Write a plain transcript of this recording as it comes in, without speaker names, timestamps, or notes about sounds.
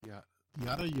The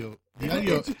audio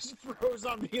It just froze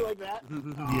on me like that.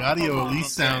 The audio at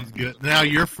least sounds good. Now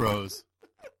you're froze.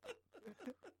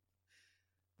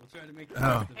 We'll try to make it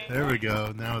Oh, there we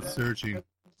go. Now it's searching.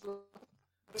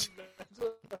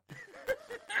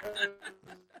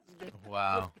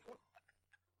 Wow.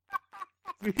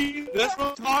 That's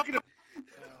what I'm talking about.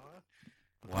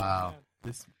 Wow.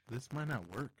 This might not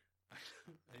work.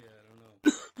 Yeah, I don't know.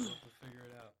 We'll have to figure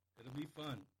it out. It'll be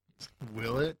fun.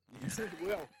 Will it? Yes, it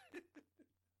will.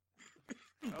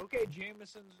 Okay,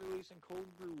 Jameson's releasing cold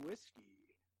brew whiskey.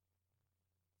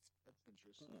 That's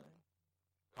interesting.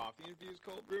 Coffee infused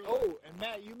cold brew. Oh, and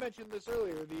Matt, you mentioned this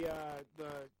earlier, the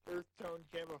earth tone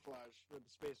camouflage for the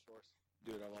Space Force.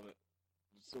 Dude, I love it.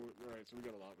 So alright, so we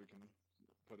got a lot we can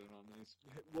put in on these.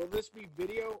 Will this be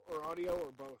video or audio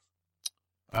or both?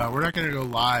 We're not gonna go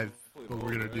live, Hopefully but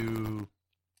we're gonna both, right? do.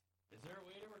 Is there a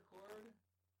way to record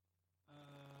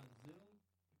Zoom?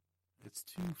 It's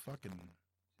too fucking.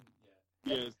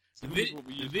 Yeah, The, this is what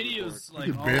we the use to video's record. like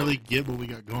You can barely get what we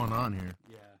got going on here.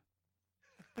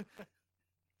 Yeah.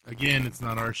 Again, it's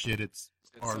not our shit. It's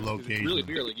our 'cause location. It's really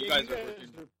clear. Like you guys are are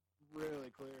working. really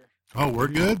clear. Oh, we're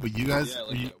good, but you guys. Yeah,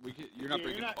 like you're not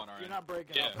breaking up on our You're end. not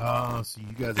breaking Yeah. up. Oh, so you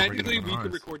guys are Technically, breaking we up on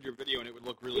could ours. record your video and it would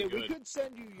look really Yeah, we good. could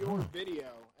send you your Oh.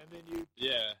 video, and then you.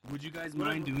 Yeah, Would you guys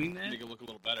mind doing that? make it look a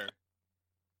little better.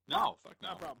 No, fuck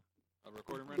no. No problem. I'm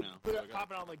recording right now. Put So I it, gotta-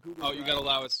 pop it on like Google. Oh, you Drive. gotta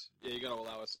allow us. Yeah, you gotta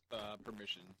allow us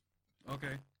permission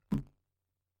Okay.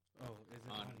 Oh, is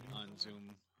it on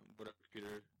Zoom, whatever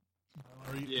computer.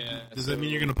 Are you, Yeah. Does that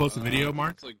mean you're gonna post a video,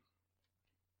 Mark? It's like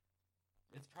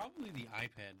It's probably the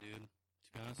iPad, dude.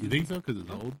 To be honest You with think so? Because it's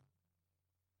old.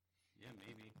 Yeah,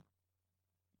 maybe.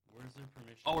 Where's their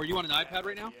permission? oh, are you on an iPad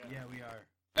right now? Yeah, we are.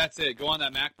 That's it. Go on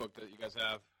that MacBook that you guys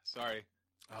have. Sorry.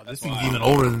 Oh, That's this thing's why. even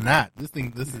older than that. This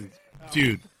is,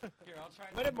 dude, Here, I'll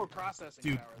try. Might have more processing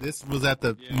dude. power. This was at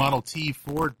the Yeah. Model T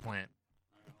Ford plant.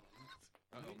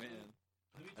 Oh man,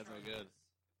 that's not good.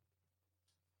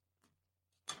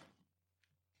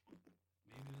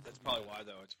 That's probably why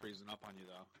though. It's freezing up on you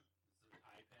though.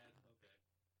 iPad. Okay.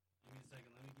 Give me a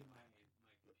second. Let me get my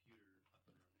computer up and running.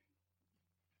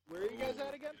 Where are you guys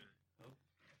at again?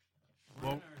 We're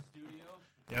Well- in our studio.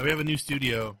 Yeah, we have a new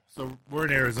studio. So we're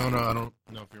in Arizona. I don't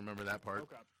know if you remember that part.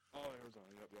 Okay. Oh, Arizona.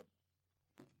 Yep.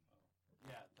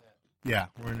 Yeah, that. Yeah,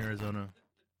 we're in Arizona.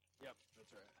 Yep,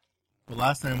 that's right. The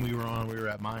last time we were on, we were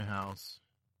at my house,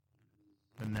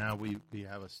 and now we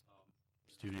have a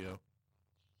studio,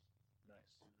 Nice.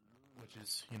 which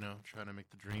is trying to make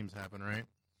the dreams happen, right?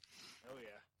 Oh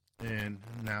yeah. And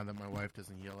now that my wife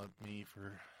doesn't yell at me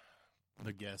for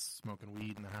the guests smoking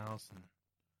weed in the house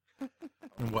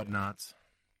and whatnot.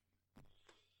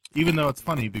 Even though it's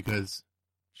funny because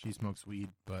she smokes weed,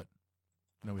 but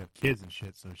we have kids and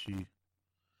shit, so she,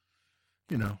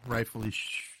 rightfully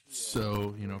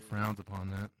so, frowns upon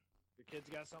that. Your kids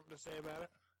got something to say about it?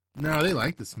 No, they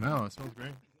like the smell. It smells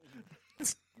great.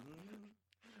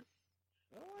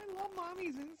 Oh, I love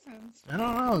mommy's incense. I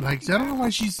don't know. I don't know why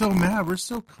she's so mad. We're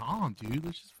so calm, dude.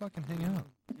 Let's just fucking hang out.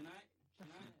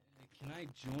 Can I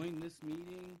join this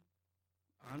meeting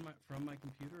from my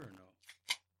computer or no?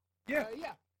 Yeah.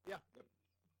 Yeah.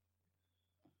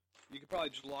 You could probably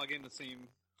just log in the same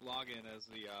login as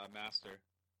the master.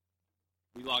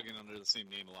 We log in under the same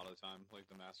name a lot of the time, like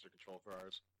the master control for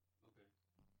ours.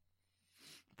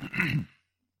 Okay. And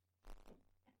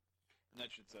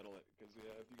that should settle it, because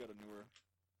if you got a newer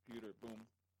computer, boom.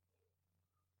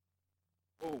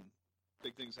 Boom.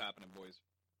 Big things happening, boys.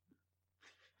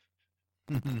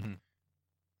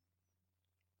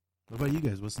 What about you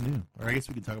guys? What's new? Or I guess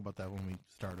we can talk about that when we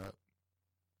start up.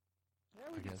 Yeah,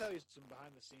 we I can guess. tell you some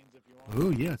behind the scenes if you want. Oh,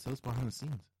 yeah. Tell us behind the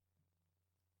scenes.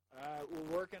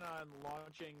 We're working on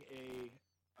launching a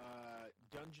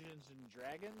Dungeons and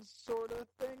Dragons sort of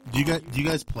thing. Do you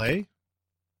guys play?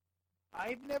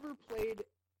 I've never played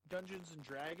Dungeons and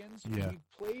Dragons. Yeah. We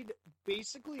played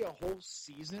basically a whole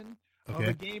season of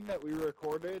Okay. a game that we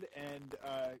recorded and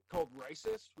called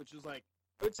Rysis, which is like,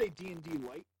 I would say D&D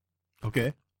light.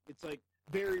 Okay. It's like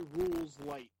very rules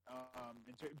light.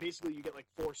 Basically, you get like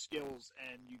 4 skills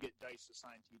and you get dice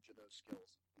assigned to each of those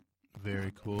skills. Very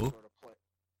And cool. Sort of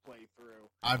play through.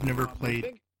 I've never I played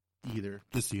think- either,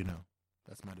 just so you know.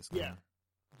 That's my disclaimer.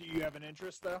 Do you have an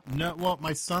interest though? No, well,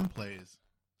 my son plays.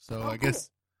 So Oh, I cool. guess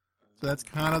so that's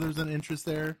kind of there's an interest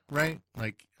there, right?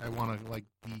 Like I want to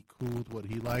be cool with what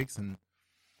he likes and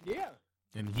Yeah.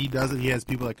 he does it. He has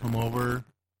people that come over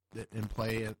and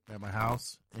play at my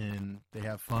house and they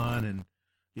have fun and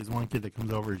he has one kid that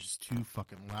comes over is just too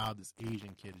fucking loud. This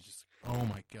Asian kid is just oh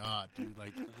my god, dude,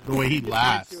 like the way he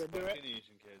laughs. Do it. Fucking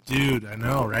Asian kids. Dude, I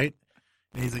know, right?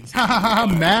 And he's like, ha ha ha,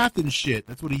 math and shit.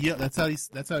 That's what he yelled. That's how he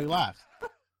laughs.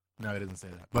 No, he doesn't say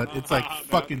that. But it's like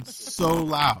fucking so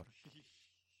loud.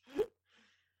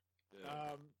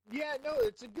 Yeah, no,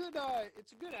 it's a good outlet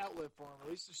for him. At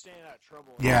least they're staying out of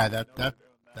trouble. Yeah, They know they're doing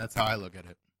that. that's how I look at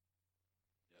it.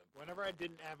 Whenever I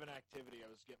didn't have an activity, I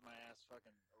was getting my ass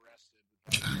fucking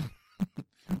arrested.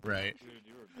 Right. Dude,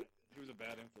 he was a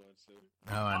bad influence, dude.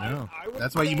 Oh, I know. I would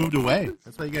That's why you say- moved away.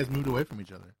 That's why you guys moved away from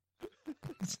each other.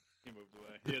 He moved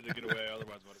away. He had to get away,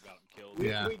 otherwise would have got him killed.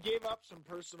 Yeah. We gave up some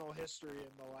personal history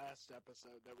in the last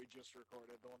episode that we just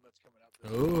recorded, the one that's coming up.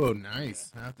 Oh,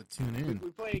 nice. I have to tune in.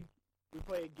 We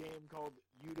play a game called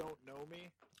You Don't Know Me.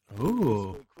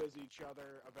 Oh. We quiz each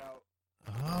other about.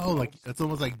 Oh, like that's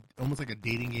almost like a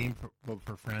dating game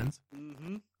for friends.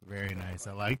 Mm-hmm. Very nice.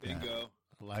 I like that. Bingo.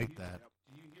 I like that.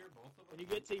 Do you hear both of them? And you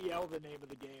get to yell the name of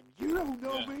the game. You don't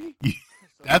know Yeah. me. So-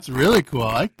 That's really cool.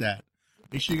 I like that.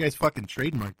 Make sure you guys fucking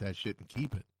trademark that shit and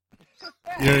keep it.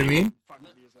 You know what I mean? Fucking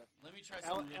use that. Let me try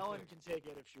something real Ellen quick. can take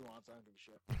it if she wants. I don't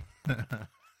give a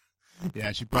shit.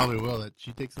 Yeah, she probably will. That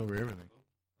she takes over everything.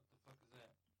 What the fuck is that?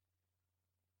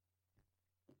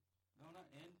 No, not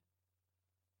end.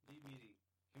 Leave meeting.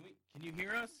 Can you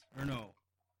hear us or no?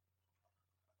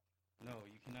 No,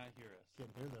 you cannot hear us. Can't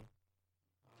hear them.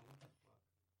 What the fuck?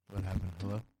 What happened?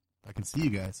 Hello? I can see you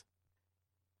guys.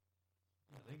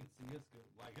 Yeah, they can see us good.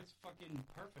 Like it's fucking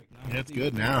perfect now. Yeah, I it's think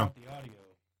good we now. got The audio.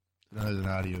 No, there's an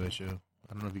audio issue.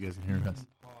 I don't know if you guys can hear us.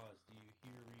 Pause. Do you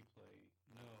hear replay?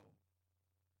 No.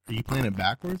 Are you playing it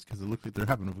backwards? Because it looks like they're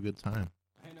having a good time.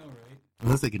 I know, right?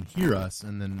 Unless they can hear us,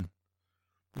 and then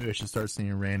maybe I should start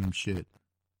saying random shit.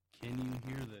 Can you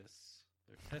hear this?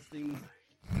 They're testing.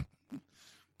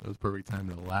 That was a perfect time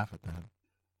to laugh at that.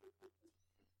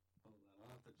 Hold on, I'll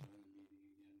have to join the meeting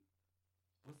again.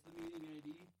 What's the meeting ID?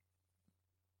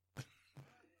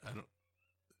 I don't.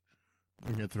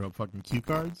 We're gonna throw up fucking cue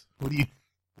cards. What do you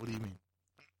mean?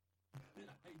 I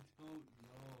don't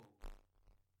know.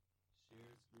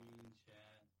 Share screen,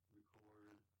 chat,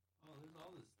 record. Oh, there's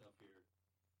all this stuff here.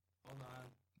 Hold on.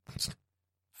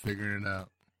 Figuring it out.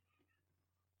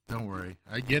 Don't worry.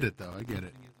 I get it though. I get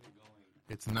it. Thing isn't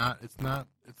going.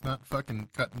 It's not fucking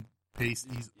cut and paste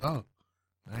easy. Oh,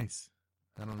 nice.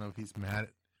 I don't know if he's mad at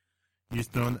you.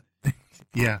 Just throwing.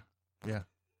 Yeah. I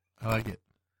like it.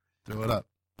 Throw it up.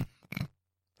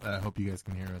 I hope you guys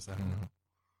can hear us. I don't know.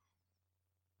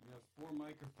 We have 4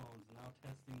 microphones now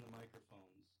testing the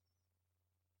microphones.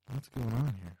 What's going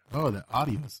on here? Oh, the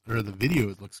audio or the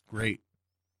video looks great.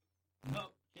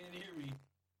 No, can't hear me.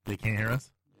 They can't hear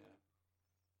us. Yeah.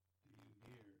 Do you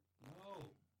hear? No.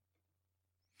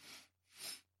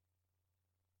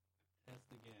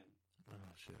 Test again.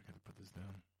 Oh shit! I gotta put this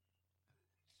down.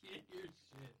 Can't hear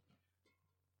shit.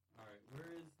 All right,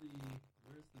 where's the meeting?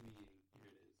 Here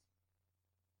it is.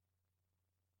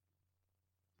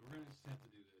 So we're gonna just have to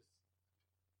do this.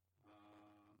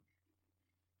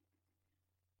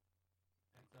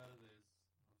 X out of this.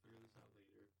 I'll figure this out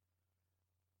later.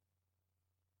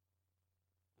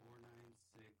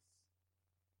 496.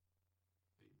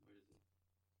 Wait, where is it?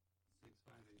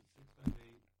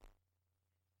 658.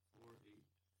 485.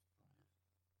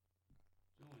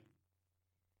 Join.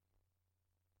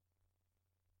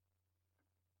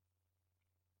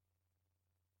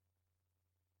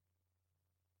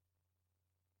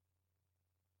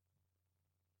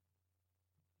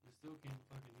 I still can't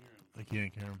fucking hear him. I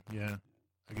can't hear him. Yeah,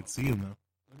 I can see him though.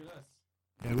 Look at us.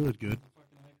 Yeah, we look good. Use the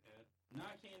fucking iPad. Now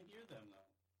I can't hear them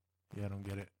though. Yeah, I don't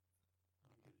get it. I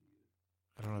don't get it either.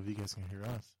 I don't know if you guys can hear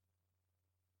us.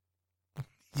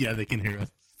 Yeah, they can hear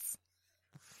us.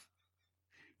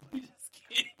 We just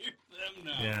can't hear them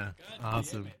now. Yeah, God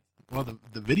awesome. Damn it. Well,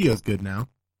 the video's good now.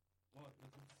 What?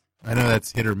 I know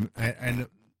that's hit or I know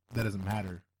that doesn't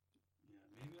matter. Yeah,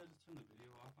 maybe I'll just turn the video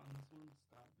off on this one.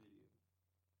 Stop video.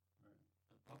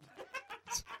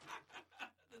 Alright.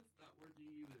 That's not working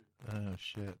either. Oh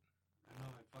shit! I know,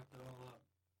 I fucked it all up.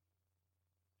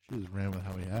 She just ran with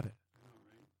how we had it. I know,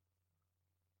 right?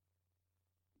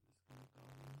 Disconnect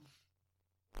audio.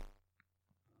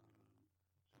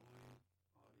 Join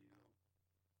audio.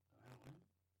 Dial in.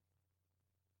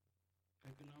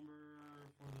 Pick a number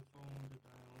for the phone to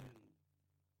dial in.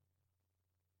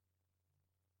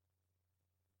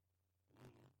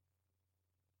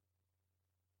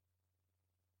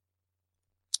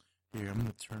 Here, I'm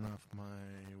gonna turn off my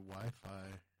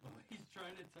Wi-Fi. Oh, he's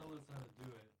trying to tell us how to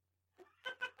do it.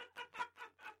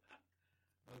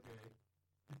 Okay.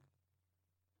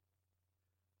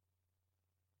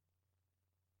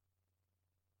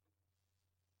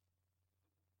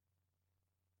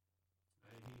 I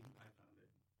found it.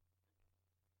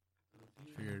 So it's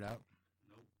here. Figure it out.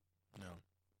 Nope. No.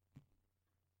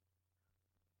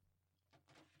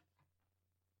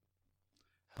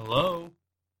 Hello?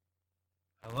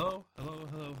 Hello? Hello,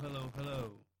 hello, hello,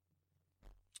 hello.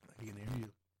 I can hear you.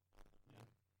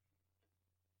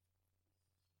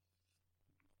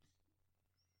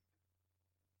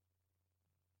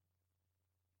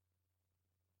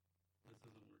 This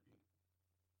isn't working.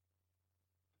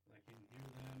 I can hear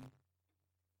them.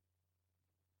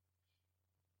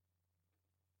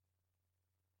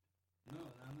 No,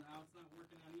 now it's not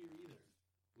working on here either,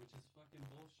 which is fucking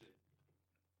bullshit.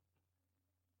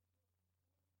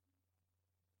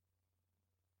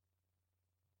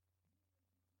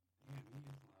 Yeah, me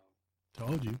is loud.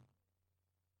 Told you.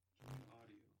 Join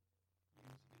audio.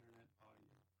 Use internet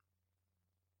audio.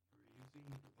 We're using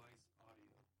device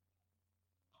audio.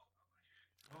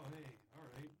 Oh, hey,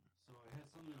 alright. So it has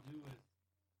something to do with...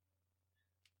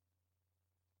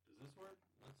 Does this work?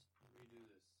 Let's redo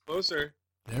this. Closer.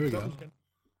 There we go.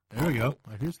 There we go.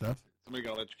 I hear stuff. Somebody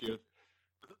got electrocuted.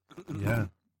 Yeah.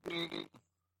 You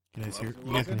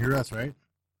guys can hear us, right?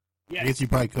 Yes. I guess you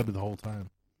probably could the whole time.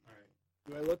 Alright.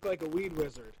 Do I look like a weed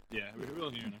wizard? Yeah, we will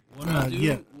hear you.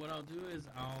 What I'll do is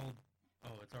I'll... Oh,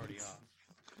 it's already off.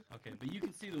 Okay, but you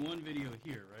can see the one video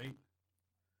here, right?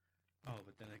 Oh,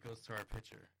 but then it goes to our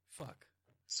picture. Fuck.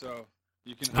 So,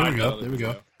 you can There we hide go, the other there we go.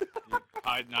 video. You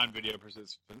hide non-video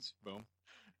participants. Boom.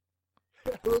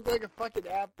 I look like a fucking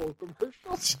Apple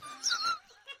commercial.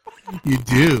 You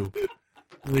do.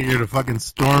 You're gonna fucking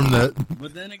storm the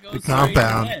But then it goes The straight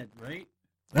compound. ahead, right?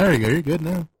 There you go. You're good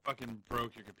now. Fucking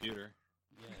broke your computer.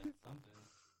 Yeah, it's something.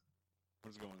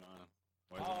 What's going on?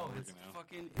 Why is Oh, it not it's working now?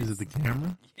 fucking... Is it the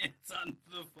camera? Yeah, it's on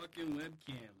the fucking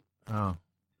webcam. Oh.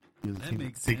 You That take-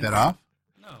 makes take sense. that off?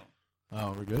 No.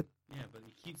 Oh, we're good. Yeah, but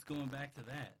it keeps going back to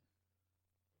that.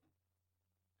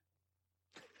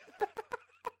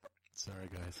 Sorry,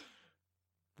 guys.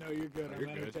 No, you're good. Oh, I'm you're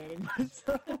good. entertaining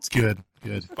myself. It's good.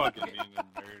 Good. Fucking being a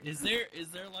nerd. Is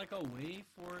there like a way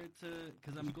for it to?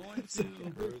 Because I'm going to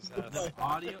Bruce has the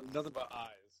audio. nothing but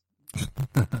eyes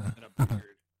and a beard.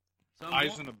 So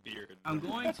Eyes and a beard. I'm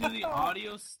going to the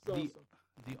audio Awesome.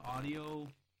 the audio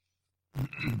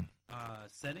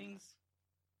settings,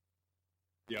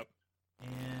 Yep.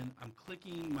 and I'm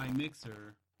clicking my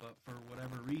mixer, but for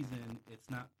whatever reason, it's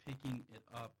not picking it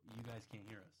up. You guys can't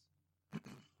hear us.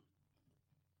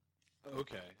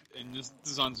 Okay. And this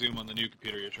is on Zoom on the new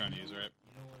computer you're trying to use, right?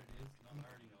 You know what it is? No, I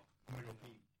already know. I'm gonna go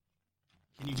pee.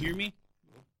 Can you hear me?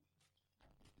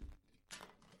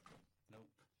 Nope.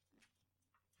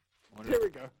 There we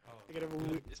go. Oh, I gotta have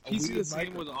a Is a PC the weed same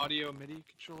micro- with audio MIDI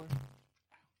controller?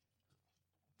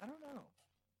 I don't know.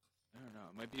 I don't know.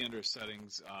 It might be under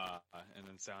settings and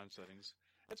then sound settings.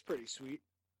 That's pretty sweet.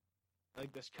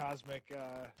 Like this cosmic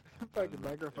fucking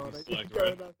microphone. I Select, keep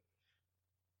going on.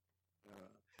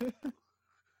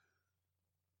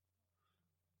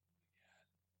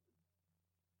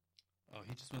 Oh,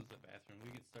 he just went to the bathroom.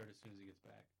 We can start as soon as he gets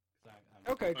back. 'Cause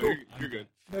I'm, Okay, Oh, cool. you're good.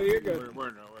 No, you're good. We're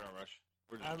in a rush.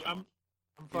 We're just I'm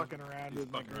fucking around he's with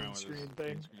my fucking green around with screen his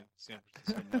thing. green screen San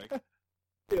Francisco mic.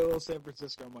 Yeah, a little San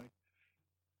Francisco mic.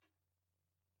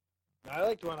 I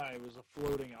liked when I was a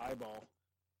floating eyeball.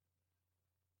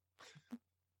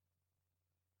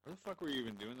 Where the fuck were you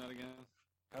even doing that again?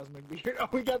 Cosmic beard. Oh,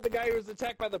 we got the guy who was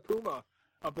attacked by the puma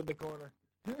up in the corner.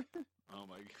 Oh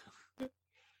my god.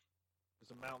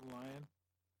 There's a mountain lion.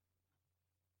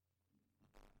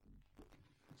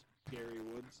 Gary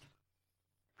Woods.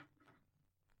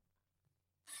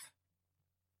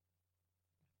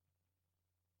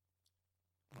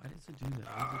 Why does it do that?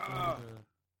 Why does it go to the...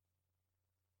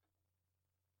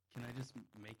 Can I just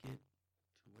make it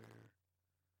to where...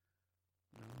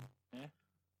 No?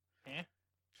 Eh?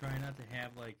 Try not to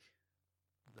have, like,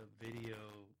 the video,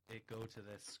 it go to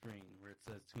this screen where it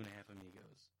says 2.5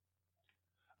 Amigos.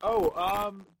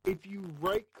 Oh, if you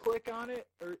right-click on it,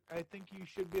 or I think you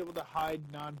should be able to hide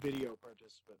non-video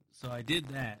participants. So I did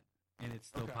that, and it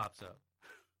still Okay. pops up.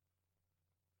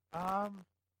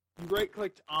 You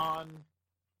right-clicked on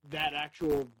that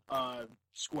actual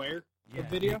square Yeah, of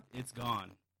video. It's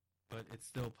gone, but it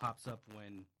still pops up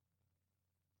when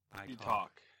I You talk.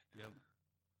 talk. Yep.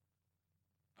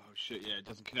 Oh shit, yeah, it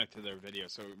doesn't connect to their video.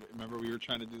 So remember we were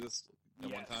trying to do this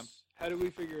at one time? How did we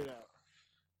figure it out?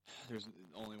 There's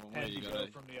only one Had way. You to gotta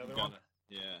go from the other you gotta, one?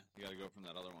 Yeah, you gotta go from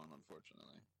that other one,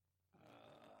 unfortunately.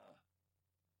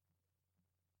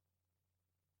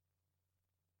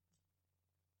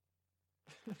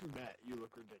 Matt, you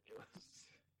look ridiculous.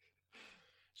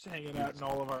 Just hanging out in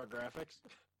all of our graphics.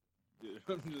 Dude,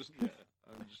 I'm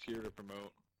just here to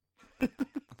promote.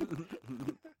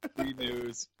 Free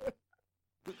news.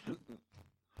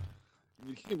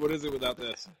 What is it without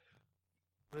this?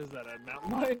 What is that, a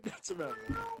mountain lion? That's a mountain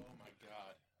lion. Oh my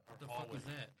god. What the fuck was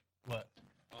that? What?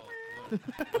 Oh,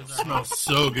 It smells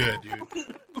so good,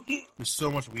 dude. There's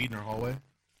so much weed in our hallway.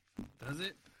 Does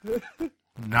it?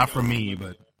 Not from me,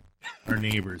 but our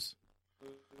neighbors.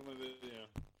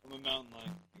 I'm a mountain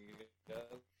lion.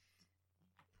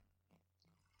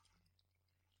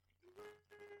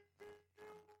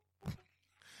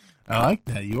 I like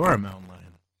that. You are a mountain lion.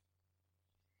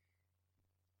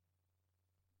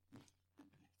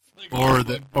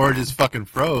 Or just fucking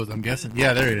froze. I'm guessing.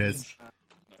 Yeah, there it is.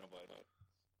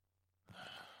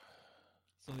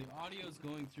 So the audio's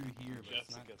going through here, but it's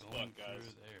not Jessica's going fuck, guys.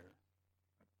 through there.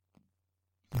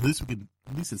 At least we can.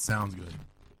 At least it sounds good.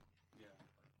 Yeah.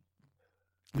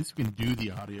 At least we can do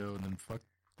the audio and then fuck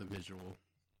the visual.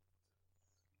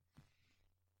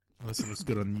 Unless it looks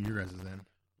good on your guys' end.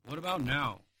 What about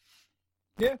now?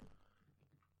 Yeah.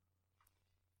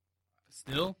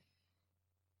 Still?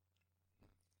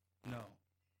 No.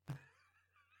 I'm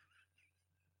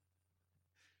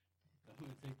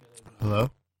gonna take that as a- Hello?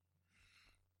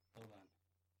 Hold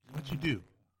on. What'd you do?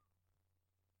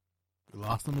 You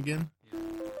lost them again? Yeah.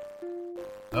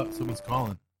 Oh, someone's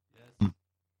calling. Yes.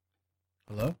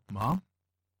 Hello? Mom?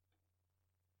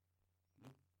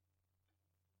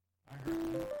 I heard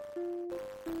you.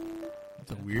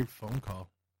 It's a weird phone call.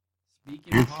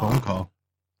 Speaking Weird of phone mom, call.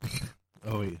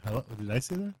 Oh, wait. Hello? Did I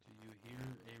say that? do you hear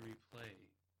a replay?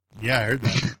 Yeah, I heard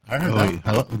that. I heard that. Wait.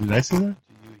 Hello? Did I say that?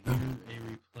 Do you hear a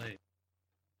replay?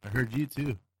 I heard you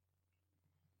too.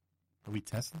 Are we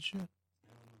testing shit? I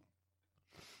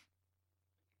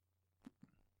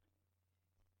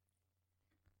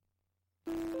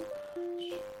don't know.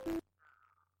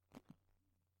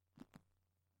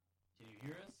 Can you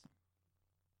hear us?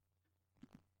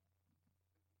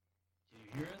 Can you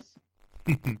hear us?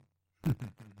 Well,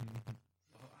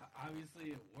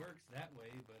 obviously it works that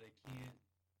way, but it can't.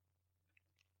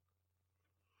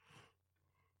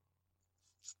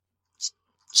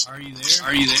 Are you there?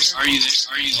 Are you there? Are you there?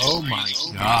 Are you there? Oh my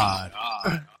god.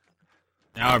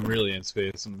 Now I'm really in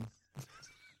space.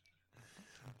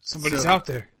 Somebody's So- out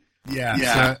there. Yeah,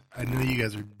 Yeah. So I know you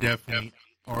guys are definitely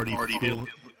already feeling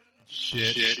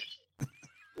shit.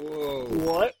 Whoa.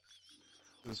 What?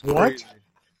 This is What? crazy.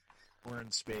 We're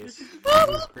in space.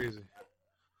 This is crazy.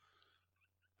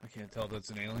 I can't tell if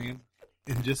that's an alien.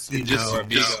 And just so you Just know,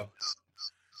 Vigo.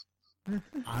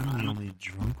 I'm the only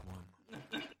drunk one.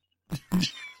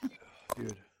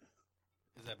 Dude. Is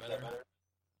that better?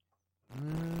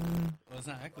 Mm, Well, it's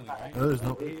not echoing, right? no, there's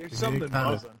no. There's something kinda-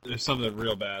 buzzing. There's something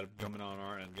real bad coming on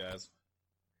our end, guys.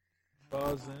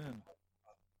 Buzzing.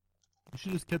 You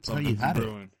should just kept how you Something's had it.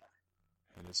 brewing,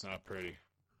 and it's not pretty.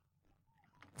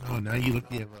 Oh, now you look.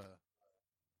 You have a.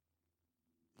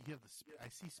 You have the. I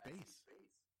see space.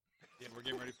 Yeah, we're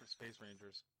getting ready for Space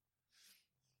Rangers.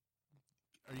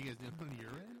 Are you guys doing it on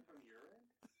your end? I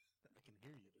can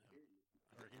hear you.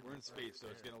 We're in space, so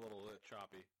it's getting a little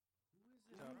choppy.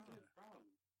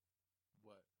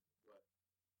 What?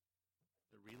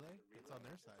 The relay? It's on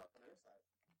their side.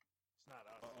 It's not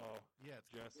us. Uh-oh. Yeah,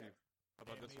 it's Jesse, how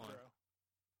about this one?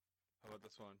 How about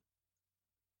this one?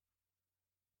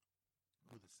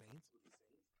 Who, the Saints?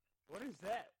 What is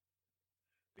that?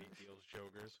 Big Deals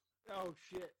Jokers. Oh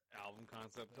shit. Album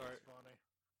concept That's art. funny.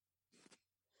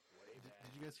 Did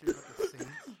you guys hear about the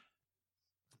Saints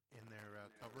in their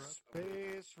cover-up?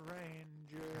 Space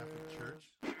Rangers. Catholic Church?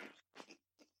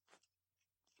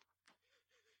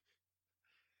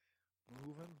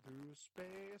 Moving through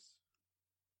space.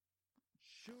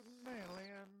 Shooting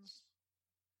aliens.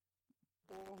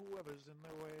 Or whoever's in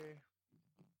their way.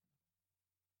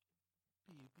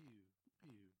 Pew, pew,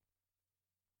 pew.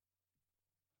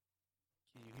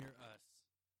 Can you hear us?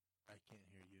 I can't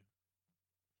hear you.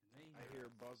 Can they I hear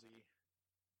Buzzy.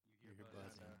 You hear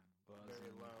Buzz? buzzing.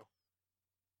 Very low.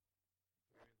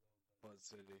 Buzz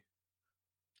City.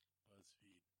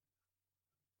 BuzzFeed.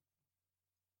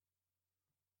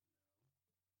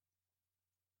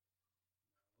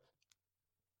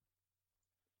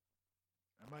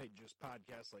 I might just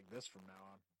podcast like this from now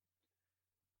on.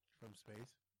 From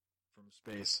space? From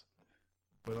space.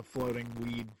 With a floating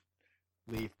weed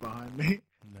leaf behind me.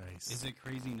 Nice. Is it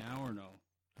crazy now or no?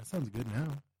 That sounds good now.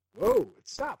 Whoa, it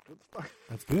stopped. What the fuck?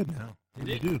 That's good now. What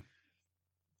do you do?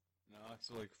 No, it's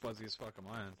like fuzzy as fuck on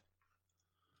my end.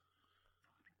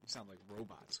 You sound like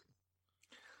robots.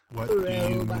 What do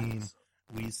you Robots. mean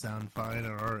we sound fine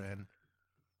on our end?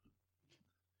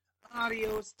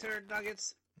 Adios, turd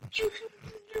nuggets. Pew,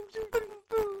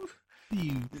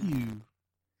 pew.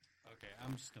 Okay,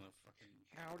 I'm just gonna fucking.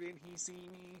 How did he see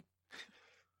me?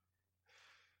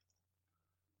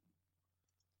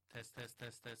 Test.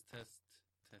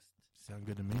 Sound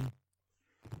good to me.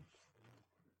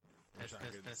 Test. Wish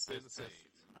I could say the same.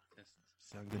 Test.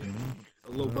 Sound good to me?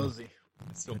 A little Oh. buzzy.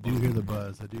 It's still I do hear the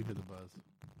buzz. I do hear the buzz.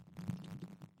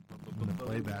 In the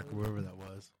playback, or wherever that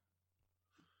was.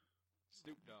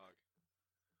 Snoop Dogg.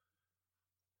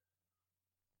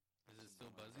 Is it still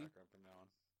buzzy? From now on.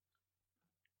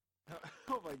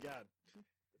 Oh my god.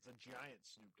 It's a giant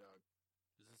Snoop Dogg.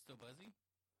 Is it still buzzy?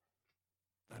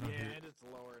 I don't hear. Yeah, and it's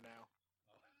lower now.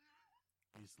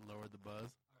 You just lowered the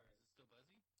buzz. All right, is it still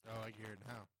buzzy? Oh, I can hear it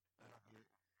now. All right, enough of this.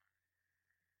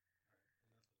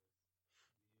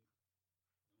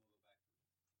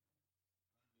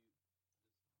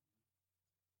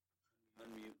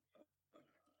 Mute. Then we'll go back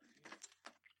to this. Unmute.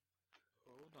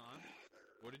 Hold on.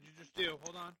 What did you just do?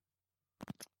 Hold on.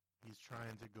 He's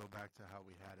trying to go back to how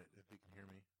we had it. If you can hear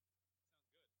me.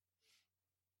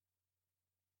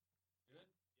 Good?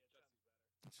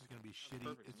 It's just gonna be Sounds shitty.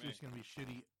 perfect to It's me. just gonna be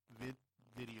shitty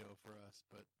video for us.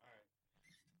 But All right.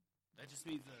 That just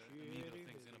means the amiibo Shitty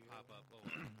thing's going to video. pop up. Oh,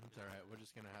 well. it's all right. We're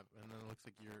just gonna have. And then it looks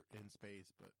like you're in space.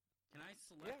 But Can I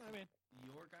select Yeah, I mean,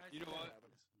 your guys? You know what? No,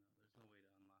 there's no way to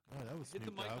unlock oh, that was Hit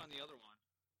the Snoop mic Dogg. on the other one.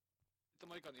 Hit the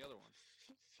mic on the other one.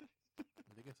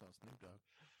 I think I saw Snoop Dogg.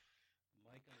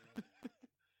 Mike on the other one.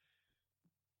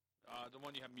 The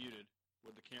one you have muted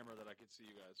with the camera that I could see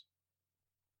you guys.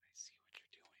 I see what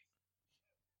you're doing.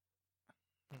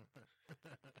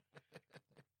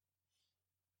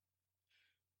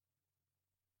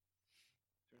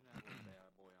 Turn that little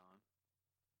bad boy on.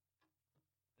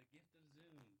 The gift of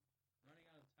Zoom. Running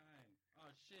out of time.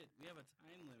 Oh, shit. We have a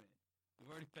time limit. We've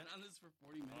already been on this for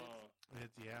 40 minutes. Oh.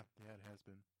 It's yeah, it has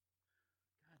been.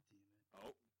 God damn it.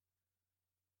 Oh.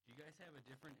 Do you guys have a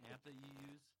different app that you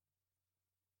use?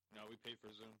 No, we pay for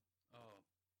Zoom. Oh,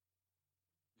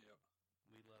 Yep.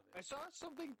 we love I it. saw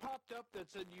something popped up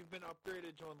that said you've been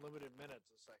upgraded to unlimited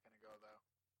minutes a second ago, though.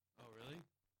 Oh, really?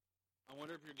 I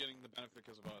wonder if you're getting the benefit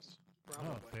because of us. Oh,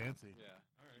 Probably. fancy. Yeah.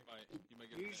 All right. You might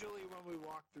get Usually, when we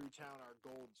walk through town, our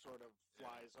gold sort of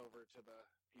flies over to the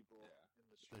people Yeah. in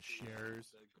the The street.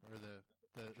 shares or the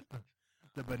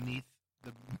the beneath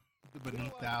the We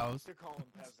beneath don't thous. like to call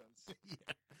them peasants.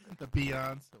 Yeah. The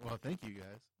peons. Well, thank you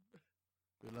guys.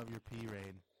 We love your pea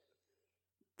rain.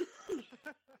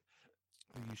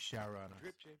 You shower on us.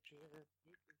 Drip, drip, drip, drip,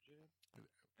 drip.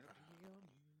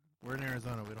 We're in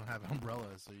Arizona. We don't have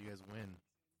umbrellas, so you guys win.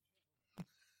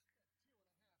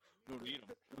 Don't need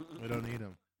them. We don't need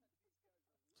them.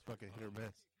 It's fucking hit or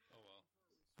miss. Oh, well.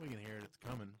 We can hear it. It's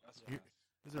coming. That's Here,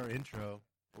 this is our intro,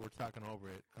 but we're talking over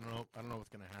it. I don't know what's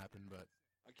gonna happen, but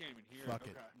I can't even hear Fuck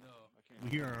it. it. Okay. No. I can't. we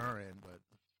hear on our end, but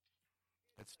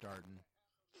it's starting.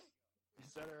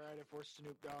 Is that alright if we're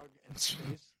Snoop Dogg in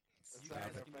space? You Does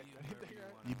guys that can affect be whoever anything, you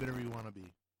right? want. You better you want to be.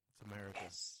 It's America.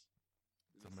 Yes.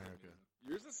 It's America.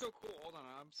 Yours is so cool. Hold on.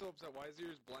 I'm so upset. Why is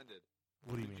yours blended?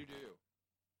 What do you What mean? did you do,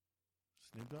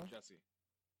 Snoop Dogg? Jesse?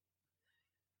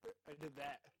 I did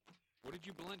that. What did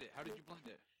you blend it? How did you blend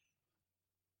it?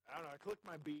 I don't know. I clicked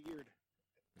my beard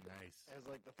Nice. as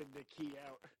like the thing to key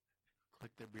out. Click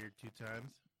the beard 2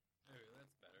 times. There we go.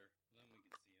 That's better. Then we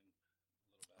can see him a little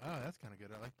better. Oh, that's kind of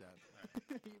good. I like that.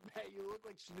 You look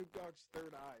like Snoop Dogg's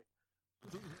third eye.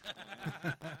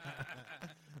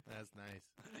 That's nice.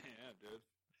 Yeah, dude.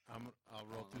 I'll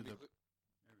roll Hold on, through let the. me click-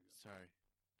 Sorry.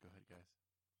 Go ahead, guys.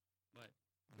 What?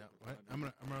 No, what? I'm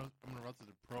gonna run through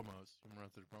the promos. You wanna run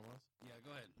through the promos? Yeah,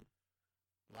 go ahead.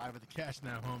 Live at the Cash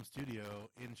Now Home Studio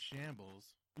in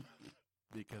shambles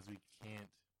because we can't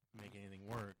make anything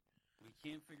work. We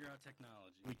can't figure out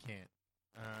technology. We can't.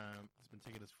 It's been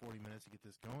taking us 40 minutes to get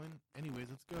this going. Anyways,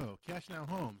 let's go. Cash Now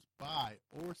Homes. Buy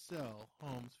or sell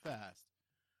homes fast.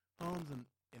 Homes in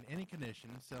any condition.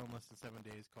 Sell in less than 7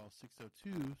 days. Call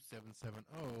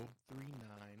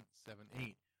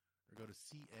 602-770-3978. Or go to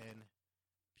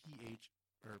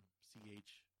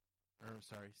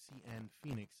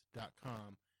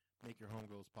cnphoenix.com. Make your home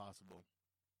goals possible.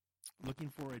 Looking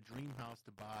for a dream house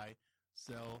to buy,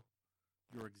 sell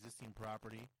your existing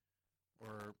property,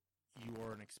 or you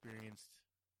are an experienced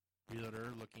realtor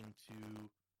looking to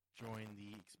join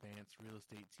the Expanse Real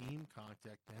Estate team,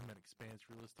 contact them at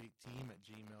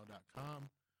expanserealestateteam@gmail.com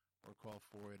or call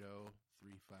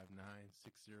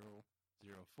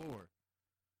 480-359-6004.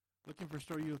 Looking for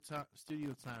studio time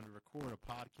to record a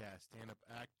podcast, stand-up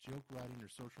act, joke writing, or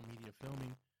social media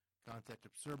filming, contact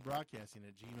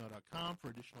absurdbroadcasting@gmail.com for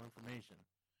additional information.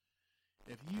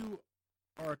 If you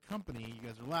are a company, you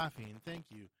guys are laughing, thank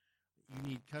you. You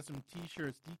need custom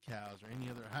T-shirts, decals, or any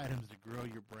other items to grow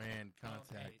your brand,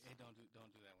 contact. Hey, don't do that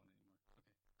one anymore. Okay,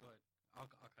 go ahead. I'll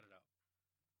cut it out.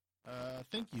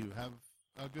 Thank you. Have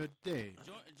a good day.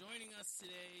 Joining us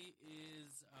today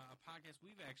is a podcast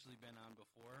we've actually been on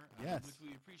before, Yes. which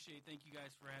we appreciate. Thank you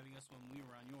guys for having us when we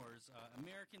were on yours. yours,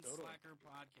 American Totally. Slacker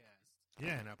Podcast.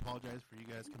 Yeah, and I apologize for you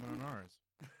guys coming on ours.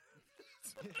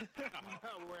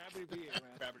 No, we're happy to be here,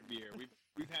 man. Happy to be here.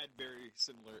 We've had very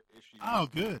similar issues. Oh,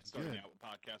 good, Starting good. out with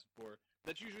podcasts before.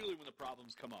 That's usually when the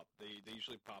problems come up. They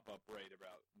usually pop up right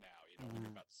about now. When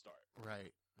you're about to start.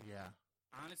 Right, yeah.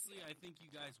 Honestly, I think you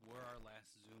guys were our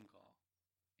last Zoom call.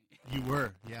 You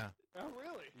were, yeah, Oh,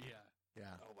 really? Yeah.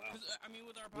 yeah. Oh wow. 'Cause, I mean,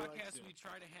 with our We like podcast, Zoom. we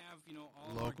try to have,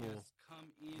 all Local. our guests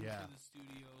come into Yeah. the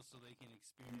studio so they can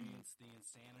experience the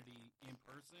insanity in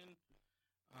person.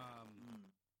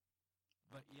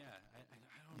 But yeah, I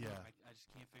don't know. Yeah. I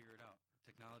just can't figure it out.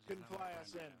 Technology Couldn't is not my fly friend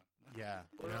us right in. now. Yeah,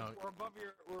 We're above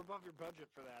your budget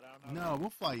for that. I don't know. no, we'll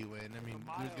fly you in. I mean,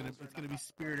 miles it's are gonna be not-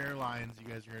 Spirit Airlines. You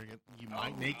guys are gonna get. You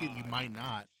might Oh, make it. You God. might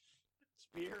not.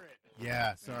 Spirit.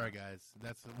 Yeah, sorry guys.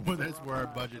 That's a that's rough where our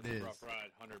ride. budget That's is. a rough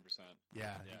ride, 100%.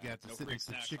 Yeah, Yeah. you got to No sit free in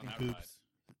some snacks chicken on that coops,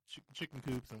 chicken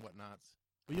coops and whatnots.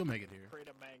 But you'll make it here. Crate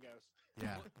of mangoes.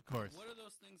 Yeah, What- of course. What are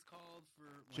those things called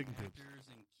for when Chicken coops. actors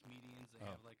and comedians? They Oh.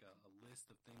 have like a list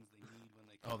of things they need when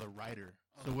they Oh, come. the rider.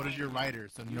 Oh, So the what is your rider. rider?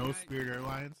 So You no guys- Spirit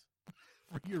Airlines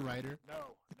for your rider.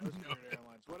 No Spirit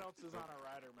Airlines. What else is on our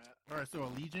rider, Matt? All right, so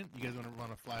Allegiant. You guys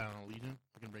want to fly on Allegiant?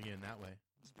 I can bring you in that way.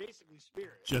 It's basically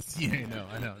Spirit. Just yeah,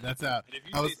 I know. That's how. And if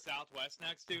you I say was Southwest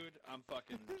next, dude, I'm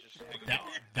fucking just hanging that,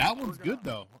 out. that one's We're good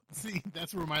gonna- though. See,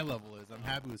 that's where my level is. I'm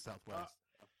happy with Southwest.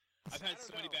 I've I had don't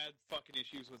so many know. bad fucking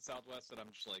issues with Southwest that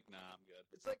I'm just like, nah, I'm good.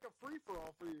 It's like a free for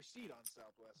all for your seat on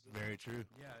Southwest. isn't it? Very true.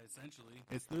 Yeah, essentially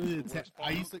It's literally the Worst I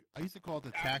part. used to call it the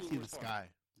Absolute taxi of the worst part. sky.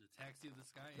 the taxi of the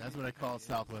sky. That's it what I call kinda is.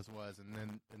 Southwest was, and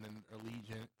then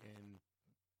Allegiant and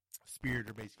Spirit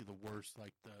are basically the worst,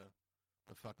 like the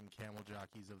fucking camel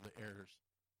jockeys of the airs,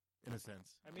 in a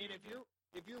sense. I mean, if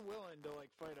you're willing to like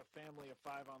fight a family of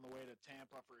 5 on the way to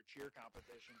Tampa for a cheer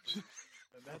competition,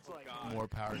 then that's Oh, like God.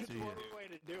 More power that's to you. one way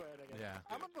to do it. I guess. Yeah.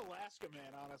 I'm an Alaska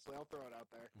man, honestly. I'll throw it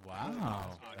out there.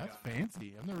 Wow, Oh, that's God.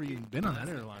 fancy. I've never even been on that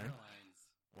Alaska airline. Airlines.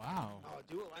 Wow. Oh,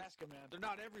 do Alaska, man. They're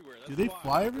not everywhere. That's Do they why.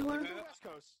 fly They're everywhere? They're like, West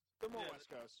Coast. They're more Yeah, West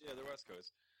Coast. Yeah, they're West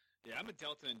Coast. Yeah, I'm a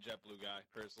Delta and JetBlue guy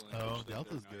personally. Oh, I just think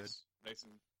Delta's they're nice. Nice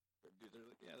and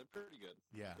they're pretty good.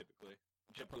 Yeah. Typically,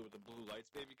 JetBlue with the blue lights,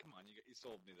 baby. Come on, you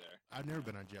sold me there. I've never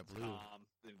been on JetBlue.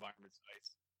 The environment's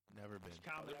nice. Never been. Just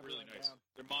calm They're really everyone nice. down.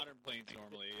 They're modern planes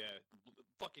normally. Yeah,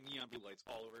 fucking neon blue lights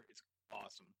all over. It's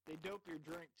awesome. They dope your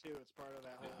drink too. It's part of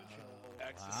that whole show.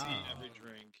 Ecstasy in Wow. every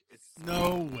drink. It's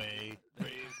No way.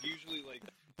 usually like,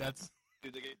 That's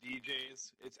dude, they get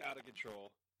DJs. It's out of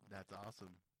control. that's awesome.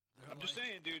 They're I'm just like-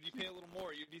 saying, dude. You pay a little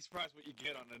more, you'd be surprised what you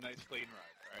get on a nice plane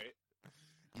ride. All right.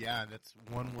 Yeah, that's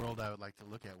one world I would like to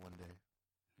look at one day.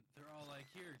 They're all like,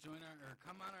 here,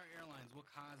 come on our airlines. We'll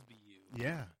Cosby you.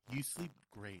 Yeah, you sleep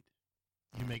great.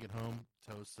 You make it home,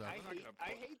 toes suck. I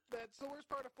hate that's the worst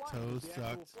part of flying. Toes is the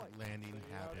actual sucked, flight. landing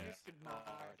So, happy. You could knock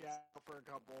out for a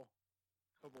couple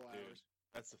hours.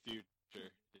 That's the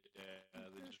future. Yeah,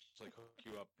 they just like hook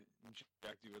you up,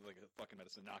 inject you with like a fucking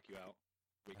medicine, knock you out,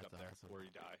 wake That's up there, awesome. or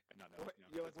you die. And not know. What? You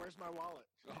know, You're like, where's my wallet?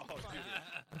 Oh,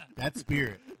 dude. That's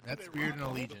Spirit. That's They Spirit and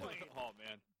rock the whole Allegiant. plane. Oh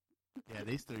man. Yeah,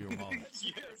 they steal your wallet.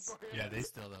 Yes. Yeah, they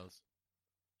steal those.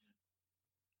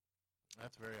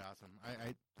 That's very awesome.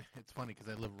 I it's funny because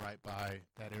I live right by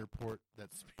that airport that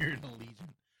Spirit and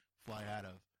Allegiant fly out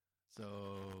of,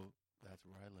 so that's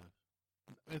where I live.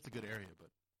 It's a good area, but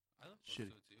I love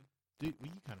Shitty. Bozo too. dude,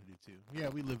 you kind of do too. Yeah,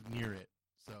 we live near it,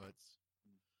 so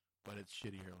but it's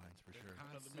shitty airlines for They're sure.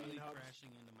 constantly main hubs. crashing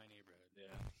into my neighborhood.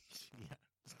 Yeah. Yeah,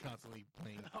 it's constantly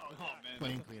playing. Oh man.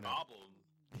 Plane that's a cleanup. problem.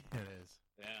 It is.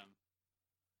 Damn.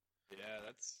 Yeah,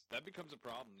 that becomes a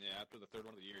problem. Yeah, after the third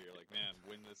one of the year, you're like, man,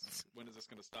 when is this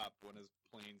going to stop? When is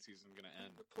plane season going to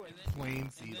end? And then, Plane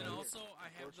and season. then also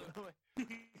I have the Unfortunately.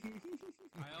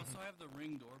 I also have the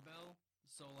Ring doorbell.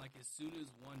 So like as soon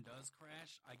as one does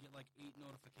crash, I get like 8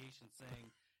 notifications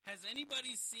saying, "Has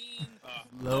anybody seen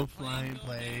Low the flying go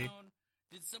play. down?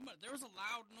 Did somebody? There was a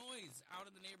loud noise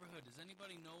out in the neighborhood. Does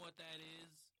anybody know what that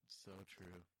is?" So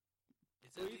true.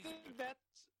 It's So at you least-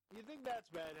 think that's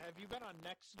bad? Have you been on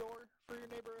Nextdoor for your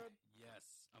neighborhood? Yes,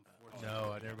 unfortunately.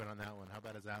 No, I've never been on that one. How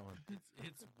bad is that one?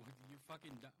 It's your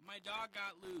fucking. My dog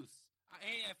got loose.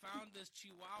 Hey, I found this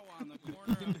Chihuahua on the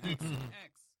corner of X and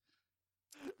X.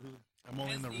 I'm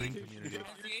only in the Has ring the- community. Has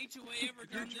the HOA ever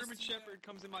Your done German this to you? Shepherd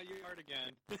comes in my yard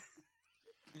again.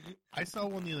 I saw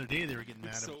one the other day. They were getting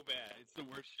mad. It's so bad. It's the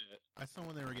worst shit. I saw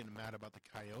when they were getting mad about the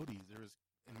coyotes. There was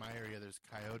in my area. There's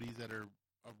coyotes that are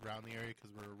around the area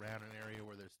because we're around an area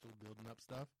where they're still building up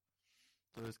stuff.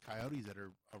 So there's coyotes that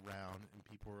are around, and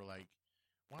people were like,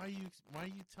 "Why are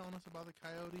you telling us about the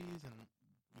coyotes?" And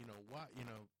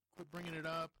quit bringing it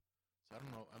up. So I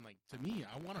don't know. I'm like, to me,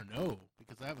 I want to know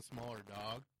because I have a smaller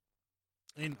dog,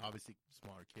 And obviously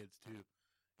smaller kids too.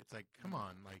 It's like, come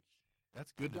on, like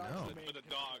that's good to Dogs know. are made But the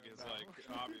concern dog is about. like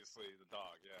obviously the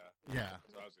dog. Yeah. Yeah.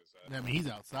 That's what I was gonna say. I mean, he's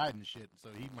outside and shit,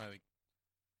 so he might like,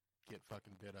 get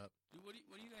fucking bit up. Dude, what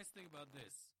do you guys think about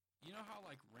this? You know how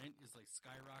like rent is like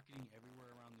skyrocketing everywhere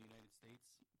around the United States?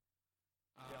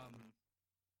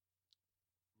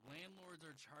 Landlords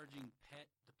are charging pet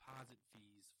deposit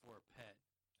fees for a pet.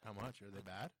 How much? Are they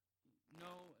bad?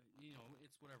 No,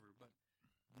 it's whatever, but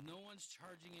no one's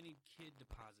charging any kid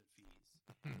deposit fees.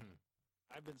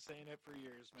 I've been saying it for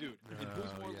years, man. Dude, and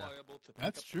who's more yeah. liable to pick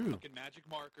That's up true. a fucking magic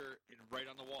marker and write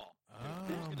on the wall? Oh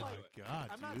Who's gonna my do it? god,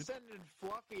 I'm not dude. sending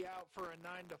Fluffy out for a 9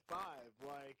 to 5.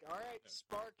 Like, all right, Yeah.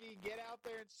 Sparky, get out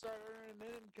there and start earning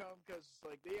an income because,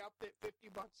 like, they upped it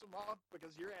 $50 a month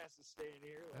because your ass is staying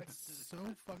here. Like, That's so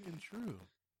fucking true.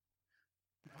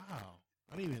 Wow.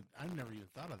 I never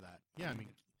even thought of that. Yeah, I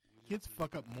mean, kids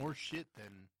fuck up more shit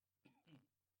than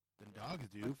dogs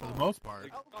do for the most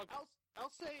part. I'll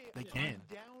say They can.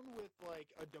 I'm down with like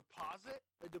a deposit.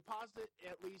 A deposit,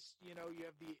 at least you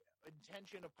have the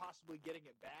intention of possibly getting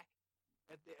it back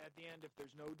at the end if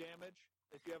there's no damage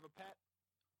if you have a pet.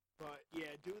 But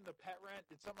yeah, doing the pet rent,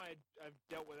 it's something I've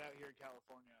dealt with out here in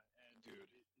California, and Dude.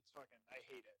 it's fucking. I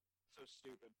hate it. So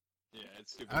stupid. Yeah,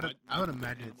 it's stupid. I would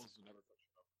imagine animals will never touch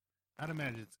it up. I'd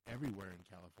imagine it's everywhere in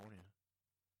California.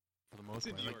 For the most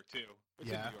It's in part. New Like, York too. It's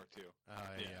Yeah. in New York too.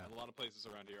 yeah. A lot of places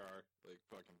around here are like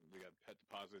fucking. They got pet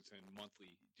deposits and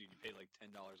monthly. Dude, you pay like $10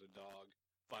 a dog,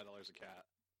 $5 a cat.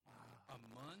 A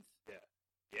month? Yeah,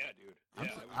 dude. I'm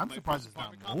Yeah, su- it was I'm my surprised first it's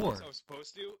not apartment complex more. I was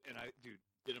supposed to, and did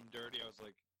them dirty. I was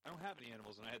like, I don't have any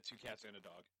animals, and I had 2 cats and a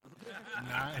dog.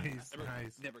 Nice, never,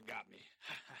 nice. Never got me.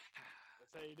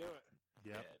 That's how you do it.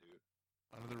 Yep. Yeah, dude.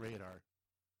 Under the radar.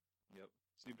 Yep.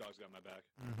 Snoop Dogg's got my back.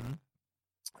 Mm-hmm.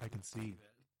 I can see.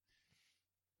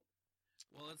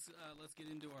 Well, let's get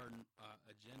into our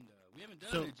agenda. We haven't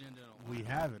done So, an agenda in a while. We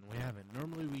haven't.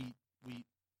 Normally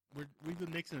we've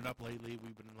been mixing it up lately.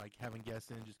 We've been like having guests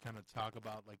in, just kind of talk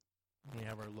about like we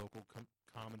have our local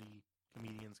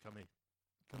comedians come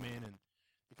in and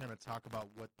they kind of talk about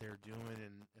what they're doing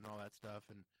and all that stuff.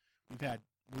 And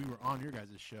we were on your guys'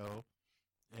 show,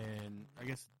 and I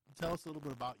guess tell us a little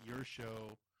bit about your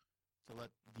show to let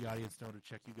the audience know to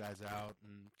check you guys out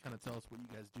and kind of tell us what you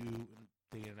guys do and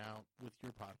day in and out with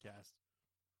your podcast.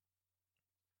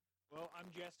 Well,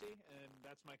 I'm Jesse, and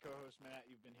that's my co-host Matt.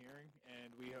 You've been hearing,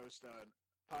 and we host a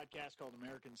podcast called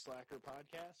American Slacker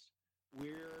Podcast.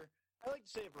 I like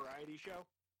to say, a variety show.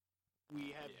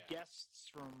 We have guests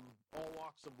from all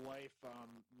walks of life.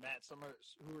 Matt,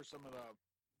 who are some of the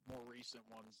more recent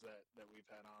ones that we've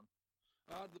had on?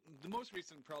 The most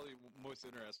recent, probably most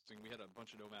interesting, we had a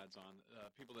bunch of nomads on.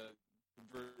 People that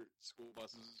convert school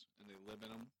buses and they live in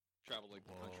them, travel like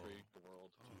the country, the world.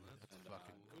 Oh, that's fucking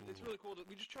cool. It's really cool.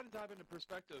 We just try to dive into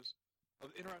perspectives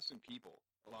of interesting people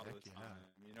a lot of the Heck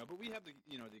yeah. time, But we have the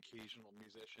occasional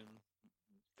musician,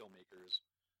 filmmakers,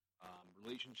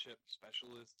 relationship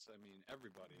specialists. I mean,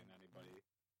 everybody and anybody.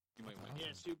 You might want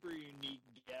Yeah, super unique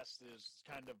guest is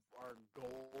kind of our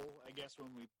goal, I guess,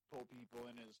 when we pull people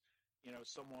in is,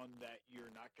 someone that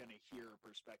you're not going to hear a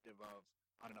perspective of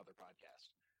on another podcast.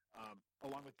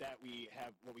 Along with that, we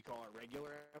have what we call our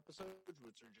regular episodes,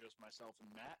 which are just myself and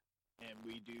Matt, and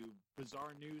we do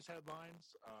bizarre news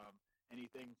headlines,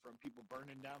 anything from people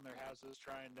burning down their houses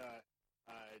trying to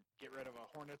get rid of a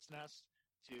hornet's nest,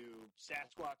 to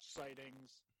Sasquatch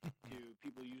sightings, to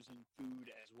people using food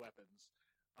as weapons.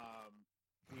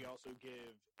 We also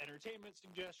give entertainment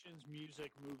suggestions,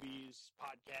 music, movies,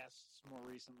 podcasts more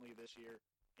recently this year,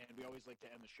 and we always like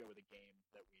to end the show with a game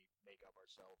that we make up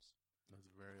ourselves. That's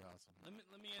very awesome.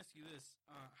 Let me ask you this: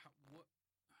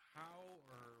 how,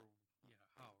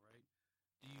 right?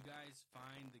 Do you guys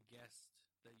find the guests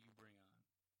that you bring on?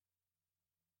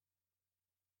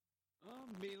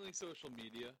 Mainly social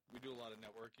media. We do a lot of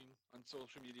networking on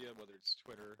social media, whether it's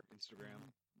Twitter,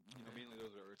 Instagram. Mainly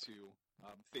those are our two.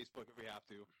 Facebook if we have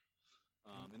to.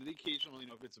 And then occasionally,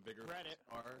 if it's a bigger Reddit.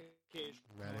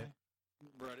 occasionally.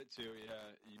 Reddit too,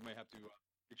 yeah. You might have to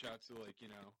reach out to like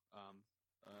an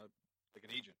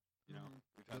agent.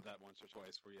 We've had that once or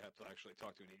twice where you have to actually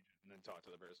talk to an agent and then talk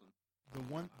to the person. The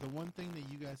one thing that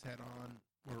you guys had on,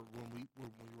 or when we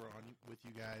were on with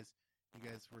you guys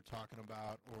were talking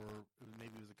about, or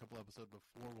maybe it was a couple episodes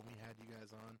before when we had you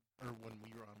guys on, or when we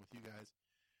were on with you guys,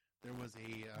 there was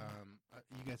you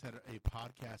guys had a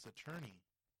podcast attorney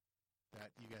that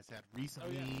you guys had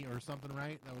recently or something,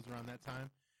 right? That was around that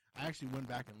time. I actually went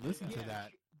back and listened to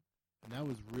that, and that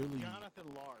was really Jonathan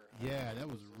Lahr. Yeah, that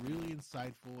was really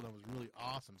insightful. That was really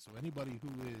awesome. So anybody who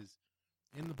is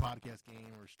in the podcast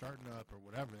game or starting up or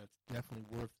whatever, that's definitely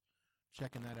worth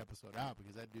checking that episode out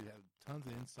because that dude had tons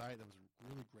of insight. That was a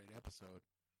really great episode.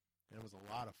 And it was a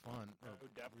lot of fun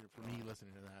for me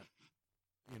listening to that.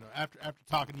 After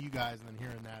talking to you guys and then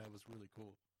hearing that, it was really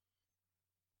cool.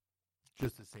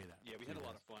 Just to say that. Yeah, we had a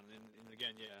lot of fun, and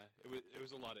again, it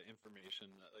was a lot of information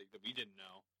that we didn't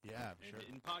know. Yeah, for sure.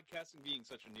 In podcasting being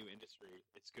such a new industry,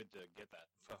 it's good to get that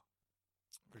info.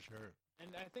 For sure.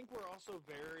 And I think we're also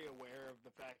very aware of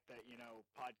the fact that,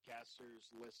 podcasters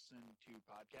listen to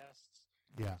podcasts.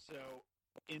 Yeah. So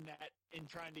in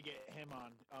trying to get him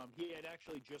on, he had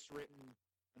actually just written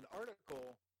an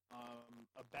article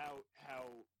about how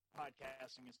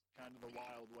podcasting is kind of the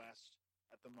Wild West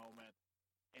at the moment.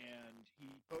 And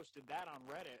he posted that on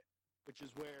Reddit, which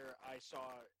is where I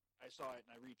saw it,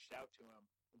 and I reached out to him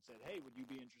and said, "Hey, would you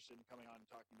be interested in coming on and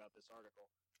talking about this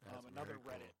article?" Another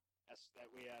cool Reddit guest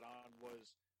that we had on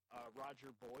was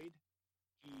Roger Boyd.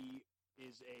 He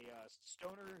is a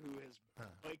stoner who has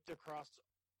biked across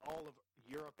all of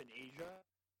Europe and Asia,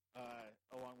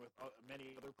 along with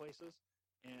many other places,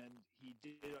 and he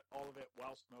did all of it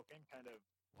while smoking, kind of.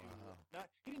 Wow.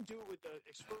 He didn't do it with the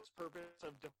express purpose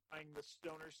of defying the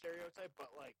stoner stereotype,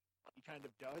 but he kind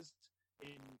of does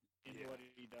in what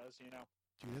he does,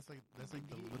 Dude, that's like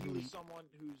he was someone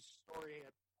whose story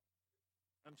had.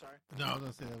 I'm sorry. No, I was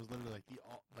gonna say that was literally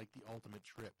like the ultimate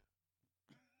trip,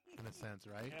 in a sense,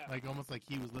 right? Yeah. Like almost like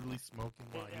he was literally smoking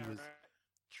while he was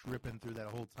tripping through that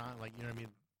whole time, like you know what I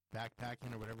mean,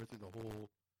 backpacking or whatever through the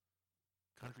whole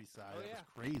countryside. It was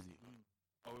crazy.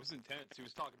 Oh, it was intense. He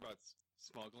was talking about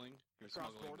smuggling. He was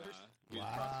Cross smuggling borders?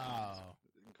 Wow.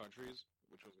 in countries,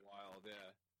 which was wild.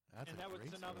 Yeah. That was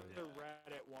another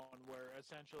Reddit one where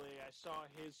essentially I saw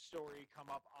his story come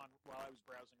up on while I was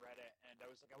browsing Reddit, and I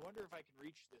was like, I wonder if I can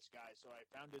reach this guy. So I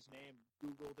found his name,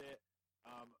 Googled it,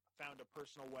 found a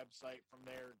personal website from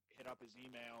there, hit up his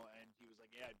email, and he was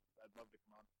like, "Yeah, I'd love to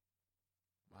come on."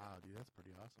 Wow, dude, that's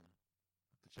pretty awesome.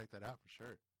 Have to check that out for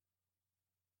sure.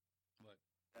 What?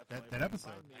 That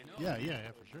episode. I know.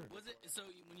 Yeah, for sure. Was it so?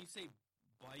 When you say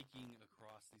biking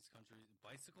across these countries,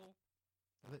 bicycle?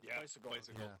 Yeah, bicycle.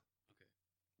 Yeah. Okay.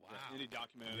 Wow. Yeah, and he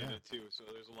documented it too, so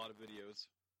there's a lot of videos.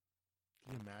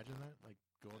 Can you imagine that? Like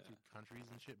going through countries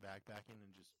and shit, backpacking, and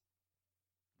just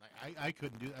like I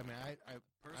couldn't do. I mean, I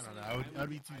don't know. I'd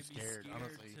be too scared,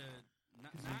 honestly. To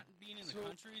not being in the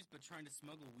countries, but trying to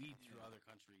smuggle weed through other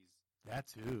countries. That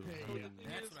too.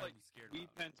 That's what I'd be scared Weed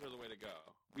about. pens are the way to go.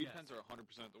 Weed pens are 100%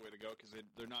 the way to go because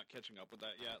they're not catching up with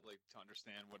that yet, like to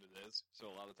understand what it is.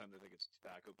 So a lot of the time they think it's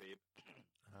tobacco vape.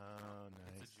 Oh,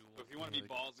 nice. It's a jewel. So if you want to be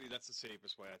ballsy, that's the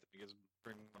safest way. I think is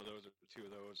bring one of those or two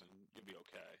of those, and you'll be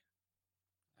okay.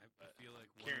 I feel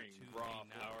like carrying raw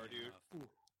flour, dude.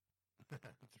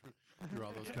 Through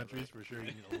all those countries, for sure,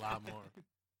 you need a lot more.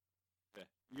 Yeah.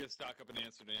 You gotta stock up in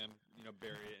Amsterdam,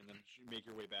 bury it, and then make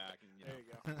your way back. And There you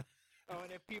go. Oh,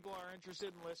 and if people are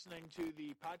interested in listening to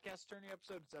the podcast attorney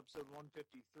episode, it's episode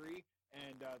 153,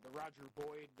 and the Roger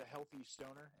Boyd, the healthy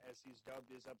stoner, as he's dubbed,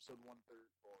 is episode 134.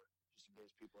 Just in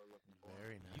case people are looking for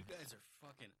Very nice. You guys are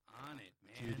fucking on it,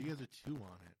 man. Dude, you guys are too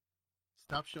on it.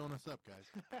 Stop showing us up, guys.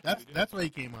 That's why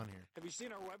you came on here. Have you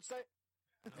seen our website?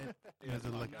 Does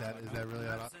it look that? Is that really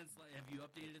a lot? Have you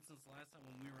updated it since the last time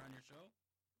when we were on your show?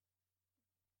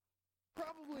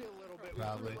 Probably a little bit.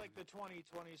 Probably. We threw the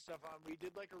 2020 stuff on. We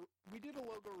did a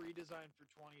logo redesign for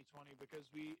 2020 because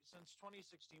since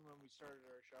 2016 when we started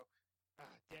our show.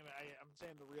 Damn it! I'm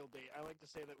saying the real date. I like to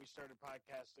say that we started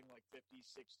podcasting 50,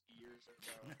 60 years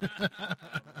ago.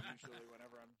 Usually,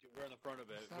 whenever I'm doing, we're on the front of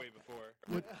it way before.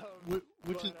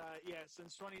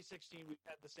 Since 2016 we've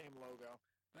had the same logo.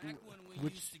 Back when we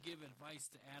used to give advice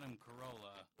to Adam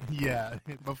Carolla. Yeah,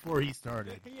 before he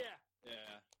started. Yeah.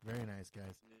 Very nice,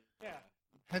 guys. Yeah.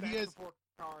 Have you guys before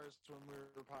cars when we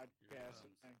were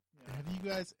podcasting? Yeah. Have you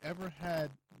guys ever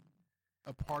had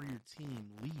a part of your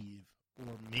team leave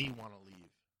or may want to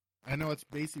leave? I know it's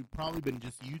basically probably been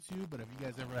just you two, but have you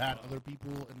guys ever had other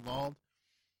people involved?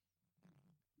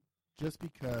 Just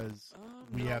because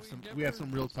we have some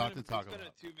real talk to talk about.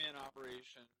 It's been a two-man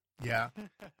operation. Yeah.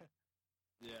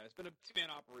 Yeah, it's been a two-man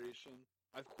operation.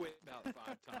 I've quit about 5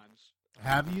 times.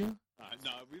 Have you?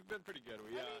 No, we've been pretty good.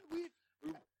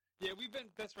 We've been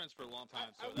best friends for a long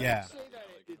time. So I would say that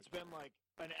it's been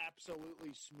an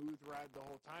absolutely smooth ride the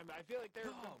whole time. I feel like there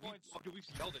have been points. We've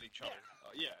yelled at each other.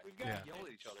 We've got yelled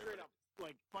at each other. Straight up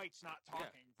fights, not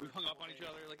talking. We've hung up on each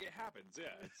other. It happens.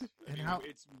 Yeah.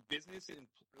 It's business and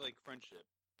friendship.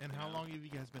 And how long have you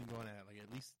guys been going at it?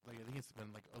 At least I think it's been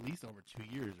at least over 2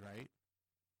 years, right?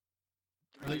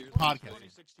 Podcasting.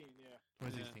 2016, yeah.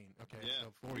 2016. Okay, yeah,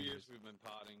 so 4 years. We've been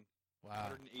potting.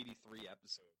 Wow. 183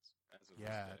 episodes as of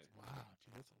yeah. this day. Wow,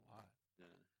 dude, that's a lot. Yeah.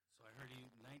 So So I heard you.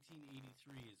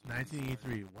 1983 is when you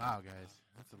 1983. Wow, guys,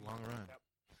 that's a long run. Yep.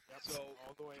 So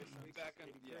all the way me since back on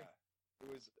 83. it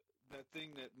was that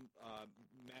thing that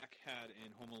Mac had in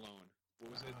Home Alone.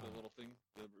 What was it? The little thing,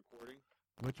 the recording.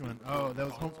 Which one? Oh, that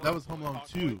was Home. That was Home Alone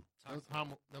 2. That was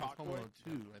Home Alone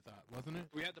 2. I thought, wasn't it?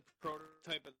 We had the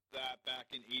prototype of that back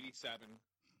in '87.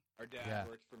 Our dad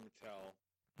worked for Mattel.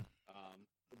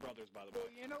 The brothers, by the way.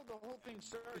 Well, you know, the whole thing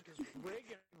started because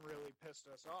Reagan really pissed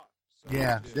us off. So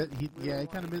Yeah, we he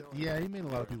kind of he made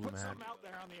a lot of people put mad. something out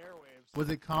there on the airwaves. Was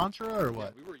it Contra or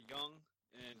what? Yeah, we were young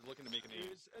and looking to make an It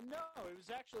name. was, no, it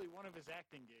was actually one of his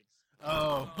acting gigs.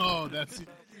 Oh, that's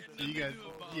you guys.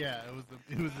 Yeah,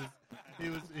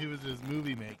 it was his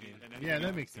movie making. And Yeah,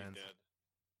 that anything makes else sense.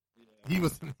 he did.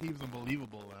 Yeah, He was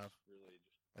unbelievable enough really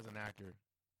just, as an actor.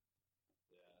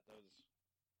 that was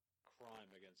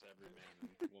crime against every man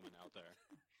and woman out there.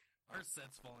 Our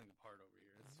set's falling apart over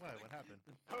here. It's Why? What happened?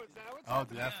 Oh, is that what's Oh,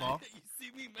 happening? did that fall? You see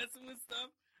me messing with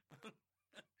stuff?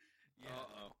 Yeah.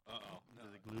 Uh-oh. No,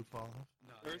 Did the glue fall off?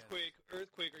 no,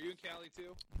 Earthquake. Are you in Cali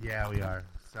too? Yeah, we are.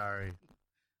 Sorry.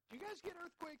 Do you guys get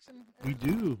earthquakes in We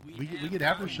do. We get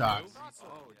aftershocks.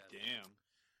 Oh, damn.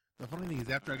 The funny thing is,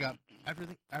 after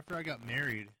I got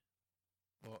married,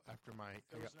 well, after my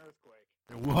There was an earthquake.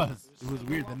 there was. It was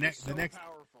weird. love was so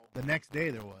powerful. The next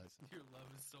day there was. Your love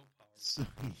is so powerful. So,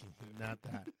 not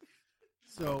that.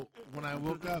 So when I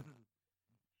woke up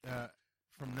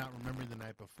from not remembering the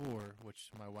night before,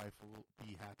 which my wife will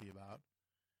be happy about,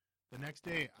 the next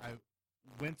day I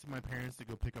went to my parents to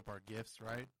go pick up our gifts,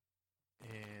 right?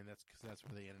 And that's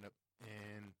where they ended up.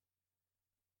 And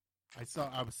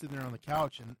I was sitting there on the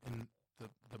couch, and the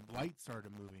light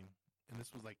started moving. And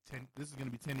this was like 10. This is going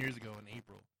to be 10 years ago in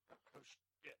April. Oh,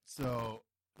 shit. So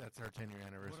that's our 10-year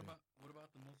anniversary. What about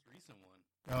the most recent one?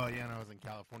 Oh yeah, and I was in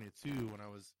California too when I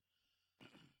was.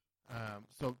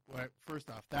 First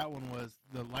off, that one was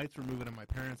the lights were moving in my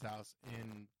parents' house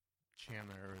in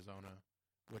Chandler, Arizona,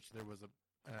 which there was a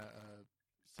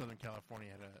Southern California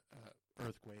had a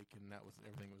earthquake, and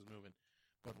everything was moving.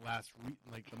 But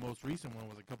the most recent one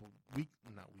was a couple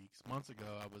months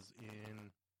ago. I was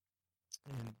in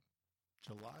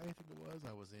July, I think it was.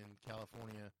 I was in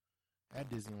California at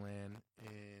Disneyland,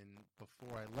 and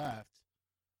before I left,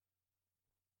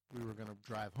 we were going to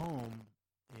drive home,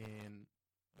 and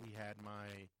we had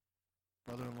my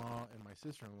brother-in-law and my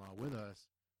sister-in-law with us,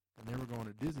 and they were going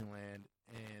to Disneyland,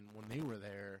 and when they were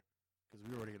there, because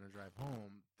we were already going to drive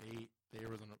home, there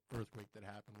was an earthquake that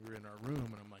happened. We were in our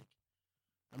room, and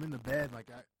I'm in the bed,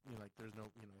 there's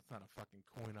no, it's not a fucking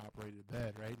coin-operated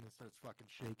bed, right? And it starts fucking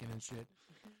shaking and shit,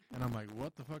 and I'm like,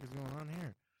 what the fuck is going on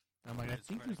here? And I'm like, I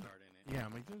think there's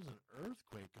an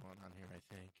earthquake going on here, I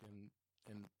think,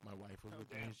 and my wife was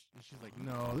with me, and she's like,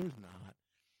 no, there's not.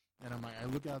 And I'm like, I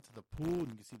look out to the pool,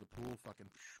 and you can see the pool fucking.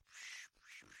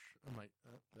 I'm like,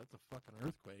 that's a fucking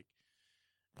earthquake.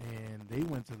 And they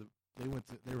were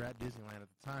at Disneyland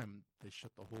at the time. They shut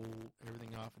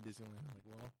everything off in Disneyland. I'm like,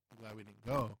 well, I'm glad we didn't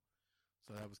go.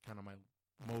 So that was kind of my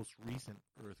most recent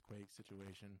earthquake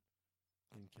situation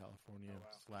in California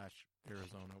 /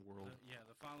 Arizona world.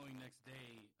 The following next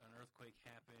day, an earthquake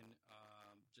happened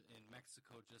in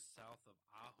Mexico, just south of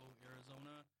Ajo,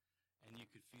 Arizona, and you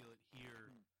could feel it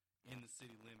here in the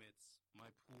city limits. My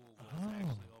pool was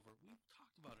actually over. We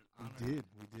talked about it.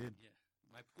 We did. Yeah,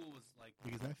 my pool was like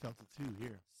because I felt it too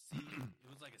here. It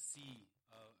was like a sea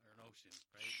or an ocean,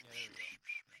 right? Yeah, there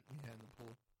we go. Yeah, in the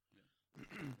pool.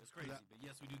 Yeah. It's crazy, but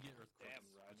yes, we do get earthquakes. Damn,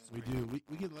 Rodney. We do.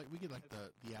 We get like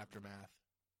the aftermath.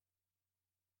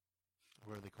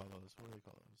 What do they call those? The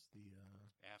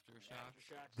Aftershocks.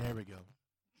 There we go.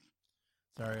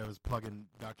 Sorry, I was plugging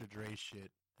Dr. Dre's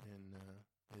shit in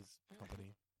his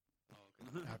company.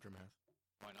 Oh, okay. Aftermath.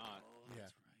 Why not? Yeah.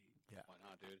 That's right. Yeah. Why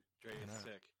not, dude? Dre is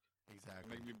sick.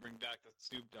 Exactly. Make me bring back the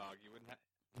Snoop Dogg. You wouldn't have.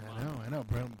 I know.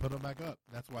 Put them back up.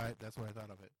 That's why I thought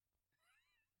of it.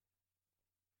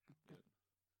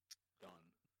 Done.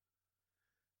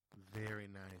 Very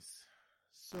nice.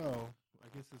 So, I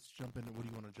guess let's jump into. What do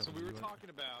you want to jump So into? we were talking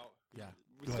about. Yeah.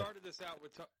 We Go ahead. started this out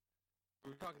with. We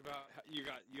were talking about how you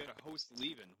got a host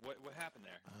leaving. What happened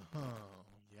there? Oh,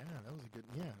 yeah, that was a good.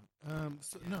 Yeah.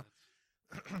 No.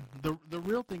 The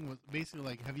real thing was basically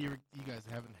like, you guys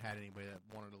haven't had anybody that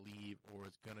wanted to leave or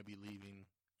is gonna be leaving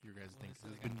your guys' thing?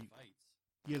 Cause Fights.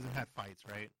 you guys have had fights,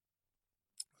 right?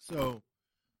 So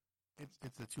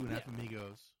it's the two and a half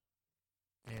amigos,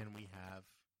 and we have.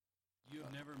 You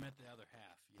have never met the other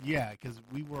half. Yeah, because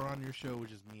we were on your show,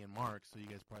 which is me and Mark, so you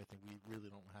guys probably think we really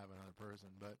don't have another person,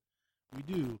 but we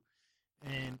do.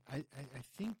 And I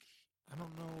think, I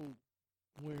don't know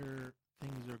where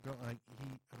things are going. I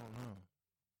don't know.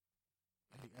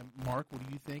 Mark, what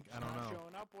do you think? I don't Not know.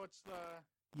 showing up. What's the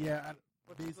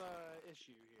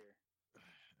issue here?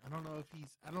 I don't know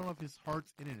if his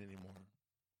heart's in it anymore.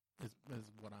 Is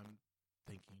what I'm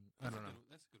thinking. I don't know.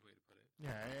 That's a good way to put it.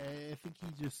 Yeah, I think he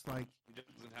just like He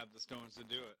doesn't have the stones to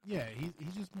do it. yeah.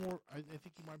 He's just more. I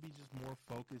think he might be just more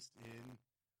focused in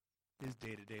his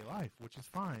day-to-day life, which is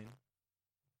fine.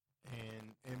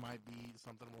 And it might be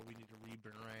something where we need to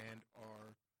rebrand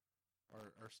our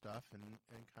stuff and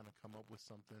kind of come up with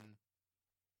something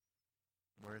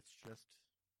where it's just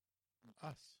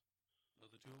us. Oh,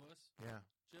 the two of us? Yeah.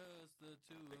 Just the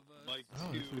two of us. Like Oh,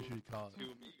 that's what we should call it.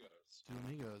 two amigos. Two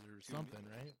amigos or Two something,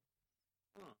 amigos. right?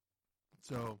 Huh.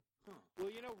 So, Huh. Well,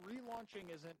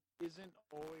 relaunching isn't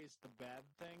always the bad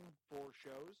thing for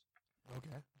shows.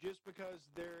 okay. Just because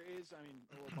there is, a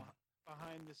little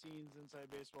behind the scenes inside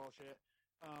baseball shit.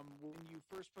 When you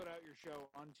first put out your show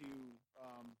onto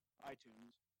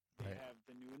iTunes, they Right. have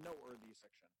the new and noteworthy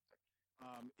section.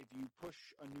 If you push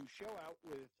a new show out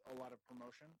with a lot of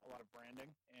promotion, a lot of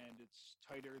branding, and it's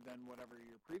tighter than whatever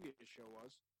your previous show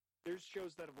was, there's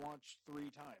shows that have launched 3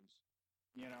 times,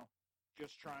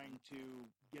 just trying to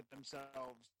get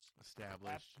themselves at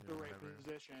Established. the or right whatever.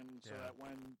 position so Yeah. that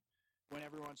when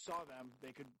everyone saw them,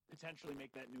 they could potentially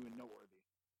make that new and noteworthy.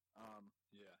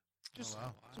 Yeah. Just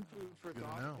wow. some food for Good to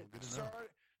thought. know, good to know.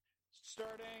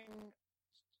 Starting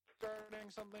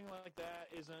something like that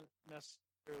isn't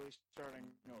necessarily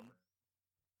starting over.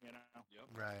 Yep.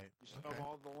 Right. You still Okay. have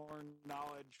all the learned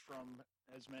knowledge from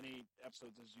as many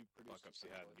episodes as you produced. Fuck ups you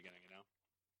had at the beginning, Well,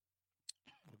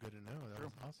 good to know. That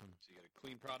was awesome. So you get a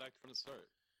clean product from the start.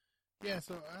 Yeah.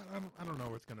 So I don't know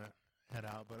where it's gonna head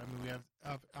out, but I mean, we have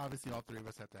obviously all 3 of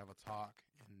us have to have a talk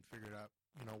and figure out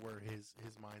where his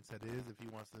mindset is. If he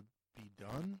wants to be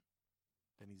done,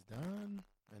 then he's done,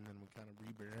 and then we kind of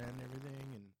rebrand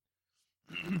everything and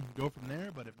go from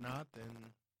there. But if not,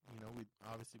 then we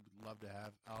obviously would love to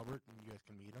have Albert, and you guys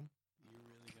can meet him. You're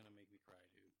really going to make me cry,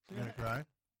 dude. You gonna cry?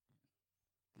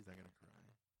 He's not gonna cry.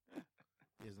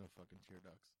 He has no fucking tear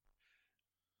ducts.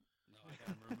 No, I got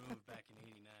him removed back in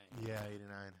 89. Yeah,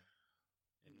 89.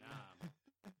 In Nam.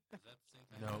 Is that the same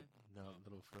time? Nope, no, a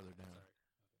little further down,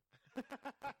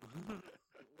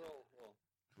 Well.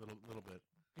 little bit.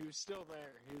 He was still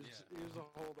there. He was a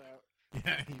holdout.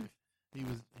 Yeah, he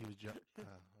was John.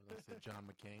 Let's say John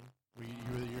McCain.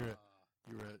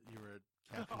 You were a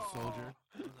captive soldier.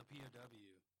 I was a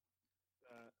POW.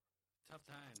 Tough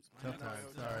times. My Tough hands times.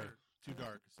 still Sorry, hurt. too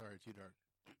dark. Sorry, too dark.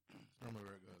 It's normally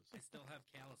where it goes. I still have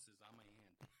calluses on my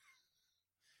hand.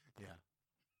 Yeah.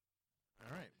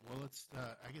 All right. Well, let's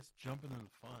I guess jump into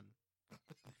the fun.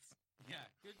 Yeah,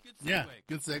 good segue. Yeah,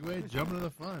 good segue. Jump into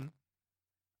the fun.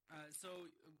 So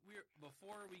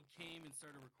before we came and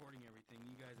started recording everything,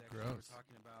 you guys actually Gross. were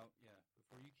talking about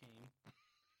before you came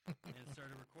and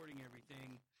started recording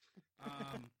everything.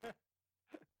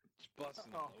 Just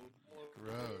busting Oh.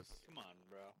 Gross. Come on,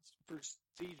 bro.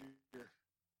 Procedure.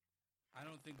 I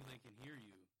don't think they can hear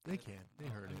you. They can. They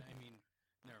No, heard it. I mean,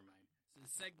 never mind. So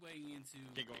segueing into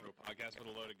Can't go into a podcast with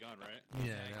a loaded gun, right?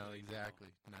 Yeah. No.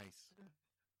 Exactly. Exactly. Nice.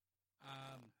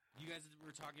 You guys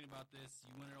were talking about this.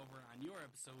 You went over on your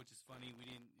episode, which is funny. We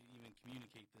didn't even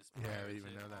communicate this. Yeah, prior we didn't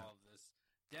even to know that. all of this.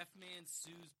 Deaf man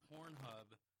sues Pornhub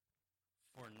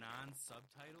for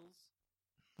non-subtitles.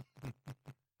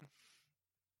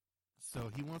 So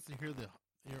he wants to hear not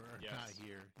Yes.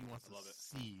 hear. He wants to Love it.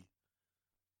 see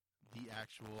the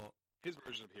actual. His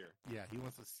version of here. Yeah, he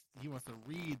wants to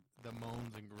read the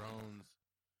moans and groans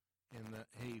in the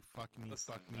 "Hey, fuck me,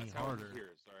 Listen, fuck me that's harder." How he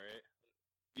hears, all right?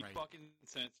 Be Right. fucking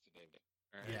sensitive.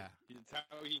 All right? Yeah. That's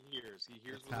how he hears. He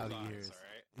hears That's with how his he eyes, hears. all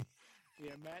right?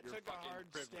 Yeah, Matt You're took a fucking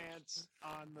hard privileged. stance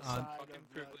on the On- side Fucking of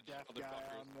the privileged deaf guy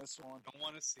motherfuckers. on this one. Don't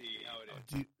want to see how it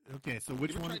is. Okay, so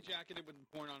which you ever one? try jacketed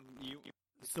with porn on mute?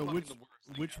 It's So fucking which the worst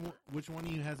thing which ever. one? Which one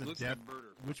of you has It a looks deaf? like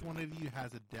murder. Which one of you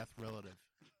has a deaf relative?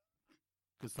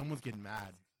 Because someone's getting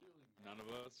mad. None of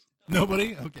us.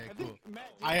 Nobody? Okay, I cool. think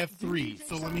Matt, I have did 3, you take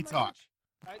so let sign me talk.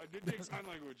 language? I did take sign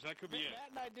language. That could be it. Matt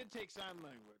and I did take sign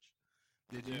language.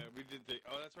 Did you? Yeah, we did take.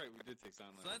 Oh, that's right. We did take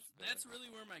sign So language. that's really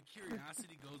where my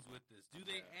curiosity goes with this. Do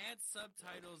they add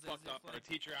subtitles as fucked if up. Our like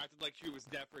teacher acted like she was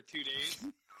deaf for 2 days.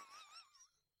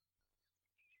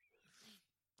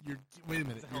 Wait a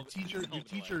minute. It's a Your hell of a teacher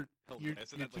delay. I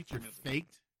said that like 3 minutes ago.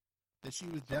 faked that she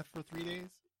was deaf for 3 days,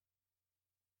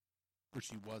 or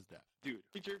she was deaf. Dude,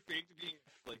 teacher faked being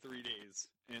like 3 days,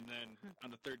 and then on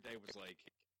the 3rd day was like,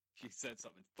 she said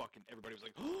something. Fucking everybody was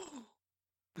like, oh.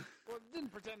 Well,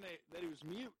 didn't pretend that he was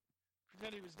mute.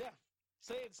 Pretend he was deaf.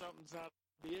 Saying something's not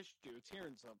the issue. It's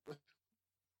hearing something.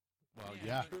 Well, Yeah,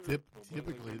 yeah. but-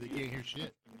 Typically, they can't hear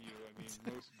shit. Mute. I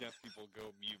mean, most deaf people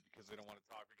go mute because they don't want to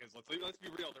talk. Because let's be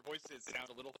real, their voices sound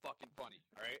a little fucking funny.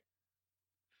 All right.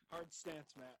 Hard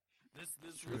stance, Matt.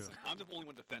 This True. was I'm the only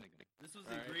one defending them. this was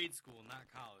All in right. grade school, not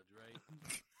college, right?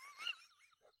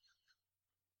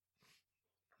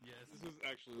 Yes. This was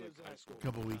actually like It was high school. A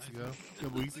couple weeks ago.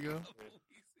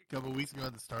 Couple weeks ago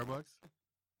at the Starbucks.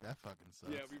 That fucking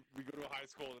sucks. Yeah, we go to a high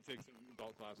school that takes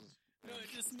adult classes. No, and it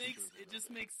just teachers.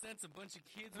 makes sense. A bunch of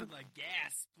kids would like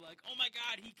gasp, like, "Oh my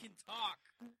god, he can talk!"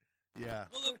 Yeah,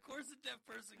 Well, of course, a deaf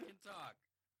person can talk.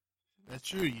 that's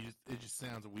true. It just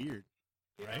sounds weird.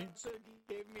 He Right? also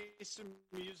gave me some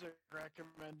music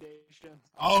recommendations.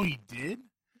 Oh, he did?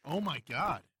 Oh my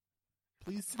god!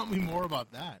 Please tell me more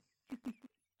about that.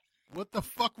 What the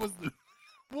fuck was the?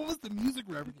 What was the music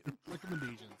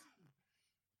recommendations?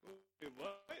 Wait,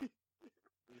 what?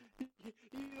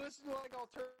 He listened to like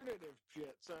alternative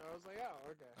shit, so I was like,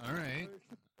 oh, okay. All right.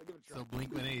 I'll give it a try. So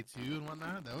Blink-182 and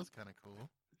whatnot. That was kind of cool.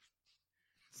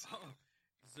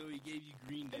 So he gave you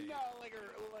Green Day. No, like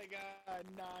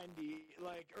 90,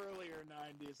 like earlier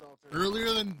 90s alternative.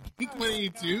 Earlier than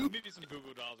Blink-182. Maybe some Boo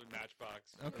Boo Dolls or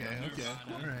Matchbox. Okay. Yeah, Okay.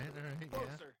 Nirvana. All right. Yeah.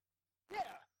 Closer.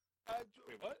 Yeah.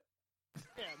 Wait, what?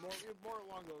 Yeah, more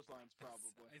along those lines, probably.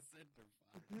 I said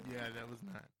Nirvana. Yeah, that was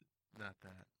not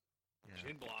that. Yeah.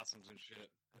 Gin Blossoms and shit.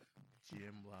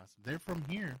 Jim Blossom. They're from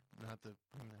here. Not to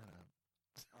bring that up.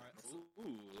 All right.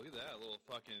 Ooh, look at that little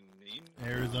fucking name.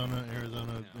 Arizona,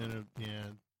 Yeah.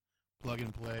 yeah, plug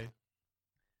and play.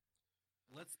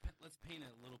 Let's paint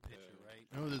a little picture, right?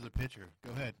 Oh, there's a picture.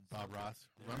 Go ahead, Bob Ross.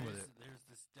 Run with it. There's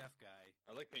this deaf guy.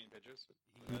 I like painting pictures.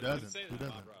 Who I doesn't? didn't say Who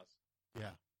that, doesn't? Bob Ross.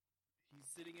 Yeah, He's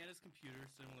sitting at his computer,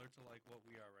 similar to like what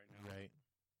we are right now. right.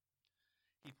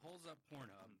 He pulls up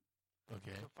Pornhub.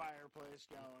 Okay. The fireplace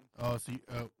going. Oh, so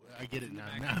I get it In the now.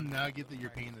 background. Now I get that you're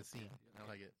Right. painting the scene. I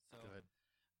like it. So, Go ahead.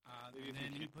 Maybe And if you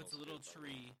then he keep puts a those little kids out.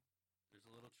 tree. There's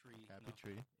a little tree. Happy No,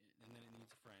 tree. And then it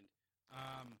needs a friend.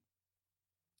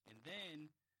 And then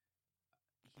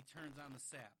he turns on the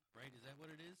sap, right? Is that what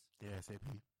it is? Yeah, SAP.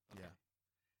 Okay. Yeah.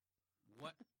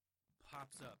 What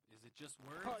pops up? Is it just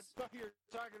words? Oh, I thought you were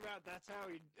talking about that's how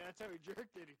he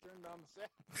jerked it. He turned on the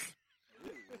set.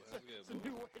 Ooh, that's good. It's a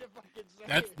new way to fucking say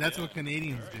That's it. what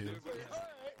Canadians All right, do. dude. All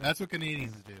right. That's what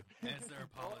Canadians do. As they're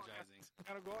apologizing.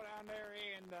 Gotta go down there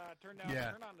and turn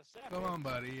Yeah. on the set. Come on,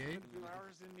 buddy. Eh? 2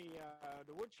 hours in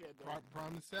the woodshed. There.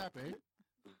 Prime the sap, eh?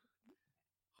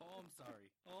 Oh, I'm sorry.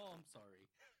 Oh, I'm sorry.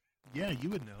 Yeah, you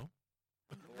would know.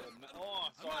 Oh,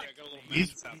 sorry, I got a little He's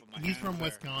mess up with my he's hands from there.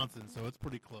 Wisconsin, so it's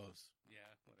pretty close. Yeah,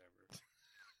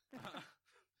 whatever.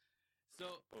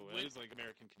 So, Oh, when- it is like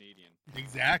American Canadian.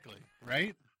 Exactly,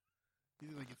 right? He's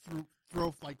like, you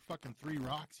throw like fucking 3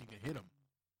 rocks, you can hit him.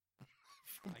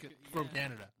 From yeah,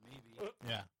 Canada. Maybe.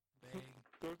 Yeah. Bang.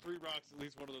 Throw 3 rocks, at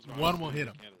least one of those rocks. One will hit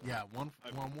him. Canada. Yeah, one for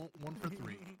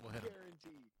 3 will hit him.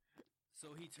 Guaranteed.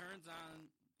 So he turns on,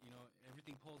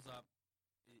 everything pulls up.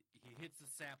 He hits the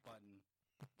sap button.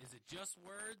 Is it just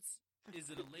words? Is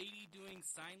it a lady doing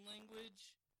sign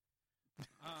language?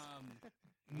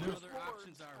 What No. other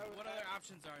options are? What other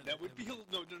options are there? That would be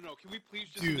no. Can we please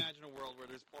just Dude. imagine a world where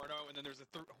there's porno and then there's a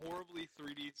horribly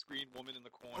 3D screen woman in the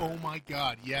corner? Oh my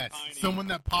god, yes. Tiny. Someone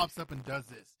that pops up and does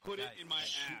this. Put it Guys, in my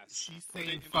she- ass. she's Put it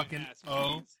saying in my fucking, ass,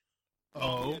 oh, please. Don't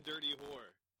oh, be a dirty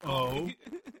whore.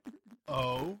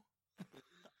 oh,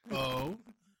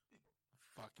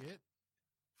 fuck it.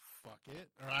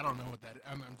 Or I don't know what that is.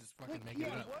 I'm just fucking Like, making it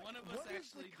yeah, up. One of us what is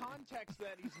actually- the context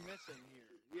that he's missing here?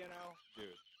 You know?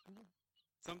 Dude.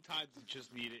 Sometimes you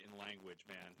just need it in language,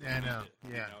 man. Yeah, I You know. need it,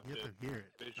 Yeah, know, you have to hear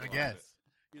it. I visualize guess.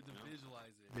 You have to No.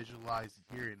 visualize it. Visualize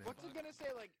hearing it. What's it gonna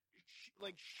say? Like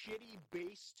shitty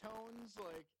bass tones,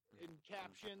 like in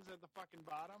captions at the fucking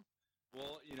bottom.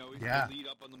 Well, Yeah. the lead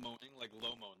up on the moaning, like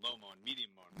low moan, medium,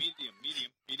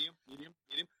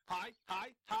 high,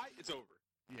 it's over.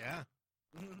 Yeah,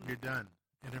 you're done.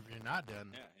 And if you're not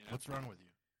done, Yeah, what's wrong with you?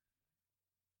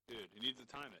 Dude, you need to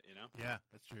time it, Yeah,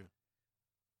 that's true.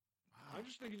 I'm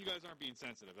just thinking you guys aren't being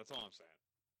sensitive. That's all I'm saying.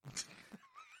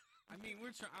 I mean,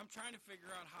 I'm trying to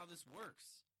figure out how this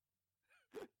works.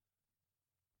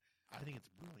 I think it's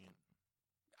brilliant.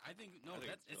 I think I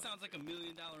think it it's sounds like $1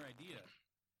 million idea.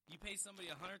 You pay somebody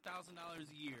 $100,000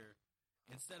 a year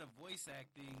instead of voice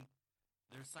acting,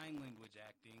 they're sign language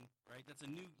acting, right?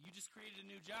 You just created a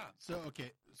new job. So,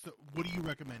 okay, so what do you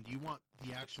recommend? Do you want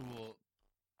the actual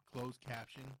closed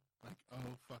caption? Like,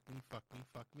 oh, fuck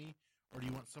me? Or do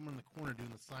you want someone in the corner doing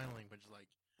the sign language, like,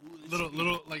 Ooh, this little, should be-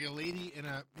 little, like a lady in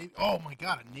a, maybe, oh my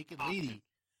god, a naked lady.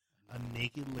 A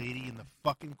naked lady in the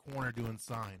fucking corner doing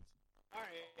signs. All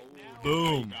right, now,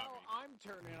 Boom. now I'm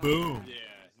turning. Boom. On. Yeah.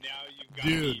 Now you've got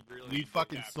Dude, me really we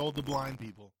fucking happy. sold the blind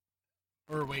people.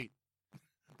 Or wait,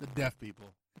 the deaf people.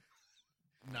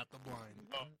 Not the blind.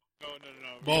 Oh, no.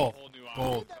 We Both. got a whole new We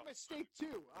Both. made that mistake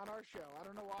too on our show. I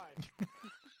don't know why.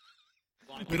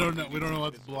 Blind We don't know. people We don't know need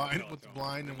what's to blind, tell what's it.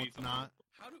 blind, and We what's need not.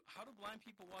 How do blind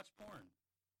people watch porn?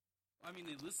 I mean,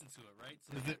 they listen to it, right?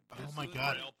 So Is they it? listen Oh my to it.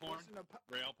 God! Braille porn? Listen to po-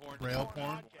 Braille porn? Braille porn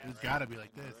porn. podcast, It's right? got to be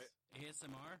like this. Right?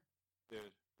 ASMR.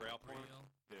 Dude, Braille porn? Braille.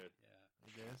 Dude. Yeah.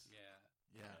 Like this.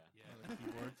 Yeah. Yeah. Yeah. Oh, the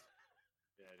keyboards.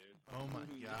 Yeah, dude. Oh my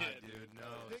Yeah, God, dude. dude! No,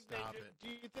 Do you think they stop ju- it. Do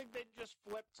you think they just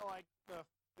flip to like the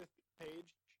 5th page?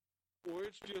 Or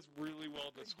it's just really well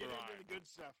They get into the described. good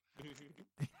stuff.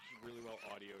 Really well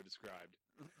audio described.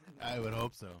 I would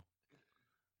hope so.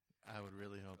 I would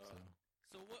really hope so.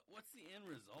 So what's the end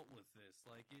result with this?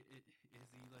 Like, is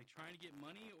he like trying to get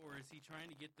money, or is he trying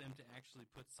to get them to actually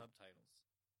put subtitles,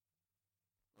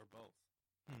 or both?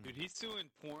 Dude, he's suing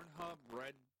Pornhub,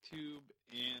 RedTube,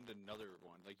 and another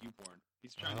one, like YouPorn.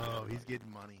 He's trying to Oh, get he's everybody.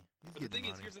 getting money. He's But the getting thing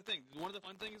is, money. here's the thing. One of the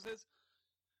fun things is,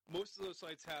 most of those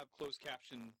sites have closed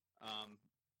caption.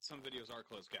 Some videos are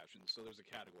closed captions, so there's a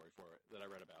category for it that I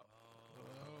read about.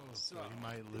 Oh, so So, he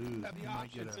might lose. Have He the might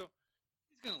option, get a. so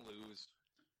he's gonna lose.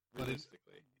 But it-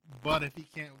 Realistically, But if he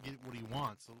can't get what he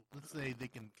wants, so let's say they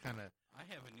can kind of. I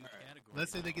have a new All right. category.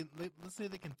 Let's say they now. can. Let's say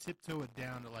they can tiptoe it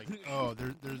down to like, oh,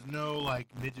 there's no like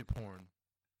midget porn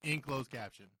in closed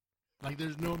caption. Like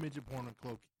there's no midget porn in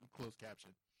closed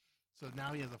caption. So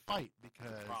now he has a fight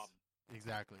because problem.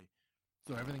 exactly.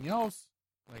 So everything else,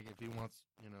 like if he wants,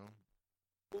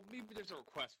 Well, maybe there's a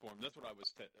request form. That's what I was,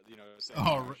 saying. oh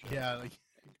on our show. yeah, like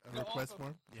a No, request also,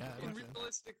 form. Yeah, that In makes sense.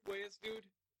 realistic ways, dude,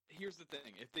 here's the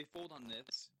thing. If they fold on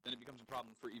this, then it becomes a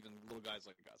problem for even little guys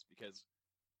like us, because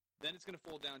then it's going to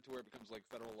fold down to where it becomes like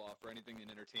federal law for anything in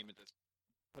entertainment that's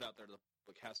put out there to the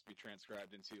public has to be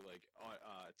transcribed into like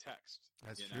text.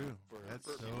 That's you know, true. That's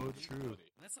so true.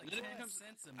 And that's like And then it 10 becomes-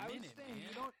 cents a I was minute, saying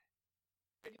man.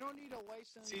 you don't need a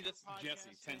license. See, that's for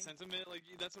Jesse. 10 podcasting. cents a minute. Like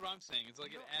that's what I'm saying. It's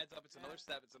like it No, adds up. It's another yeah.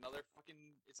 step. It's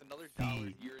another Fee, dollar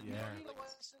here and You yeah. don't there. need a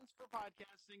Like, license for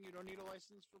podcasting. You don't need a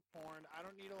license for porn. I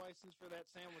don't need a license for that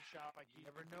sandwich shop. I keep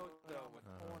never know though with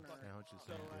Corner. Sandwiches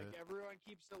So sound like good. everyone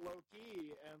keeps it low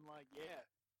key, and like you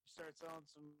start selling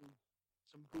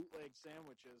some bootleg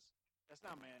sandwiches. That's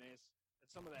not mayonnaise.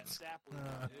 That's some of that sap we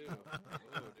got. ew,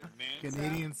 dude, man.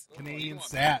 Canadians, Oh, you Canadian want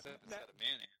sap. mayonnaise instead of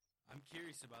mayonnaise. I'm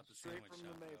curious about the Straight sandwich from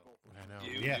shop, the maple. I know.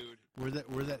 Ew, Yeah. dude. Where's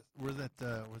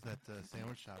that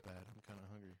sandwich shop at? I'm kind of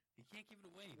hungry. You can't give it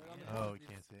away, Right on man. the Oh, It's- you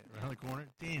can't see it. Around the corner?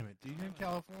 Damn it, dude. You're in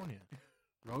California.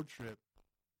 Road trip.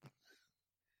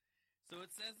 So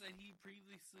it says that he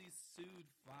previously sued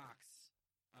Fox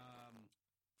in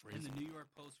Crazy. the New York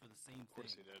Post for the same Of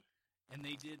course he thing, did. and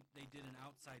they did an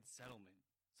outside settlement.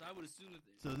 So I would assume that.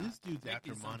 So this dude's make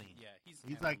after the assumption- money. Yeah, he's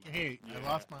He's after like, money. hey, I Yeah.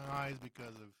 lost my eyes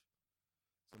because of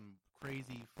some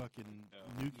crazy fucking No.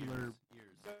 nuclear.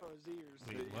 Ears. So his ears.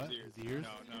 Wait, His what? ears. His ears?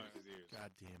 No, his ears.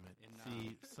 God damn it. And, See,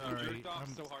 He sorry. jerked off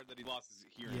I'm- so hard that he lost his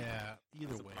hearing. yeah, either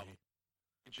That's the way. problem.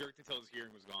 He jerked until his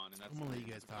hearing was gone, and that's I'm gonna let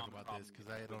you it's guys a talk common about this, problem 'cause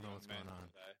I don't with know what's young going men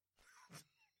on. today.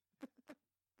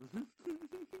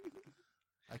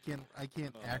 I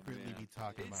can't Oh, accurately man. be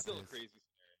talking It's about still this. a crazy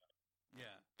scenario.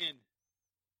 Yeah. And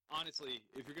honestly,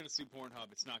 if you're going to sue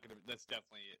Pornhub, it's not going to. That's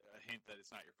definitely a hint that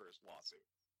it's not your first lawsuit.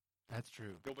 That's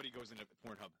true. Nobody goes into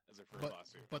Pornhub as their first But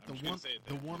lawsuit. but I'm the just gonna one say it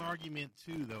the there. one argument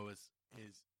too though is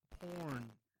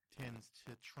porn tends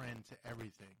to trend to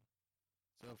everything.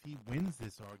 So if he wins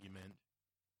this argument,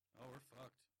 Oh, we're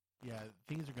fucked. yeah,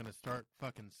 things are gonna start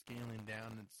fucking scaling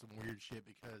down and some weird shit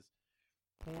because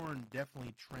porn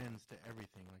definitely trends to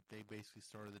everything. Like they basically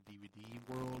started the DVD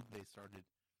world, they started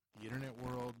the internet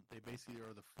world. They basically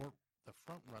are the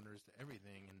front runners to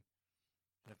everything. And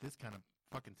if this kind of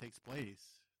fucking takes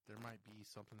place, there might be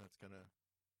something that's gonna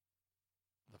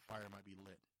the fire might be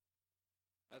lit.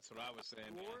 That's what I was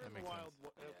saying. We're That in the makes wild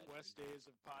sense. west days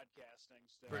of podcasting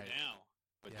still. For Right. now,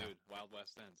 but Yeah. dude, Wild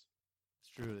West ends. It's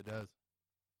true, it does.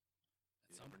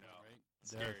 At some point, know. right? It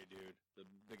Scary, dude.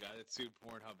 The guy that sued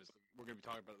Pornhub is. We're going to be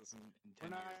talking about this in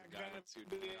 10 We're years. not The guy going that sued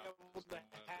to be Pornhub able is to one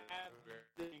of have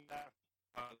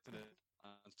the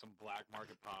on some black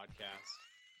market podcast,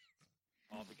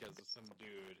 all because of some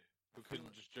dude who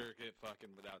couldn't just jerk it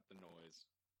fucking without the noise.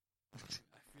 I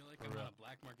feel like For I'm real. on a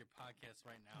black market podcast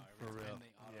right now. For Every real. time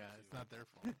they auto Yeah, it's not their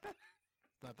fault.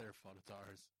 It's not their fault, it's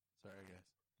ours. Sorry guys.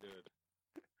 Dude.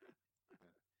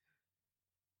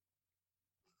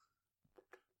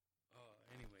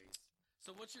 Anyways,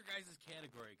 so what's your guys'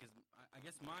 category? Because I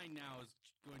guess mine now is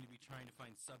going to be trying to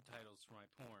find subtitles for my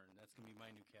porn. That's going to be my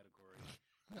new category.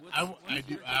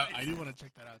 I do want to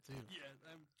check that out too. Yeah,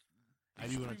 I'm I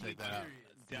do want to extremely check that out.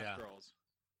 curious. Deaf Yeah. girls.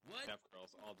 What? Deaf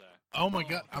girls all day. Oh my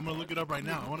god, I'm gonna look it up right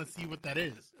now. I want to see what that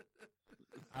is.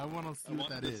 I want to see I what want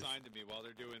that them is. to sign to me while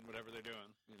they're doing whatever they're doing.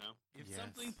 You know. If Yes.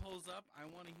 something pulls up, I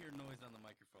want to hear noise on the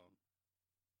microphone.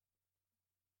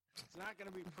 It's not going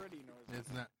to be pretty noise.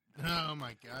 It's not. Oh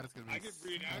my god, it's gonna be. I could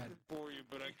reenact sad. it for you,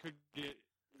 but I could get.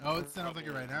 Oh, it sounds like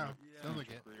it right now. Yeah. Sounds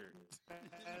like it. Career.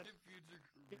 Future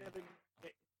Gonna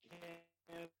get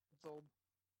canceled.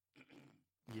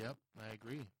 Yep, I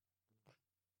agree.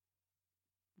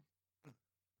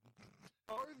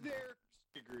 Are there?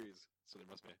 Agrees. So there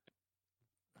must be.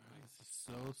 This is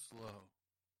so slow.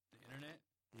 The internet?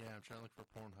 Yeah, I'm trying to look for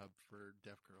Pornhub for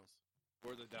deaf girls.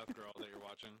 Or the deaf girl that you're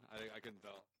watching. I couldn't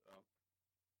tell. So.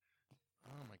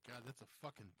 Oh my god, that's a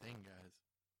fucking thing, guys.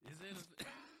 Is it?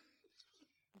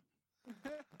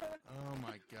 Oh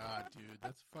my god, dude,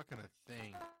 that's fucking a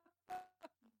thing.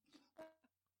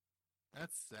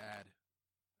 That's sad.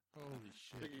 Holy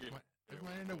shit. If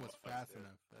my internet was fast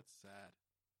enough, that's sad.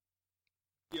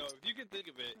 Yo, if you can think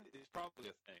of it, it's probably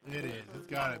a thing. It is. It's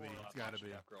gotta be. It's gotta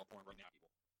be. Deaf girl porn right now, people.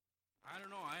 I don't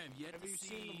know. I have yet Have to you seen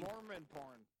see. the Mormon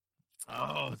porn?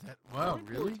 Oh, is that? Wow, Porn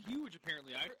really? porn's huge,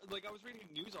 apparently. I was reading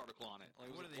a news article on it.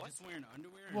 Like, What are they what? just wearing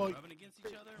underwear and Well, rubbing against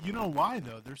each other? You know why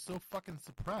though? They're so fucking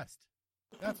suppressed.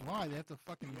 That's why they have to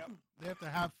fucking. Yep. They have to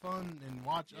have fun and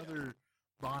watch Yeah. other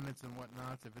bonnets and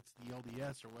whatnots. If it's the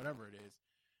LDS or whatever it is,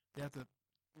 they have to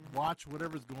watch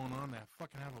whatever's going on. They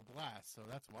fucking have a blast. So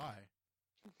that's why.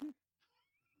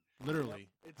 Literally,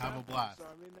 It's have a out there, blast. So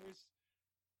I mean,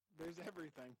 there's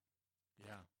everything.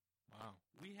 Yeah. Wow.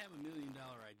 We have $1 million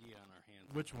idea on our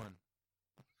hands. Which one?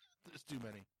 There's too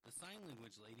many. The sign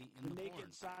language lady in The the naked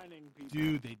porn. signing people.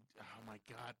 Dude, they. Oh my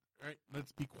god. All right,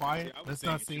 let's be quiet. Yeah, I was Let's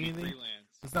saying not it say should be anything. freelance.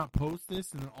 Let's not post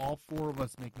this, and then all four of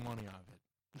us make money off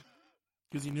it.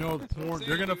 Because you know the That's what I'm porn, saying,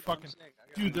 they're gonna dude. fucking. I'm saying, I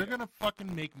got Dude, an they're idea. gonna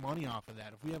fucking make money off of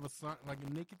that. If we have a sign, like a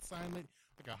naked sign lady,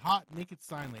 like a hot naked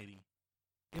sign lady,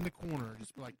 in the corner,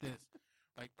 just like this,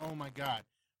 like oh my god,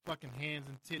 fucking hands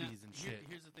and titties and Here- shit,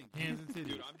 Here's the thing. hands and titties,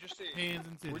 Dude, I'm just saying. hands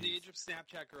and We're in the titties. age of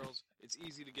Snapchat girls. It's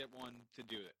easy to get one to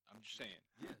do it. I'm just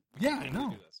saying. Yeah, I We know.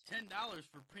 do this. $10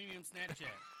 for premium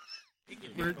Snapchat.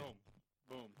 We're- Boom.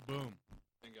 Boom. Boom.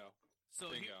 Bingo. So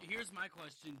Bingo. here's my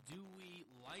question: do we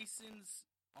license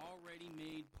already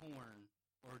made porn,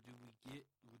 or do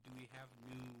we have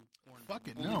new porn? Fuck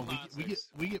it, Only no. classics.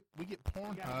 We get You gotta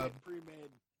Pornhub. get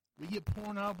pre-made. We get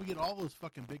Pornhub. We get all those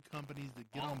fucking big companies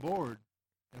that get on board,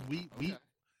 and we Okay.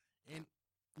 and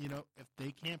you know if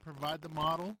they can't provide the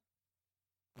model,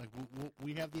 like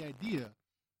we have the idea.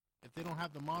 If they don't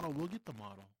have the model, we'll get the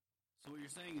model. So what you're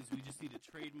saying is we just need to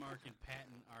trademark and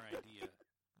patent our idea,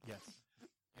 Yes.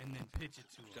 and then pitch it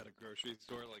to Just them. at a grocery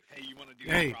store, like, hey, you want to do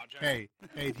Hey, a project?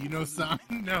 hey, do you know sign?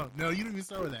 No, you don't even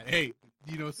start with that. Hey,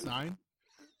 do you know sign?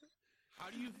 How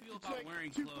do you feel It's about like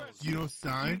wearing two clothes? questions. Do you know You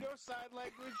sign? know sign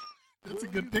language? That's a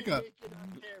Will good you be pickup. naked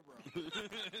on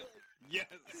camera? Yes.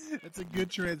 That's a good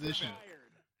transition.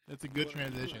 Tired. That's a good Right.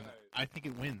 transition. I think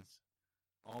it wins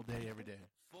all day, every day.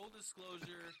 Full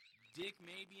disclosure: Dick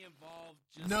may be involved.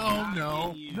 Just No.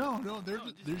 not being used. No.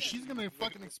 just She's yes. gonna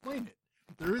fucking explain it.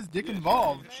 There is dick Yeah,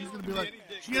 involved. yeah, She's yeah. gonna be like, Any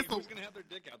dick. she has Who's to. gonna have their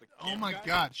dick out? The Oh my camera guy?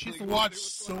 god, she has to Like, watch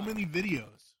what's so going on? many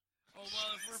videos. Oh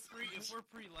well, if we're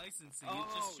pre-licensing, it's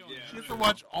Oh, just showing. yeah. She has her. to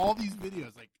watch all these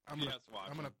videos. Like I'm She gonna, has to watch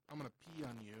I'm them. gonna pee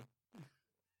on you.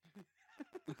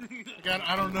 Like,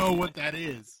 I don't know what that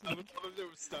is. I'm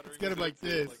stuttering. It's gonna be like It's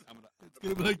this. I'm gonna, It's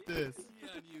gonna be like this. Pee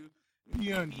on you.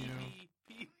 Pee on Pee, you. pee,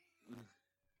 pee.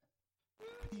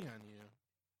 Pee on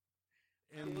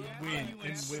you. And Yeah, win. You went And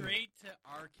win. straight to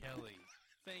R. Kelly.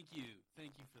 Thank you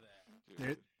for that.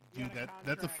 There- You Dude, got a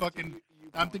that's a contract, fucking.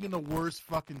 you I'm won't. thinking the worst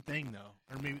fucking thing though,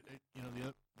 or maybe you know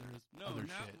there's No, other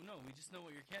now, shit. no, we just know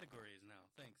what your category is now.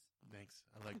 Thanks. Thanks.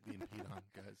 I like being peed on,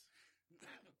 guys.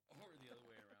 Or the other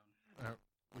way around.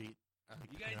 Wait, I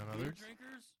like You peeing guys on beer others.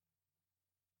 drinkers?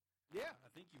 Yeah. I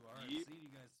think you are. Yep. I see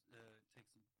you guys take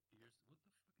some beers. What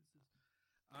the fuck is this?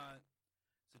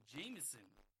 So Jameson.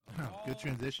 of Oh, good all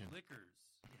transition. Liquors.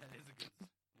 Yeah, it is a good.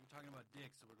 We're talking about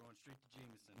dick, so we're going straight to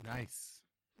Jameson. Nice.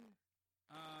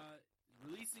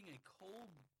 Releasing a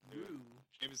cold brew,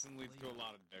 Jameson leads to a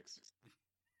lot of dicks.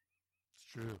 It's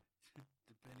true.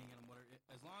 depending on what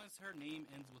as long as her name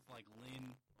ends with like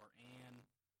Lynn or Ann,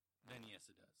 then yes,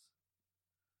 it does.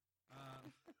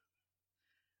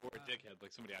 Or a dickhead,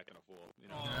 like somebody acting a fool. You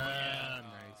know? Oh, Ah,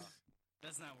 yeah. nice.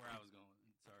 That's not where I was going.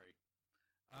 Sorry.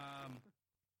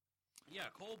 Yeah,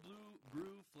 cold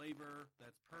brew flavor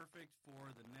that's perfect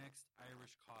for the next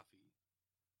Irish coffee.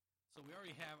 So we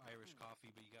already have Irish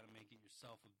coffee, but you got to make it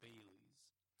yourself with Bailey's.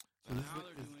 So So this now is,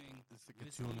 they're doing this is like a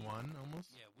whiskey. 2-in-1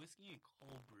 almost. Yeah, whiskey and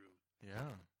cold brew.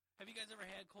 Yeah. Have you guys ever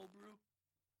had cold brew?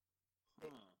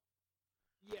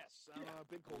 Yes, I'm a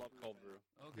big I love cold brew.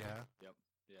 Okay. Yeah.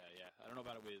 Yeah. I don't know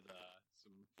about it with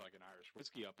some fucking Irish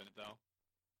whiskey up in it though.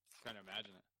 Kind of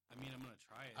imagine it. I mean, I'm gonna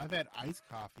try it. I've had iced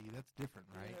coffee. That's different,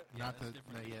 right? Yeah, Not that's the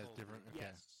different than yeah, cold it's different. brew. Okay.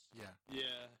 Yes. Yeah.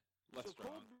 Yeah, less So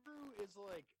strong. cold brew is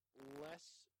like less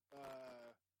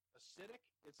acidic.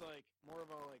 It's like more of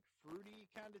a like fruity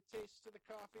kind of taste to the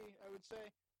coffee, I would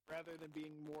say, rather than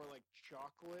being more like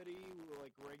chocolatey,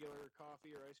 like regular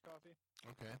coffee or iced coffee.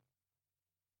 Okay.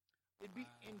 It'd be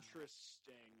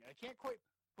interesting. I can't quite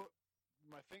put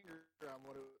my finger on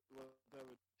what that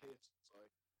would taste like.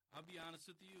 I'll be honest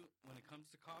with you. When it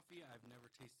comes to coffee, I've never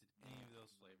tasted any of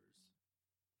those flavors.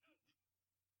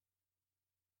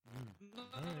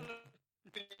 Not a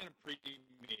fan of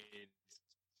pre-made,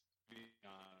 to be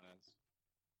honest.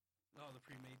 Oh, the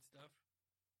pre-made stuff.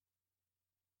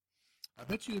 I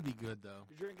bet you it'd be good though.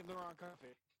 You're drinking the wrong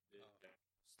coffee.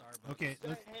 Starbucks. Okay,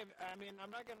 let's Hey, I mean,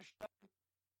 I'm not gonna.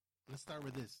 let's start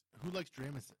with this. Who likes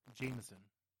Jameson?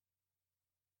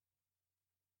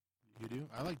 You do?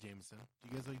 I like Jameson. Do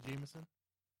you guys like Jameson?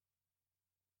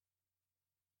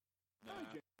 Nah,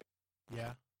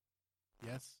 Yeah.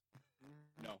 Yes.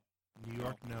 no, New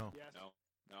York? No. Yes. no.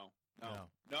 No.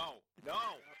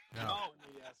 No.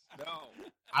 Yes. No.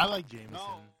 I like Jameson.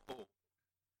 No.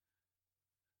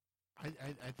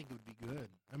 I think it would be good.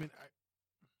 I mean,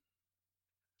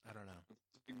 I don't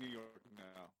know. New York,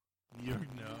 no. New York,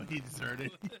 no. He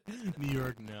deserted. New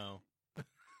York, no.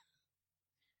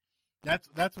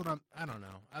 That's what I don't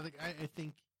know. I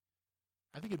think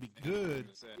it'd be good.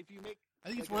 If you make, I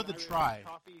think it's like, worth an a Irish try.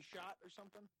 coffee shot or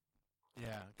something.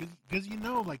 Yeah, because you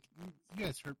know, like you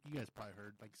guys probably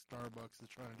heard, like Starbucks is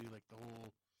trying to do like the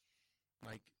whole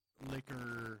like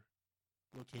liquor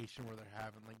location where they're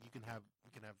having like you can have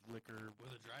liquor.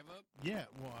 With a drive up? Yeah,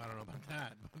 well, I don't know about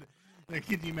that. But, like,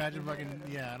 can you imagine fucking?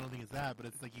 Yeah, I don't think it's that, but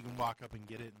it's like you can walk up and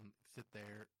get it and sit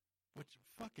there. Which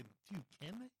fucking dude,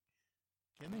 can they?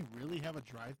 Can they really have a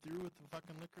drive-through with the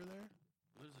fucking liquor there?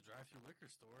 Well, there's a drive-through liquor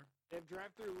store. They have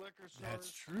drive-through liquor stores.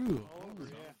 That's true. all over, Holy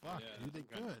yeah. fuck, Yeah, dude, they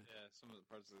some kind of- could. Yeah, some of the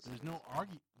parts of this. There's no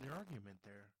argument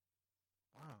there.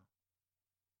 Wow.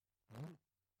 Well,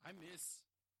 I miss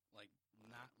like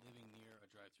not living near a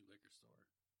drive-through liquor store.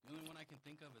 The only one I can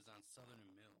think of is on Southern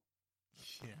and Mill.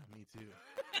 yeah, me too.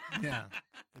 Yeah,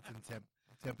 it's in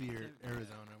Tempe,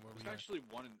 Arizona, where we There's are. actually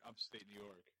one in upstate New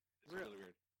York. It's really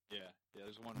weird. Yeah,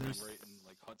 there's one There's- right in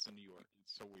like Hudson, New York.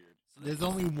 It's so weird. So There's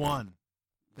only one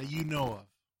that you know of.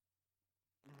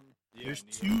 Mhm. Yeah, There's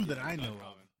New two York, that yeah, I it's know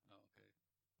uncommon. Oh, okay.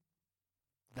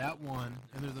 That one,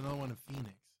 and there's another one in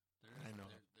Phoenix. I know.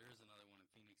 There is another one in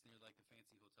Phoenix near like the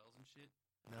fancy hotels and shit.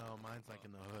 No, mine's like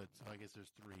in the hood, so I guess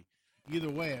there's three. Either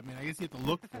way, I mean, I guess you have to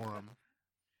look for them.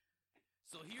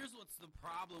 So here's what's the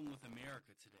problem with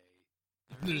America today.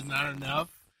 There's not enough.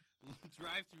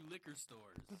 drive-through liquor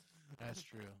stores. That's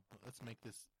true. Let's make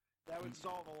this. That would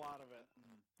solve a lot of it.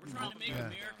 We're trying to make Yeah.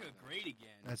 America great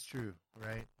again. That's true,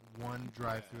 right? One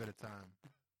drive-through at a time,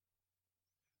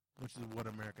 which is what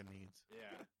America needs.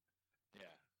 Yeah.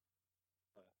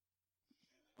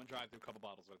 One drive through a couple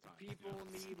bottles at a time. People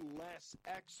need less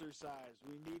exercise.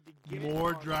 We need to get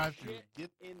More our drive-through. shit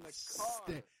Get in the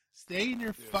car. Stay in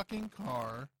your Dude. fucking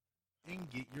car and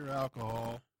get your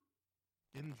alcohol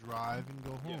and drive and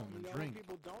go home Yeah. You and know drink. what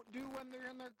people don't do when they're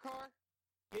in their car?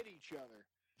 Hit each other.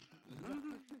 It's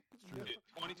true.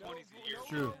 2020 is the year. No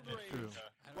True. road It's rage true.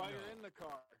 I don't While know. you're in the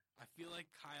car. I feel like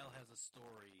Kyle has a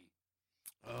story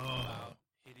Oh, about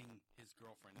hitting his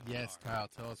girlfriend in the yes, car. Kyle.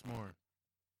 Tell us more.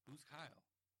 Who's Kyle?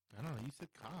 I don't know. You said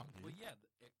Kyle, dude. Well, yeah,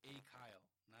 a Kyle.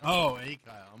 Not Oh, hey,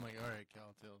 Kyle. I'm like, all right,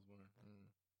 Kyle. Tell us more.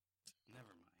 Never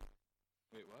mind.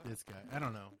 Wait, what? This guy. I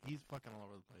don't know. He's fucking all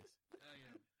over the place.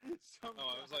 Oh,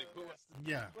 I was like, who?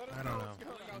 Yeah, Let us I don't know know. what's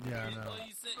going on. Yeah, I You- know. Well,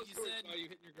 you said Oh, you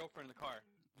hitting your girlfriend in the car.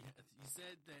 you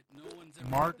said that no one's ever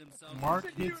Mark hit themselves. Mark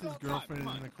Said you hits his don't girlfriend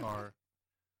talk. in the car,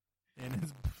 and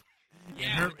his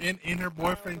Yeah. and her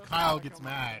boyfriend Kyle gets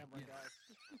mad.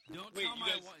 Don't Wait, tell you my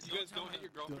guys, wife. you guys tell don't my- hit your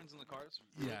girlfriends in the cars?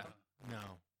 Yeah,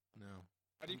 no.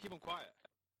 How do you keep them quiet?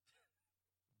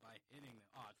 by hitting them.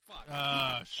 Oh, fuck. Oh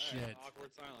All right, shit.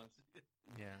 awkward silence.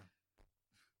 Yeah,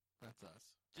 that's us.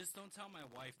 Just don't tell my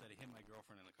wife that I hit my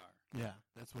girlfriend in the car. Yeah,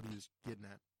 that's what he was getting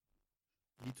at.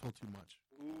 He told too much.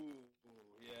 Ooh,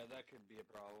 yeah, that could be a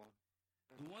problem.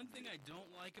 The one thing I don't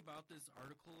like about this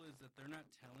article is that they're not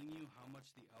telling you how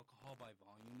much the alcohol by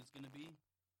volume is going to be.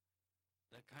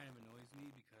 That kind of annoys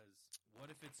me because what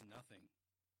if it's nothing?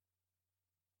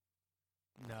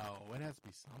 No, it has to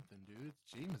be something, dude. It's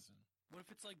Jameson. What if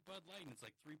it's like Bud Light and it's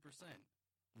like 3%?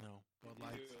 No, Bud You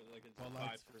Light's. do it like it's Bud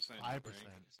Light's 5%. 5%.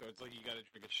 drink, So it's like you got to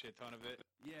drink a shit ton of it.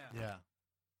 Yeah. Yeah.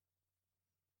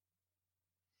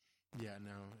 Yeah,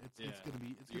 no, it's Yeah.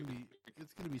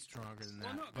 gonna be stronger than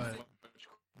Well, that. no, 'cause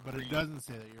But it doesn't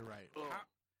say that. You're right.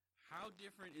 How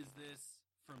different is this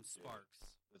from Sparks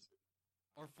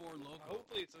or Four Loko?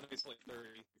 Hopefully it's at least like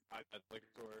 30 at the liquor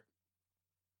store.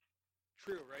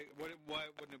 True, right? Why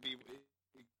wouldn't it be?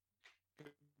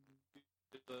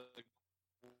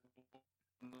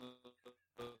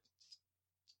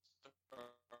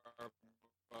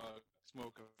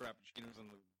 Smoke of frappuccinos in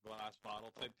the glass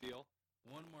bottle type deal.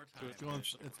 One more So time.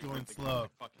 it's going slow.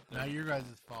 Not your guys'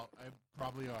 fault.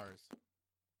 Probably ours.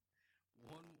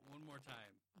 One more time.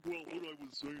 Well, what I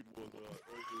was saying was,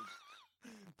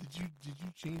 Did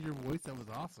you change your voice? That was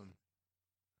awesome.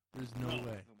 There's no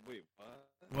way. Wait, what?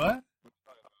 What?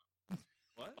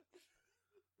 What?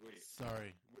 Wait,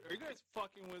 Sorry. are you guys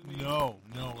fucking with me? No,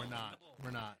 we're not. We're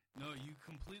not. No, you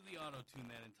completely auto-tuned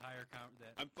that entire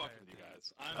I'm fucking with you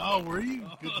guys. Oh, were you?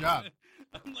 Good job,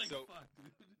 I'm like, So- fuck,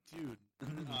 dude.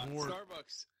 dude. More.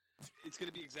 Starbucks. It's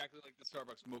gonna be exactly like the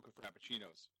Starbucks mocha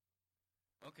frappuccinos.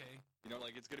 Okay. You know,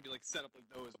 like it's gonna be like set up like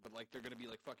those, but like they're gonna be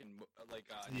like fucking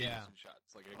Yeah. Jameson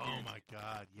shots. Like Oh my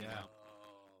God, yeah.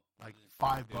 Oh, Like dude.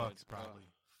 $5 Dude, probably.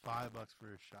 $5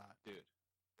 for a shot. dude,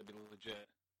 it'd be legit.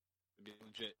 It'd be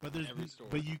legit. But in every store.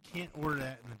 but you can't order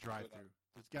that in the drive-through.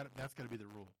 That's got to be the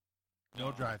rule.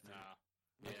 No drive-through. Nah.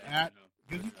 Like Yeah,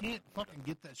 Because you can't fucking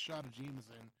get that shot of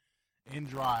Jameson and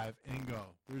drive and go.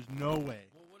 There's no way.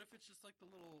 Well, what if it's just like the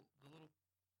little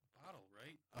bottle,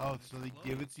 right? Oh, And so it's they closed.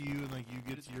 give it to you and like you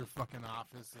get to your fucking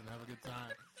office and have a good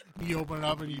time. You open it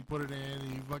up and you put it in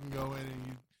and you fucking go in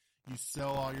and you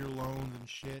sell all your loans and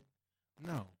shit.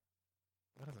 No,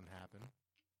 that doesn't happen.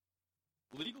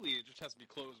 Legally, it just has to be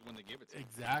closed when they give it to you.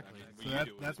 Exactly. I mean, So what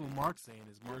you do that's is what Mark's saying.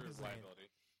 Is your Mark liability.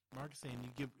 is saying you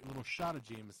give a little shot of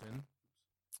Jameson.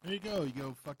 There you go. You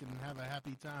go fucking have a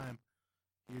happy time.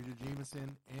 Here's your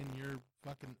Jameson and your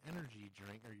fucking energy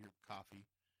drink or your coffee.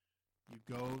 You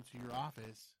go to your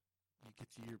office. You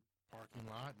get to your parking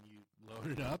lot and you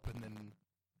load it up and then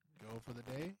go for the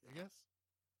day. I guess.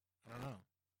 I don't know.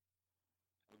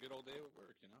 A good old day at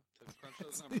work, you know. To crunch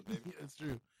those numbers, baby. It's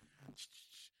true.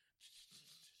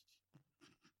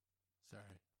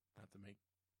 Sorry, not to make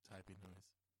typing noise.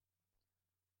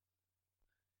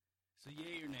 So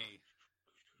yay or nay?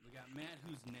 We got Matt,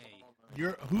 who's nay.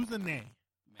 Who's a nay?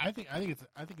 Matt. I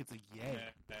think it's a yay.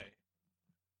 Hey.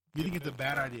 You think it's a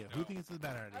bad idea? No. Who thinks it's a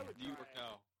bad idea? I would You try it. no.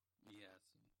 Yes.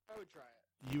 I would try it.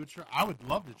 You would try. I would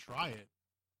love to try it,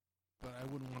 but I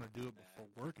wouldn't want to do it before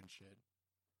work and shit.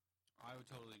 I would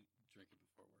totally drink it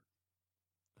before work.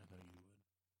 I know you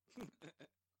would.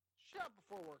 Shot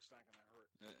before work's not gonna hurt.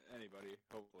 Anybody,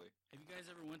 hopefully. Have you guys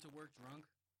ever went to work drunk?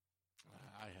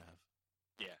 I have.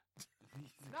 Yeah.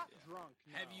 Not Yeah. drunk.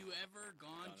 No. Have you ever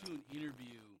gone to an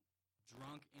interview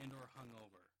drunk and or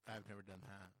hungover? I've never done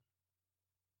that.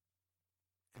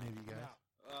 Any of you guys?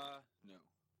 No. No.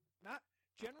 Not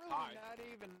generally. High. Not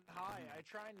even high. I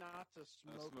try not to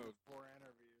smoke smoke. before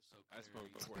interviews. So I smoke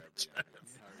clear.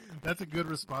 before every That's a good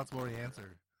responsible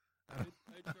answer. I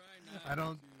try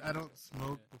not. I don't to.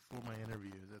 smoke Yeah. before my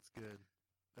interviews. That's good.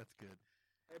 That's good.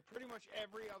 Pretty much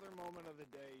every other moment of the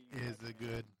day Is it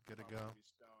good? Good to go. Be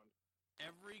stoned.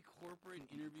 Every corporate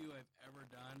interview I've ever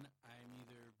done, I'm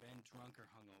either been drunk or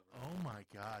hungover. Oh my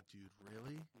god, dude!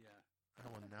 Really? Yeah. I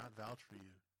will not vouch for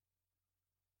you.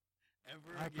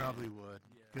 Ever I again. probably would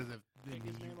Yeah. because Take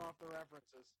his name off the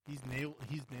references. he's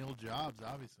nailed jobs.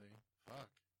 Obviously, fuck.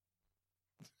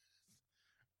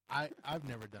 I've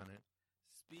never done it.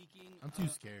 Speaking I'm too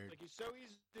of, scared. Like he's so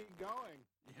easy going.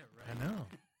 Yeah, I right. know.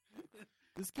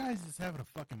 This guy's just having a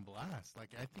fucking blast.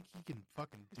 Like I think he can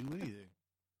fucking do anything.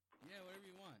 Yeah, whatever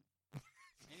you want.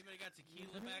 Anybody got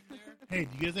tequila back there? Hey,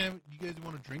 do you guys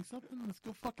want to drink something? Let's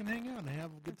go fucking hang out and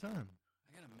have a good time.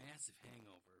 I got a massive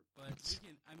hangover, but we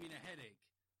can. I mean, a headache,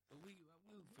 but we'll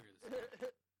figure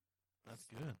this out. That's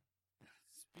good.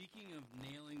 Speaking of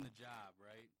nailing the job,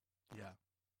 right? Yeah.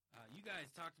 You guys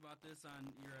talked about this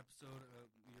on your episode.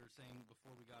 You were saying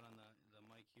before we got on the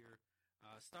mic here.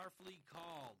 Starfleet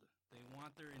called. They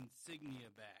want their insignia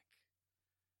back.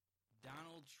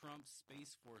 Donald Trump's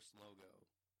Space Force logo.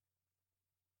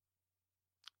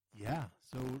 Yeah.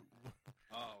 So,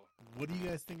 Oh. what do you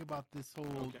guys think about this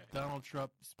whole Okay. Donald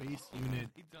Trump space unit?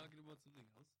 Are you talking about something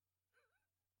else?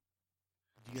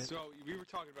 Do you guys, So we were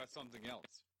talking about something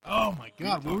else. oh my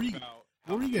god, what were you? About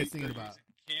what were you how guys thinking they're about?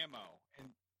 using camo, and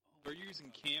they're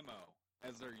using camo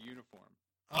as their uniform.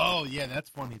 Oh yeah, that's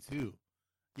funny too.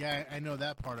 Yeah, I know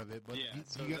that part of it, but yeah. do,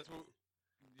 So you guys, that's what.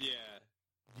 Yeah.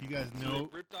 do you guys So know?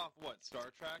 they ripped off what Star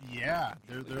Trek? Yeah,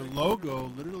 their logo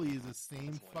literally is the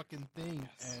same That's fucking thing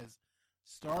Yes. as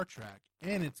Star Trek,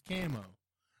 and it's camo.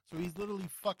 So he's literally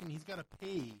fucking. He's got to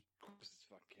pay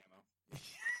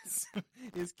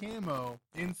his camo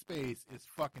in space is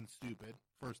fucking stupid.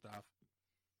 First off,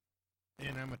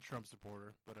 and I'm a Trump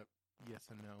supporter, but yes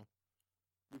and no.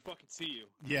 We fucking see you.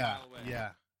 Yeah, Mile away. yeah.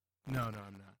 No, I'm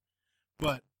not.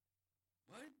 But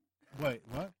What? wait,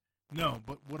 what? No,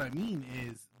 but what I mean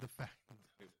is the fact.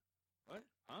 What?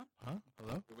 Huh? Huh?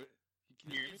 Hello? Wait,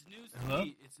 can you hear me? It's news to Hello?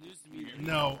 me. It's news to me. that you're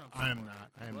No, a Trump I'm supporter.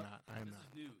 not. I'm What? not. I'm This not.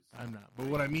 is news. I'm not. But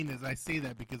what I mean is I say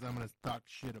that because I'm going to talk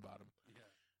shit about him. Yeah.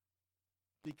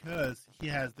 Because he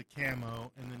has the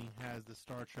camo and then he has the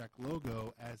Star Trek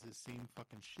logo as his same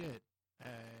fucking shit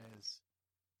as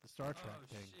the Star Trek Oh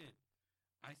thing. shit!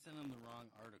 I sent him the wrong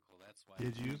article. That's why.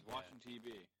 Did you? Just watching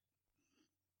TV.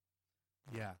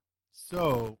 Yeah.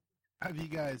 So, have you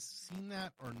guys seen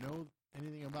that or know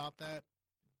anything about that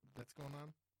that's going on?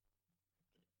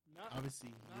 Not, Obviously,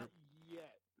 not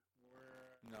yet.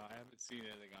 We're, No, I haven't seen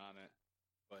anything on it,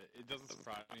 but it doesn't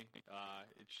surprise me.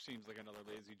 It seems like another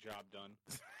lazy job done,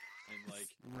 and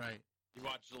like right. he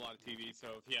watches a lot of TV,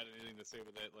 so if he had anything to say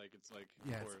with it, like it's like,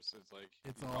 Yeah, of course, it's like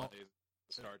it's he all- probably is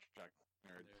a Star Trek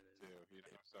nerd There it too. You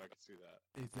know, so I can see that.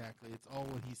 Exactly. It's all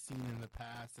what he's seen in the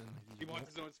past, and He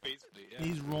wants his own space fleet. Yeah,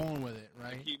 he's rolling with it,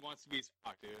 Like, right? he wants to be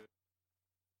Spock, dude.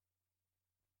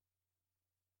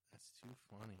 That's too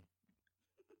funny.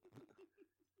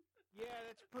 yeah,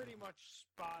 that's pretty much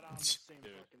spot on the same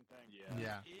Dude. fucking thing.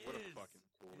 Yeah. It What a is. fucking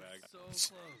cool bag. It's so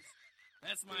close.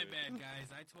 That's my Dude. bad, guys.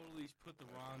 I totally put the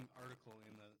wrong article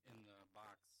in the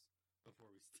box before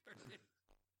we started.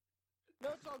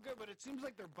 No, it's all good, but it seems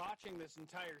like they're botching this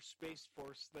entire Space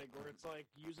Force thing, where it's like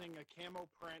using a camo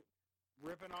print,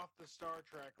 ripping off the Star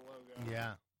Trek logo.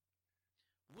 Yeah.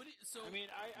 So I mean,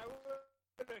 I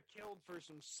would have killed for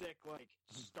some sick like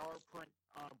star print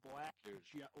on a black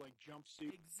like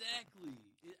jumpsuit. exactly.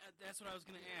 That's what I was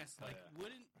gonna ask. Oh, Like, yeah.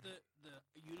 wouldn't the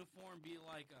uniform be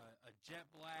like a jet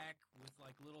black with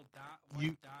like little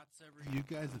You- white dots every? You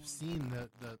guys have seen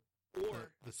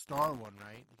Or the star one,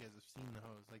 right? You guys have seen the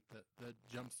hose, like the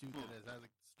jumpsuit that has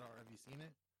like the star. Have you seen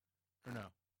it? Or no?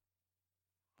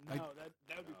 no, that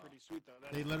would be pretty sweet though.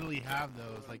 They literally have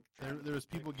those. what Like I'm trying there was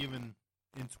to people giving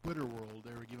in Twitter world.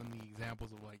 They were giving the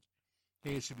examples of like,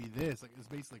 hey, it should be this. Like it's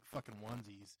basically like fucking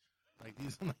onesies. Like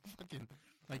these are like fucking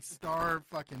like star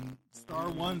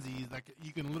onesies that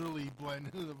you can literally blend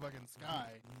into the fucking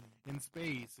sky in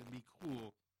space and be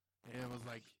cool. And it was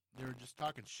like they were just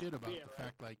talking shit about Yeah, the right.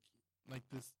 fact like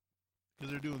this because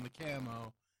they're doing the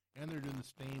camo and they're doing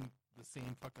the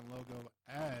same fucking logo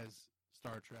as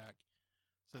Star Trek.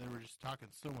 So they were just talking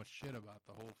so much shit about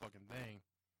the whole fucking thing.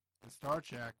 And Star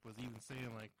Trek was even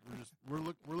saying like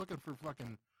we're looking for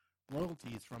fucking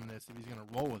royalties from this if he's gonna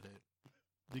roll with it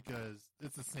because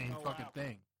it's the same Oh, fucking wow.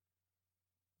 thing.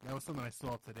 That was something I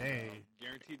saw today.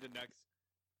 Guaranteed the next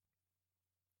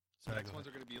Sorry, go ones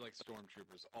ahead. are going to be like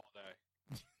stormtroopers all day.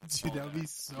 Dude, that would be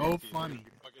day. so Guaranteed. funny.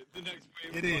 The next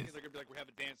wave, It fucking, is. They're going to be like, we have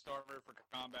a dance starter for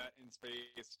combat in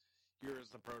space.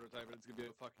 Here's the prototype, and it's going to be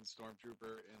a fucking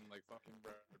stormtrooper in like fucking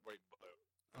red, white, blue.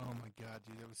 Oh my god,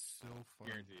 dude, that was so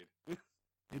funny. Guaranteed.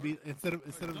 It'd be instead of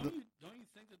don't you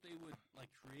think that they would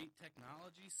like create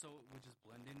technology so it would just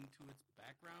blend into its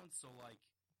background? So like,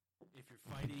 if you're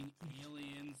fighting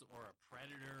aliens or a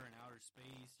predator in outer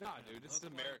space, Nah, you're dude, gonna this is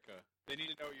look like- America. They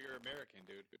need to know you're American,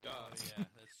 dude. Duh. Oh yeah,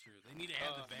 that's true. They need to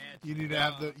have the badge. you need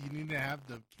to have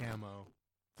the camo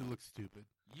to look stupid.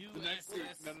 The next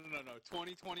USS. no.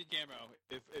 2020 camo.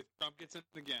 If Trump gets in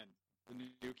again, the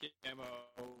new camo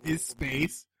Is will be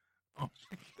space? Oh,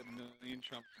 the million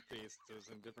Trump faces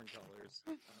in different colors.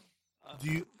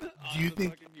 Do you On the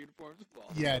think- fucking uniforms of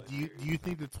all yeah. the Do you military.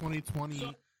 think the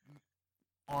 2020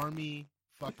 Army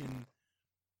fucking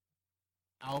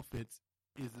outfits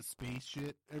is the space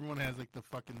shit? Everyone has like the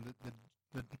fucking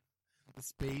the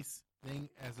space thing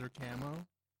as their camo.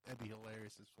 That'd be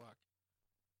hilarious as fuck.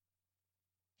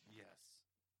 Yes.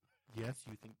 Yes,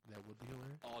 you think that would be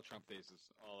hilarious? all Trump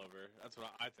faces all over? That's what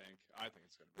I think. I think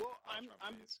it's gonna be. Well, all I'm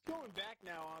Trump face. going back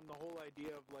now on the whole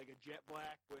idea of like a jet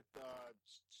black with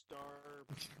star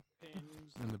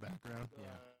pins In the background,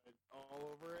 yeah.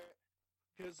 all over it.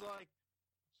 Because like,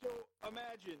 so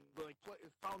imagine like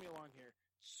follow me along here.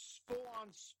 Full on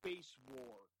space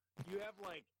war. You have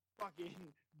like fucking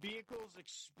vehicles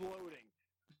exploding,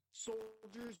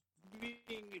 soldiers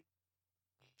being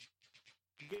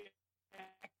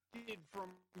ejected from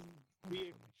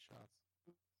vehicles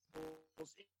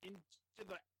Shots. into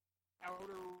the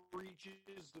outer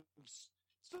reaches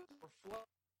of flood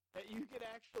that you could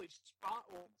actually spot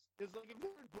ones. Because like if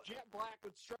you're jet black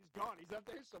with stripes, he's gone. He's up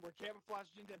there somewhere,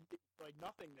 camouflaged into like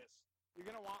nothingness. You're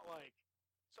gonna want like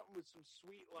something with some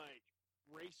sweet like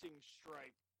racing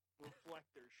stripe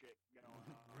reflector shit going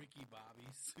on. Ricky Bobby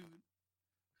suit.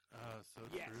 So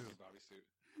Yes. true. Bobby suit.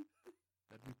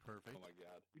 That'd be perfect. Oh my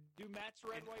god. We do Matt's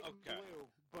red, white, and Okay. blue,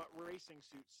 but racing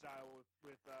suit style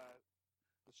with the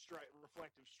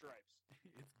reflective stripes.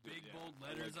 It's big Yeah, bold I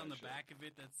letters like on that the shit. back of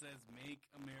it that says "Make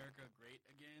America Great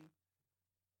Again."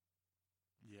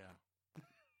 Yeah.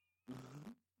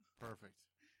 Perfect.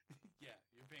 Yeah,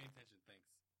 you're paying attention. Thanks.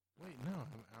 Wait, no,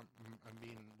 I'm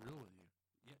being real with you.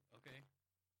 Yeah. Okay.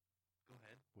 Go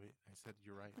ahead. Wait, I said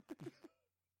you're right.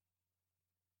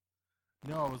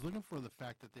 No, I was looking for the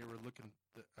fact that they were looking.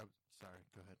 Sorry,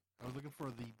 go ahead. I was looking for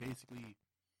basically.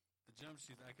 The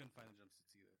jumpsuits. I couldn't find the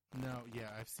jumpsuits either. No, yeah,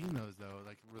 I've seen those though,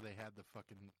 like where they had the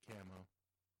fucking camo,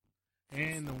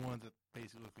 and the ones that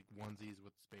basically look like onesies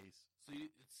with space. So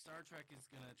Star Trek is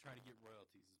gonna try to get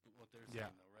royalties, is what they're Yeah.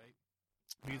 saying, though, right?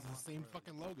 Because I it's the want same royalties.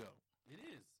 fucking logo. It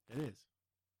is. It is.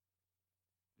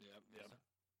 Yep. Yep. So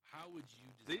how would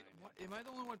you They, design it? am I the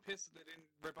only one pissed that they didn't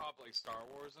rip off like Star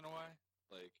Wars in a way?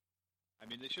 Like, I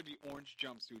mean, they should be orange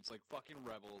jumpsuits like fucking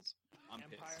Rebels. I'm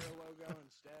Empire pissed. logo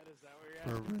instead. Is that what you're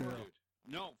For asking for? real. Dude.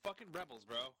 No, fucking Rebels,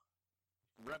 bro.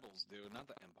 Rebels, dude, not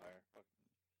the Empire.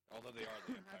 Although they are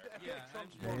the Empire. I feel Yeah, like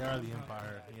Trump's I'm- more They are the Trump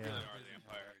Empire, guy. yeah. They are the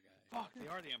Empire. Fuck, they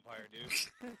are the Empire, dude.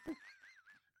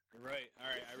 You're right. All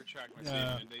right, I retract my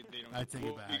Yeah, statement. They don't. I take it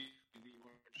we'll back. be the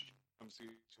orange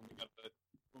jumpsuits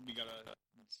when we gotta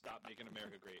stop making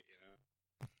America great. You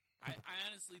know. I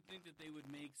honestly think that they would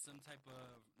make some type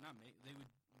of they would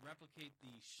replicate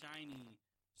the shiny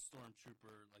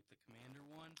stormtrooper, like the commander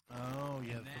one. Oh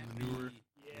yeah, and from that the newer.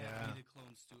 Yeah. be the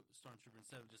clone stormtrooper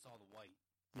instead of just all the white.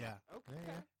 Yeah. Okay.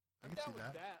 Yeah, I I'm can see down with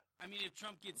that. that. I mean, if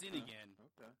Trump gets in Okay. again,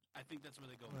 Okay. I think that's where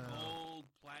they go. Well. Gold,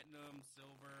 platinum,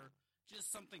 silver, just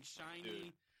something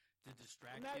shiny to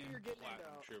distract Now him. you're getting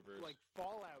Platinum into troopers. like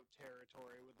Fallout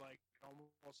territory with like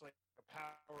almost like a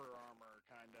power armor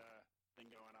kind of thing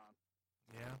going on.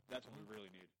 Yeah, That's what we really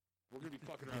need. We're gonna be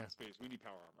fucking around Yeah. in space. We need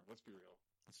power armor. Let's be real.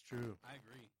 it's true. I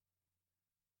agree.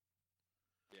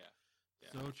 Yeah.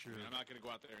 Yeah. So I true. mean, I'm not gonna go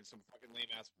out there in some fucking lame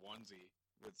ass onesie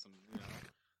with some,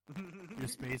 Your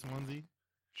space onesie.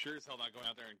 Sure as hell not going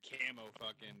out there in camo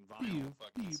fucking Pew, vinyl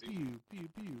fucking pew, suit. pew, pew,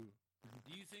 pew.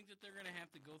 Do you think that they're gonna have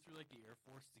to go through like the Air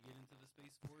Force to get into the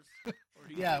Space Force? Or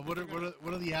do you Yeah, think what that are, they're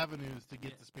what are the avenues to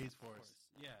get Yeah, to Space Force?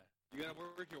 Yeah. You gotta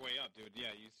work your way up, dude.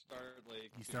 Yeah, you start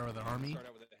like You start with the Army? Start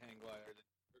out with a hang glider,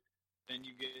 then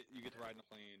you get to ride in a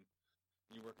plane.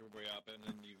 You work your way up, and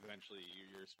then you eventually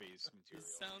your space material.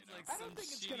 sounds you know? like I don't Some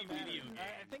think it's shitty gonna matter. video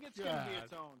I game. think it's gonna be God.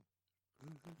 its own.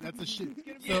 That's a shit. It's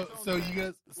gonna be So its own so thing, you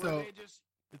guys where so they just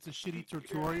it's a shitty keep your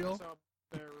tutorial. ass up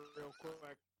there real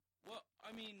quick. Well,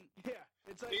 I mean, Yeah,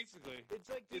 it's like Basically, did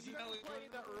Isn't you that ever like- play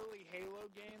the early Halo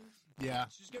games? Yeah.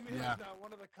 It's just gonna be Yeah. like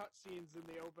one of the cutscenes in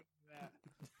the opening of that.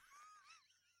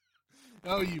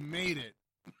 Oh, you made it.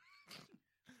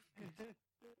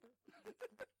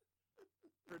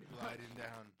 Pretty much. Gliding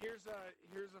down. Here's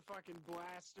a fucking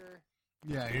blaster.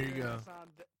 Yeah, here you go. It's on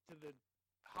to the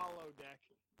hollow deck.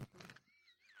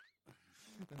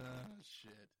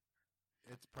 Shit.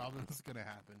 It's probably what's gonna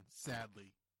happen.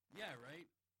 Sadly. yeah, right?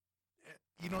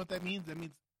 You know what that means? That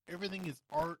means everything is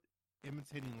art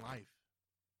imitating life.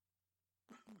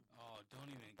 Oh, don't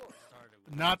even get started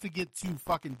with Not to get too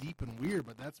fucking deep and weird,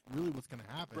 but that's really what's gonna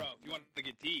happen. bro. If you want to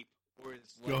get deep, or is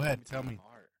Go life ahead, tell imitating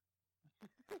me. art?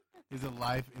 Is it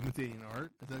life imitating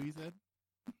art? Is that what you said?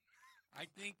 I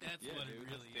think that's Yeah, what dude, it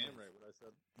really that's damn is. right what I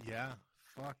said. Yeah.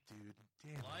 Fuck, dude.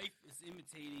 Damn. Life is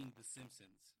imitating The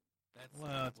Simpsons. That's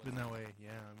Well, it's what- been that way.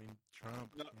 Yeah, I mean,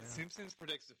 Trump. No, yeah. Simpsons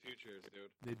predicts the futures,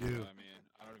 dude. They do. So, I mean,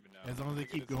 I don't even know. As long as they I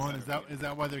think keep it's a going, center is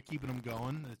that why they're keeping them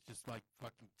going? It's just like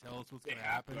fucking tell us what's They gonna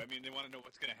have happen. to. I mean, they want to know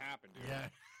what's gonna happen, dude. Yeah.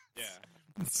 Yeah.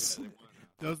 Yeah, they wanna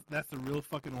know. That's the real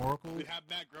fucking oracles. They have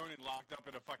Matt Groening locked up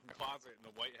in a fucking closet in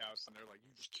the White House, and they're like,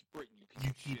 "You just keep writing, you piece You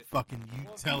of keep shit. fucking. You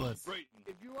Well, tell us. Writing."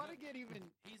 If you want to get even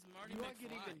He's Marty you want to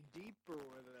get McFly. even deeper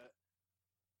with it.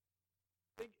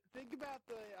 Think about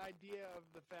the idea of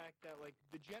the fact that like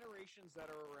the generations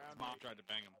that are around Mom right tried to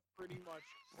bang him. pretty much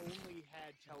only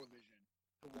had television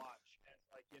to watch as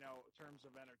like in terms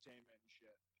of entertainment and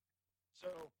shit.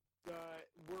 So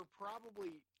we're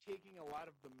probably taking a lot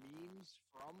of the memes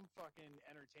from fucking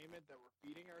entertainment that we're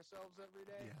feeding ourselves every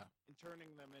day Yeah. and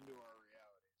turning them into our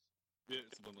realities. Yeah,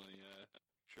 subliminally,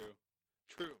 true.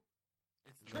 True.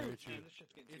 It's Very the, true. Man, this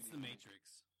shit's getting it's too the deep.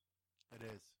 Matrix. It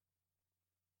is.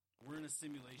 We're in a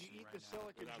simulation You eat right the now.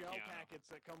 silicon without gel piano. packets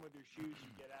that come with your shoes,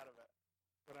 you get out of it.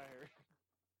 What I heard.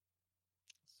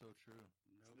 So true.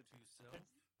 Note to self.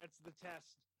 That's the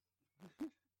test.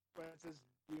 But it says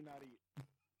do not eat.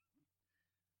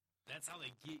 That's how they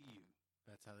get you.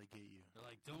 That's how they get you. They're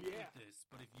like, don't Yeah. eat this,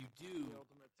 but if you The do,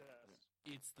 ultimate test.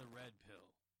 it's the red pill.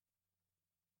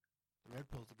 The red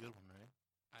pill's a good one, right?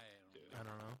 I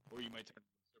don't know. Or you might turn.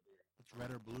 It's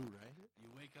red or blue, right? You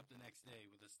wake up the next day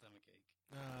with a stomach ache.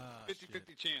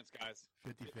 50-50 chance, guys.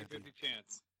 50-50. 50-50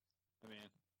 chance. I mean,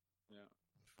 yeah.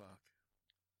 Fuck.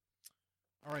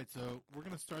 All right, so we're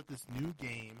going to start this new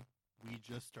game we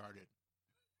just started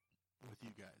with you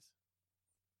guys.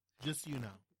 Just so you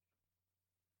know.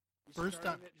 You First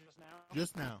started time- it just now.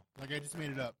 Just now. Like, I just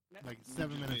made it up. Like, 7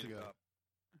 just minutes made it ago. up.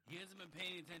 He hasn't been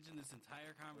paying attention this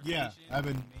entire conversation. Yeah, I've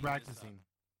been and made practicing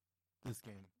this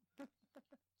game.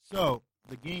 So,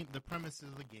 the premise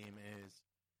of the game is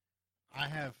I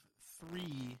have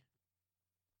 3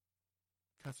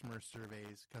 customer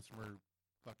surveys, customer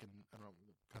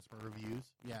reviews.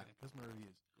 Yeah, Okay. customer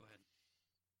reviews. Go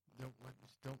ahead.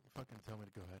 Don't fucking tell me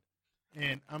to go ahead.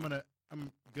 And I'm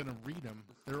gonna read them.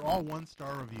 They're all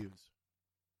 1-star reviews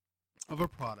of a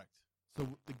product.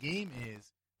 So the game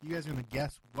is you guys are gonna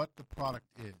guess what the product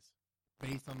is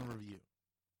based on the review.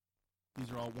 These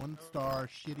are all 1-star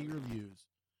shitty reviews.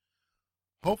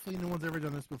 Hopefully no one's ever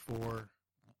done this before.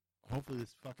 Hopefully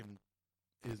this fucking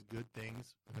is good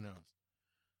things. Who knows?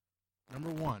 Number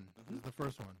 1. This is the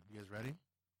first one. You guys ready?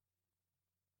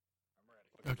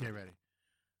 I'm ready. Okay, ready.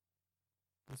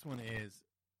 This one is,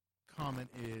 comment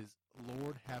is,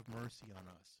 Lord have mercy on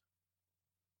us.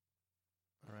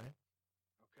 All right?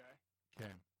 Okay.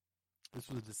 Okay. This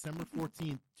was December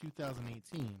 14th,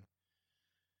 2018.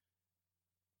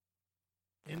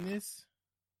 In this,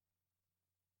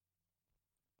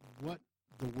 what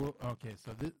the world, okay,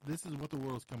 so this is what the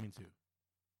world is coming to.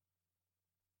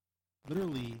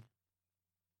 Literally,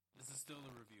 This is still the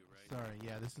review, right? sorry,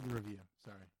 yeah, this is the review.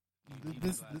 Sorry. You need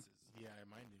This, glasses. yeah, I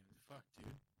might do. Fuck,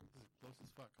 dude. This is close as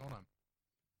fuck. Hold on.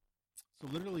 So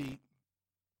literally,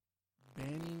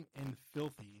 banning and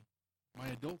filthy. My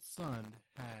adult son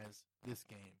has this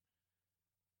game.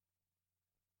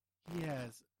 He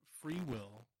has free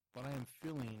will, but I am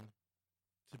feeling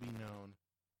to be known.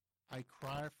 I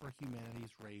cry for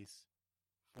humanity's race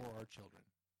for our children.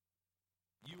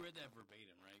 You read that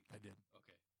verbatim, right? I did.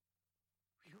 Okay.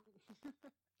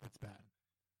 That's bad.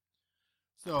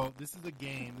 So this is a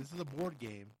game. This is a board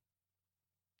game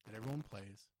that everyone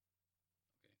plays.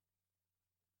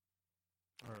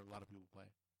 Or a lot of people play.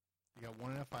 You got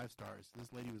 1 out of 5 stars.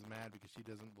 This lady was mad because she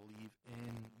doesn't believe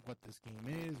in what this game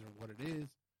is or what it is.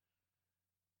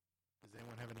 Does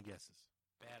anyone have any guesses?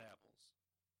 Bad apples.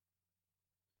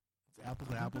 It's apples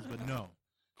and apples, but no.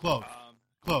 Close.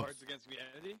 Close. Cards Against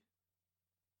Humanity?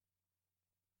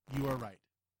 You are right.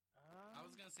 I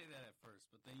was gonna say that at first,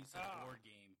 but then you said board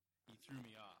game. You threw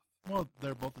me off. Well,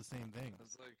 they're both the same thing. I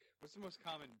was like, what's the most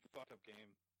common fucked up game?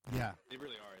 Yeah. They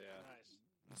really are, yeah. Nice.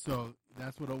 So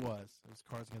that's what it was. It was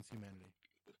Cards Against Humanity.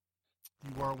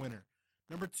 You are a winner.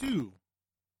 Number 2.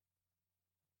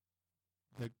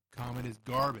 The comment is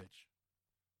garbage.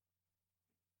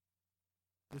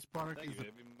 This product Thank is you.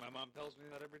 I mean, my mom tells me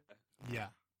that every day. yeah.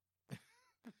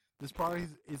 This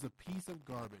product is a piece of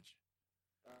garbage.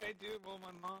 Okay, dude. Well,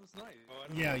 my mom's nice. Oh, I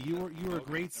don't Yeah, know. you were a Okay,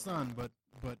 great never son, mind.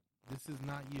 but this is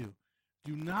not you.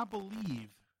 Do not believe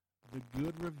the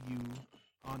good review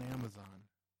on Amazon.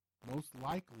 Most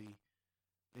likely,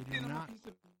 they do You know, not. piece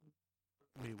of-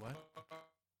 Wait, what?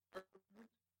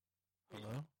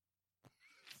 Hello?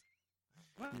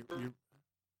 What? You're...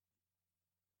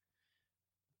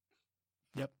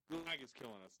 Yep, The lag is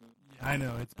killing us. I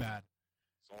know it's bad.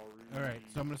 Sorry. All right,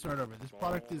 so I'm going to start over. This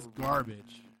product is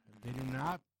garbage. They do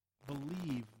not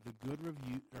believe the good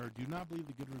review, or do not believe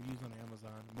the good reviews on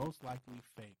Amazon. Most likely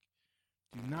fake.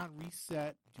 Do not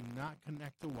reset. Do not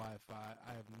connect to Wi-Fi.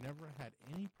 I have never had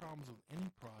any problems with any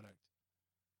product.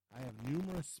 I have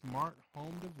numerous smart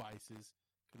home devices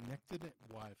connected to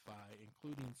Wi-Fi,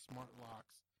 including smart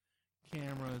locks,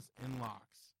 cameras, and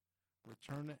locks.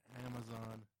 Return to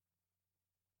Amazon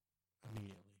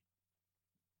immediately.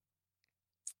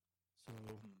 So,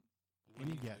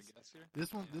 any guess? Here?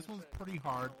 This one's pretty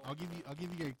hard. I'll give you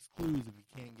guys clues if you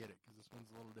can't get it because this one's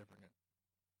a little different.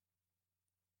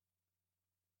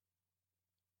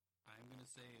 I'm gonna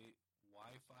say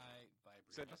Wi-Fi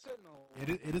Said vibrator.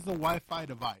 Sentinel. It is a Wi-Fi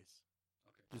device.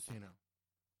 Okay. Just so you know.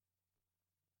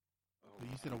 Oh, So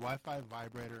you said a Wi-Fi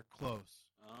vibrator. Close.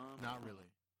 Not really.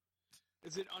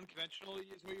 Is it unconventional?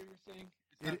 Is what you're saying?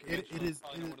 It's It- not it conventional, is-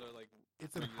 probably it not what a, like,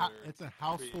 It's regular it's a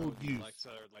household create use. Alexa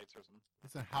or lights or something.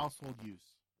 It's a household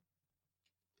use.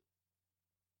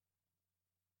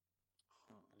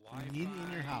 Wi-Fi You need it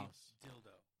in your house.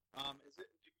 dildo. Is it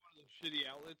one of those shitty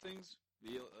outlet things?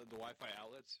 The Wi-Fi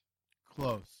outlets?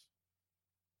 Close.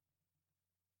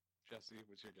 Jesse,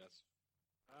 what's your guess?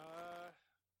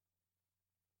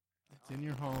 It's in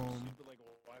your home. Stupid, like a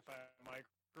Wi-Fi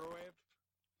microwave.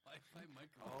 Wi-Fi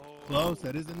microwave. Close.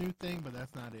 That is a new thing, but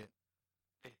that's not it.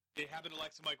 They have an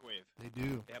Alexa microwave. They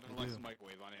do. They have an Alexa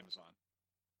microwave on Amazon.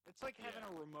 It's like having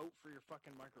a remote for your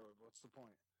fucking microwave. What's the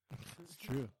point? It's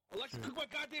true. Alexa, True. cook my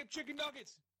goddamn chicken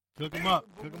nuggets. Cook them up.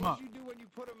 But Cook them what up. did you do when you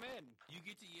put them in? You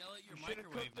get to yell at your You should have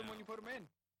microwave cooked them now. when you put them in.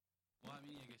 Well, I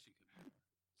mean, I guess you could.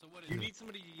 So what is You it? need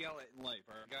somebody to yell at in life,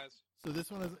 all right, guys? So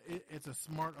this one is it's a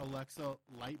smart Alexa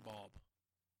light bulb.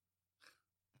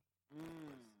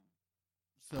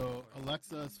 So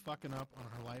Alexa is fucking up on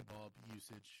her light bulb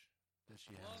usage that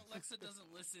she has. Well, Alexa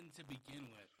doesn't listen to begin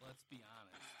with. Let's be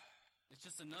honest. It's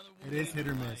just another one. It is hit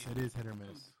or in miss. life It is hit or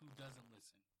miss. Who doesn't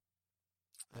listen?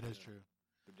 That is true.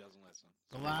 Who doesn't listen?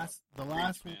 The last Preach,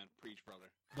 one, man. Preach, brother.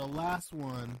 the last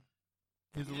one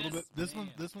is a little Yes, bit. This man.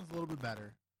 one's a little bit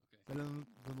better Okay. than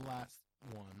the last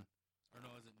one. Or no,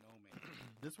 is it no man?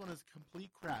 This one is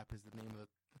complete crap. Is the name of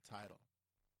the title.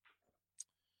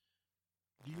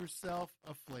 Do yourself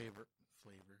a flavor.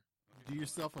 Do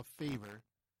yourself a favor.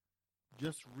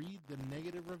 Just read the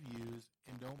negative reviews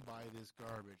and don't buy this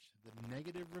garbage. The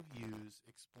negative reviews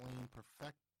explain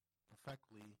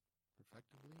perfectly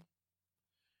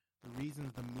the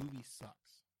reasons the movie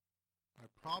sucks. My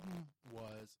problem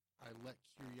was I let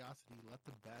curiosity let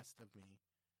the best of me.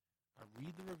 I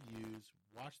read the reviews,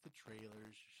 watch the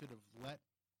trailers, should have let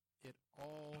it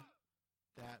all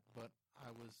that, but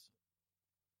I was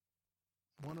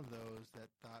one of those that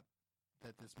thought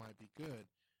that this might be good.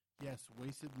 Yes,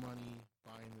 wasted money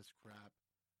buying this crap.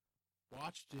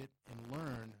 Watched it and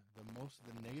learned that most of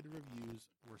the negative reviews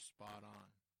were spot on.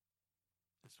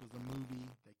 This was a movie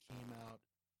that came out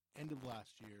end of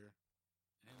last year.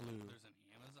 And Blue. there's an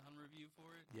Amazon review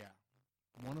for it? Yeah.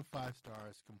 1 of 5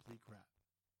 stars, complete crap.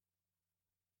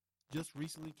 Just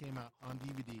recently came out on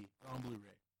DVD, on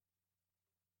Blu-ray.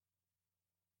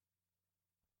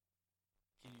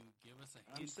 Can you give us a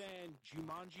I'm hint? saying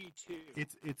Jumanji 2.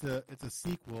 It's a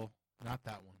sequel, not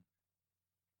that one.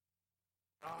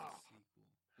 Ah, Sequel.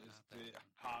 It's Not the that one.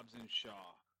 Hobbs and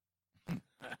Shaw.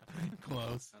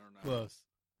 Close. I don't know. Close.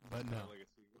 But no. Like a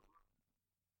sequel.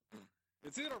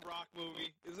 Is it a rock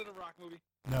movie? Is it a rock movie?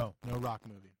 No rock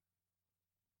movie.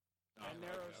 that Oh,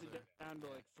 narrows okay. it down to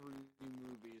like 3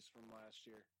 movies from last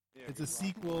year. Yeah, It's a 'cause Rock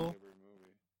is sequel. my favorite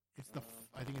movie. It's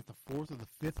I think it's the 4th or the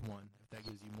 5th one, if that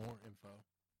gives you more info.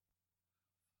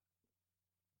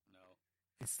 No.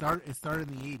 It started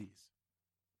in the 80s.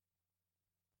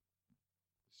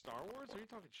 Star Wars? Are you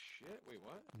talking shit? Wait,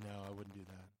 what? No, I wouldn't do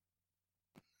that.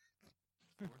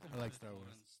 Fourth and I like fifth Star Wars.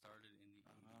 one started in the 80s.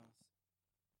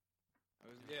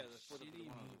 Yeah, the fourth Shitty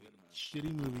one. movie. Wait a minute.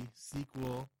 Shitty movie,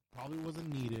 sequel, probably wasn't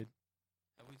needed.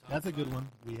 Have we talked That's a good about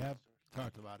one. We have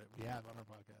talked about it. We have on our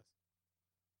podcast.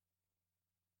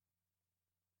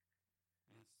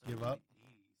 it? It Give started up? in the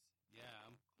 80s. Yeah,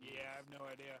 I'm close. Yeah, I have no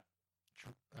idea.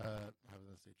 I was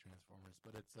gonna say Transformers,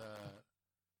 but it's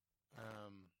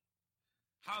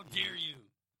How dare you?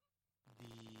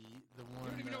 the You one.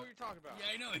 don't even know what you're talking about.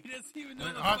 Yeah, I know. He doesn't even know.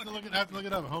 I have to look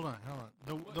it up. Hold on.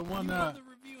 The one You have the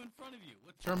review in front of you.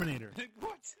 What's Terminator.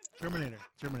 What? Terminator.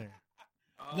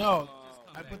 Oh, No, Just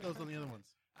come I back. put those on the other ones.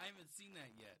 I haven't seen that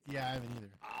yet. Yeah, I haven't either.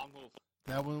 Almost.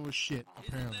 That one was shit.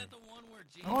 Apparently. Isn't that the one where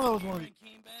James Oh, that was one of Cameron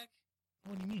came back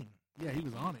What do you mean? Yeah, he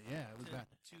was on it. Yeah, it was bad.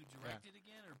 to direct it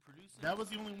again or produce it? That was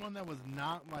the only one that was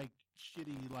not like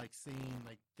shitty, like saying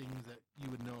like things that you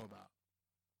would know about.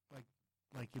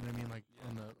 Like you know what I mean? Like Yeah.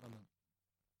 on the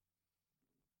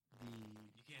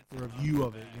You can't the say review off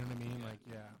of the it. bat. You know what I mean? Yeah. Like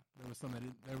there was some that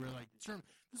they were like,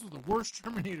 this was the worst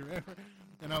Terminator ever.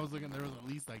 And I was looking, there was at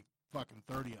least like fucking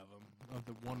 30 of them of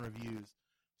the one reviews.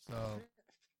 So,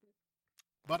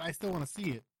 but I still want to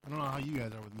see it. I don't know how you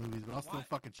guys are with movies, but I'll still Why-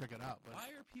 fucking check it out. But Why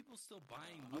are people still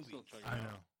buying I'll movies? still check it I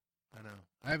out. know.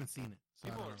 I haven't seen it. So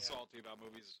People I are don't know. salty about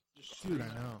movies. Dude, I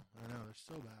know. They're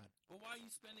so bad. Well, why are you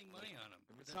spending money on them?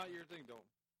 If it's not your thing, don't.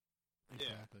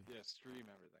 Exactly. Yeah, stream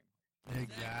everything.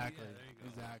 Exactly. Yeah, there you go.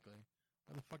 Exactly.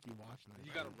 Why the fuck you watching that?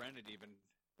 You gotta rent it even.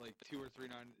 Like $2 or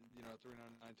 $3.99,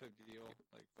 $3.99 type deal.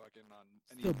 Like fucking on.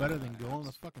 any Still better than apps. going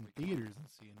to fucking Like, theaters and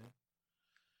seeing it.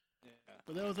 Yeah.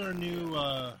 But that was our new,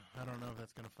 I don't know if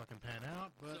that's going to fucking pan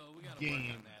out, but So we gotta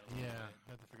game. work on that a little Yeah,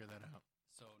 bit. have to figure that out.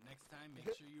 So next time,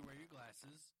 make sure you wear your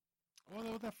glasses.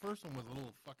 Well, that first one was a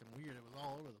little fucking weird. It was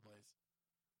all over the place.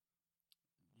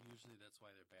 Usually that's why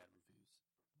they're bad reviews.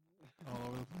 All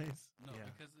over the place? No, Yeah,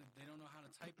 because they don't know how to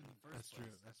type in the first that's true.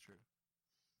 place. That's true.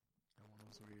 That one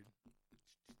was weird.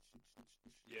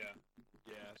 Yeah.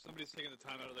 Yeah. If somebody's taking the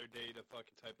time out of their day to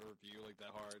fucking type a review like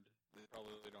that hard, they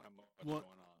probably don't have much Well,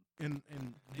 going on. And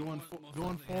They going most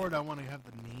going likely forward, have- I want to have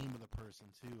the name of the person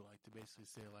too, like to basically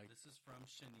say like This is from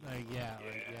Shania. like yeah,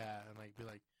 Yeah. and like be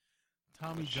like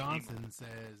Tommy Johnson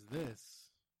says this.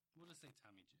 We'll just say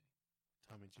Tommy J.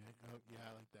 Tommy J. Oh, yeah,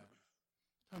 I like that.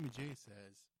 Tommy J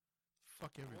says,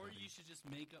 fuck everybody. Or you should just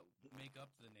make up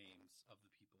the names of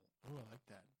the people. Oh, I like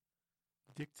that.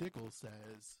 Dick Tickle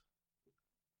says,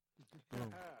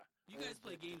 boom. You guys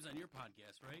play games on your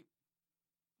podcast, right?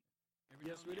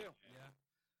 Yes, we do. Yeah.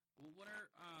 Well, what are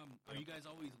you guys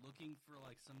always looking for,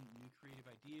 like, some new creative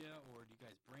idea, or do you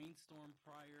guys brainstorm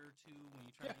prior to when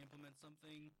you try to implement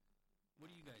something? What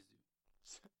do you guys do?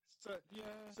 So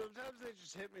sometimes they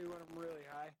just hit me when I'm really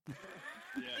high.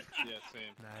 Yeah,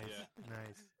 same.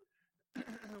 Nice.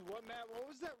 Matt? What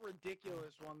was that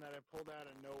ridiculous one that I pulled out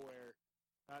of nowhere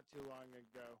not too long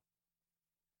ago?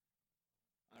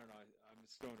 I don't know. I'm a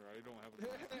stoner. I don't have a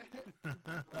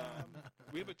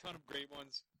we have a ton of great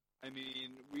ones. I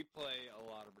mean, we play a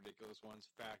lot of ridiculous ones.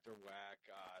 Fact or Whack,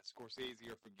 Scorsese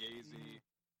or Fugazi.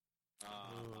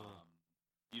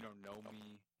 You Don't Know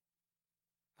Me.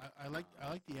 I like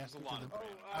the aspect lot of of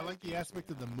the, I like the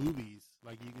aspect of the movies.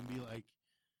 Like, you can be like,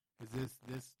 is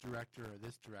this director or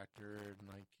this director, and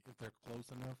like if they're close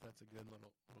enough, that's a good little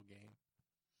game.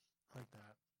 I like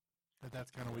that. But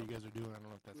that's kind of what you guys are doing. I don't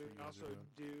know if that's what you guys are doing.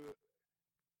 We also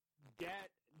do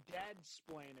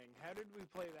dad-splaining. How did we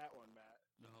play that one, Matt?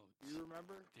 No. You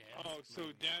remember? So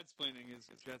dad-splaining is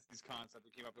that's this concept we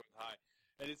came up with high.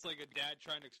 And it's like a dad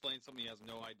trying to explain something he has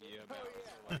no idea about. Oh, yeah.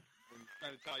 So, like, when he's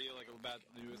trying to tell you, like, about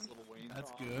the newest Little Wayne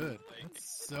That's song. good. Like,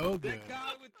 That's so good. that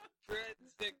guy with dreads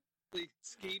that, like,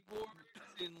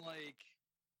 skateboards and, like...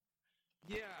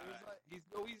 Yeah, he's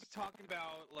always talking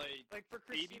about, like for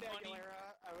baby Christina money.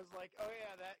 Aguilera, I was like, oh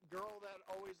yeah, that girl that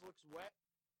always looks wet.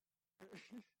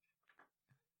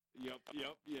 Yep,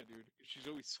 yeah, dude. She's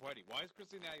always sweaty. Why is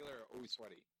Christina Aguilera always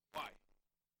sweaty? Why?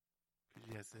 Because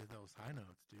you guys say those high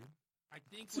notes, dude. I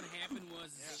think what happened was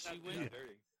she went.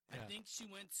 Dirty. I think she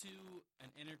went to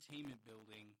an entertainment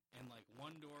building, and like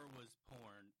one door was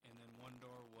porn, and then one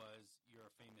door was you're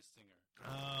a famous singer.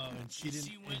 Oh, and she didn't.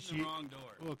 She went in the wrong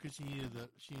door. Well, because she needed the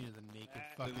naked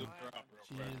fucking.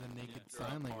 She needed the naked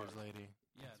sign language lady.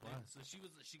 Yeah, so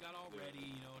she got all ready.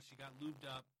 You know, she got lubed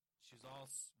up. She was all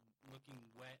looking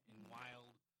wet and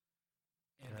wild,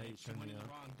 and then she went in the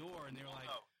wrong door, and they were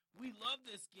like, "We love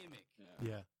this gimmick."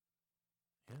 Yeah.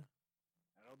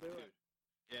 That'll do it.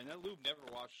 Yeah, and that lube never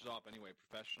washes off anyway.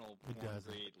 Professional porn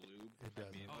grade lube. It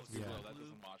doesn't. I mean, that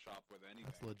doesn't wash off with anything.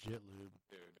 That's legit lube.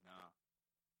 Dude, nah.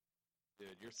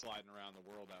 Dude, you're sliding around the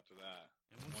world after that.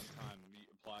 One time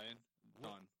applying,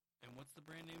 done. And what's the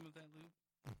brand name of that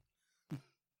lube?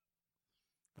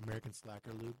 American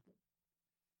Slacker lube.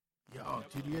 Yo,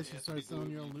 dude, you guys should start selling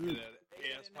your own lube.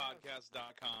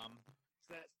 aspodcast.com. It's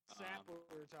that sap we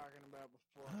were talking about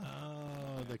before.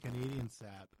 Oh, the Canadian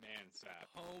sap. Man sap.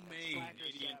 Homemade.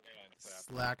 Canadian man sap.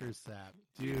 Slacker sap.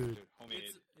 Dude.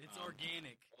 Homemade. It's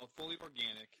organic. Well, fully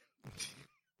organic.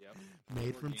 Yep.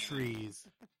 Made from trees.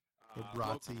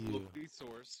 Brought to you. Locally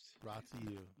sourced. Brought to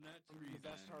you. Not From trees. the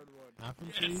best hardwood. Not from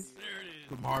Yes, trees. there it is.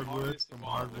 From hardwood. From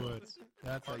hardwood.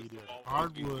 That's how you do it. We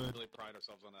Hardwood. really pride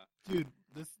ourselves on that. Dude,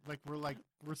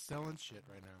 we're selling shit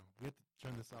right now. We have to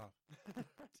turn this off.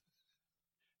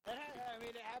 I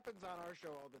mean, it happens on our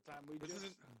show all the time. This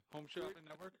isn't Home Shopping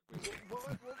Network? What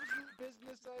was the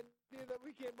business idea that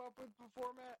we came up with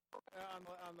before, Matt?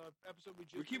 On the episode we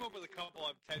just... We came up with a couple,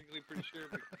 I'm technically pretty sure,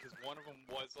 because one of them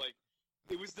was like,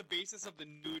 it was the basis of the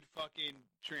nude fucking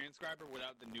transcriber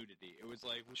without the nudity. It was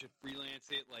like, we should freelance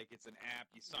it, like it's an app,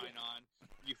 you sign on,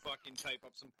 you fucking type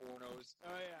up some pornos,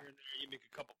 Oh, yeah. here and there, you make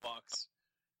a couple bucks.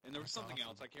 And there was That's something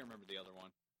awesome. else, I can't remember the other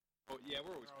one. But yeah,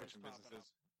 we're always We're always pitching popping businesses.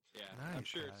 up. Yeah, Nice, I'm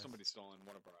sure guys. somebody's stolen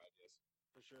one of our ideas.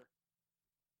 For sure.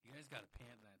 You guys got to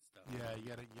pan that stuff. Yeah,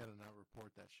 you gotta not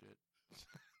report that shit.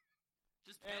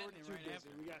 Just Yeah, pan we're it too right busy.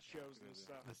 after. We got shows and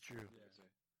stuff. That's true.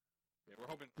 Yeah, we're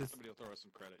hoping This- somebody will throw us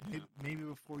some credit. Maybe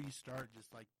before you start,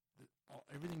 just like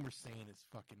everything we're saying is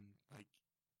fucking like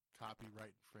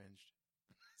copyright infringed.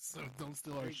 So don't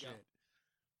steal our There you go. shit.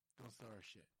 Don't steal our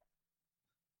shit.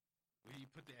 Will you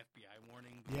put the FBI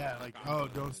warning? Yeah, like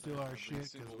don't steal our shit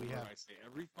because we have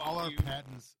all our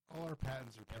patents. All our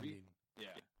patents are pending.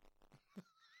 Yeah,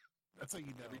 That's how you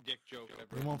know. every dick joke ever.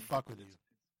 We won't fuck with you.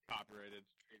 Copyrighted,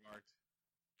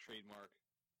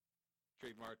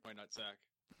 trademarked my nutsack,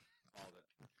 all of it.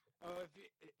 Oh, if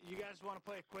you guys want to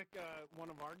play a quick one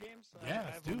of our games? Yeah,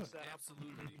 I let's have do one it. set up.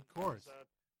 Absolutely. Of course. So,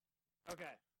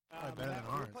 okay. Probably better than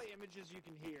we'll ours. play images you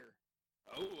can hear.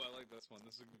 Oh, I like this one.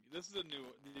 This is a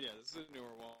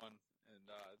newer one, and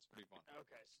it's pretty fun.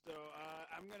 Okay, so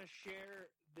I'm going to share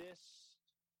this.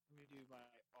 Let me do my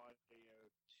audio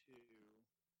too.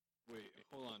 Wait,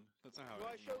 hold on. That's not how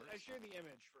Well, it I works. share the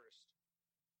image first.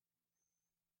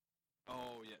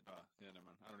 Oh, yeah. Yeah, never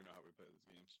mind. I don't even know how we play these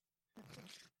games.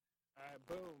 All right,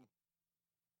 boom.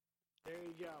 There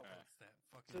you go. All right. What's that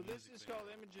fucking So this music is video? called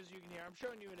Images You Can Hear. I'm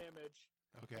showing you an image.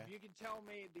 Okay. If you can tell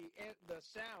me the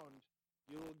sound,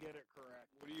 you will get it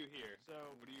correct. What do you hear? So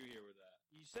What do you hear with that?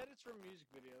 you said it's from a music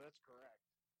video. That's correct.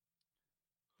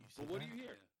 You Well, said what that? do you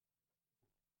hear?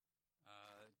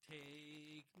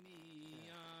 Take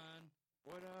me on.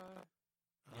 What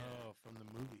Oh, from the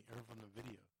movie or from the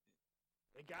video.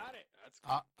 They got it. That's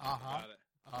Uh huh. got it.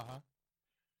 Uh huh.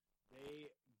 They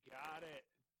got it.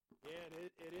 Yeah,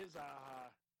 it is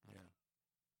aha.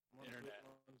 Yeah. Internet.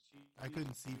 I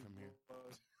couldn't see from here.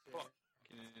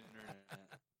 Fucking internet.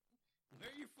 Where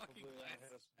are your fucking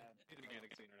glasses? Hit it again,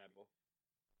 it's internetable.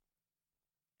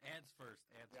 Ads first.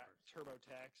 Ads Got first.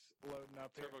 TurboTax loading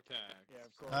up here. TurboTax. Yeah,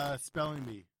 of course. Spelling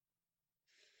bee.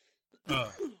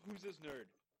 Who's this nerd?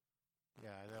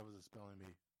 Yeah, that was a spelling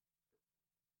bee.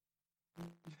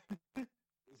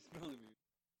 Spelling me.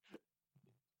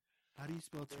 How do you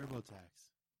spell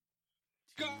TurboTax?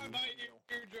 God, my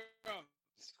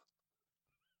eardrums.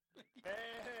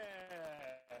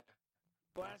 Hey!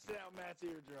 Blasting out Matt's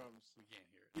eardrums. We can't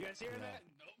hear it. You guys hearing Yeah. that?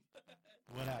 Nope.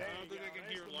 What There happened? you don't think go. I can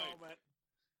There's hear the live. moment.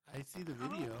 I see the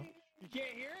video. You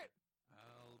can't hear it?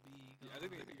 I'll be. Yeah, I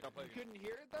think they got You couldn't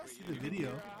hear it though? Wait, see you the can video.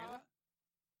 hear Uh-huh. that?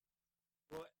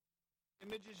 Well,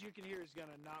 Images You Can Hear is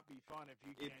gonna not be fun if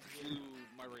you It can't hear it. blew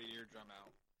my right eardrum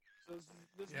out. So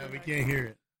this is Yeah, the we next can't one. hear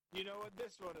it. You know what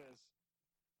this one is?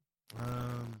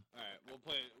 Alright, we'll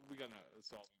play it. We gotta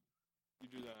solve it. You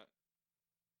do that.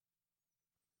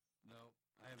 Nope.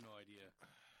 I have no idea.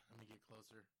 Let me get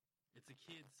closer. It's a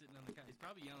kid sitting on the couch. He's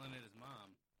probably yelling at his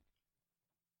mom.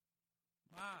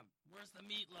 Mom, where's the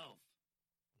meatloaf?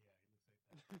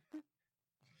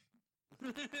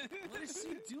 What is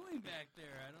she doing back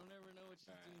there? I don't ever know what she's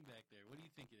Alright. doing back there. What do you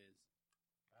think it is?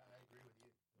 I agree with you.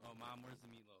 Oh, Mom, where's the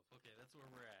meatloaf? Okay, that's where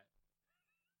we're at.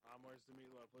 Where's the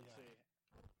meatloaf? Let's Yeah. see.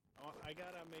 I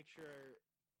gotta make sure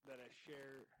that I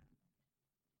share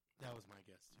That was my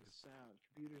guess the too. sound,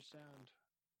 computer sound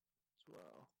as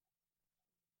well.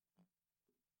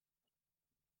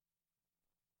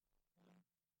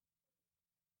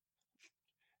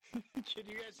 Can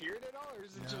you guys hear it at all, or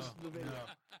is it just the video? No.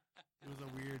 It was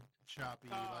a weird, choppy,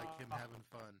 like him having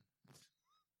fun.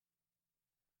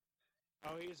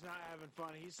 Oh, he's not having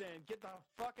fun. He's saying, "Get the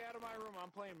fuck out of my room!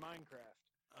 I'm playing Minecraft."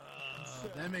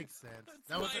 That makes sense. That's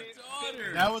That was my our,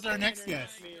 daughter. that was our next Internet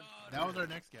guess. meme. That was our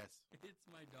next guess. It's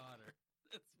my daughter.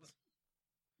 That's my...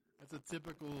 That's a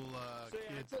typical So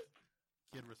yeah,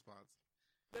 kid response.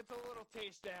 that's a little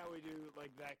taste of how we do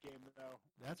like that game, though.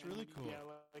 That's And, really cool. Yeah,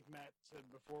 like Matt said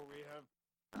before, we have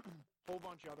a whole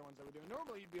bunch of other ones that we do.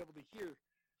 Normally, you'd be able to hear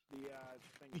the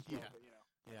thing as well, Yeah. but you know.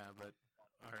 Yeah, but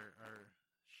our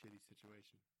shitty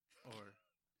situation or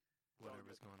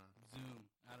whatever's going on. Zoom.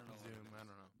 I don't know. what it Zoom. is. I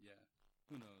don't know. Yeah.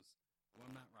 Who knows? Well,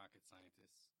 I'm not rocket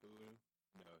scientist. Who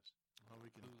knows? Well, we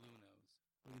can Hulu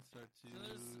knows. start to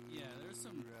there's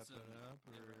some wrap some, it up.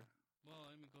 Or Well,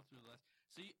 let me go through the last.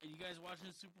 So, are you guys watching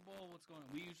the Super Bowl? What's going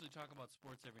on? We usually talk about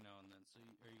sports every now and then. So,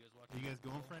 are you guys watching? are you the guys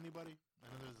Super going Bowl? for anybody? I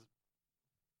know there's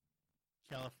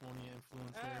California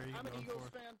influence there. Are you I'm an going Eagles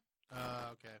for? fan.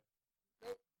 Okay.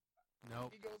 Nope.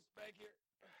 Nope. Eagles back here.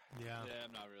 Yeah. Yeah,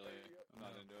 I'm not really. There you go. I'm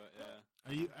not into it.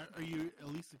 Yeah. Are you at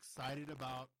least excited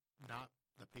about not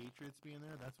the Patriots being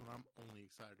there? That's what I'm only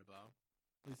excited about.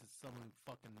 At least it's someone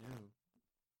fucking new.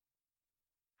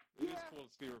 It is Yeah. cool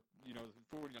to see, the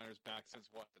 49ers back since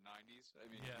what, the 90s? I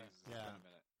mean, Yeah. Jesus, it's Yeah. been a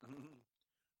minute.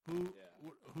 Who Yeah.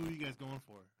 who are you guys going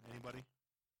for? Anybody?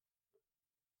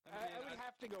 I would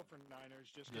have to go for Niners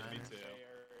just Yeah, because me it's the too. Bay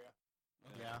Area.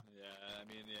 Yeah. Yeah, I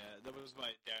mean, yeah, that was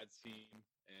my dad's team,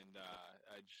 and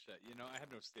I just, I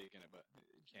have no stake in it, but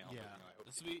you can't help it. Yeah. I hope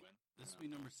This they will be win. this will be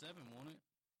number 7, won't it?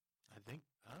 I think.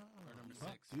 Oh, Or number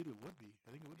fuck, 6. dude. It would be.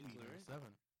 I think it would be Easily, number right?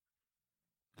 7.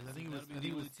 'Cause I That'll think it be was. the I think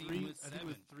it only was team 3. with I think it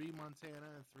was 7. 3 Montana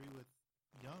and 3 with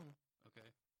Young.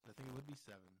 Okay. I think it would be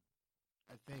 7.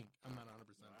 I think. I'm not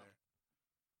 100% Wow. there.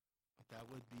 But that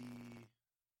would be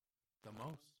the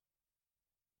most.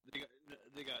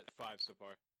 They got 5 so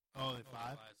far. Oh, they Oh,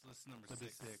 5. So this is number So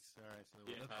 6. the 6. All right. So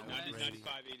Yeah, we're that's 90, Brady.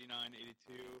 95, 89,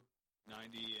 82,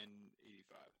 90, and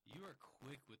 85. You are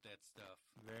quick with that stuff.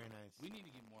 Very nice. We need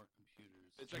to get more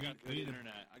computers. Bitch, I got We good need to-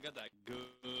 internet. I got that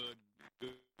good.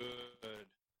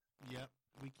 Yep.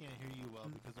 We can't hear you well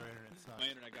because our internet sucks. My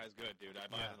internet guy's good, dude. I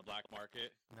buy Yeah. it on the black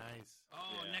market. Nice.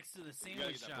 Oh, Yeah. next to the You gotta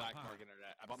sandwich get that shop. black huh? market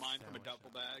internet. I bought mine from a Sandwich duffel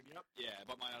shop. bag. Yep. Yeah, I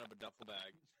bought mine out of a duffel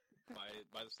bag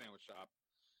by the sandwich shop.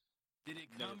 Did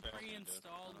it Never come fails me, dude.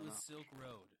 pre-installed I don't with know. Silk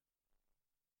Road?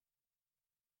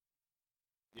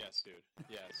 Yes, dude.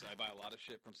 Yes, I buy a lot of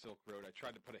shit from Silk Road. I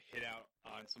tried to put a hit out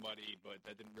on somebody, but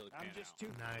that didn't really pan I'm just out.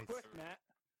 too Nice. quick, Matt.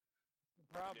 The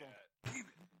problem. Yeah.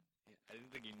 I didn't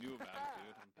think you knew about it,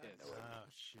 dude. I'm pissed. Oh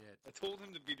shit. I told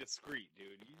him to be discreet,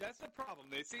 dude. That's the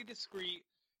problem. They say discreet,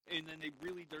 and then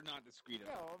they're not discreet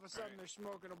Yeah, enough. all of a sudden Right. they're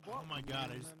smoking a Oh blunt. my with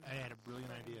god, you, I had a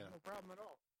brilliant idea. No problem at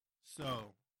all.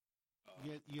 So,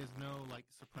 you guys know like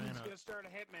He's Sopranos. gonna start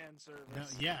a hitman service. No,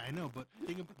 yeah, I know, but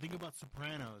think about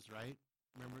Sopranos, right?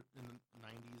 Remember in the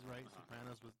 90s, right?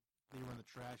 Sopranos they were in the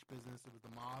trash business. It was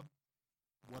the mob.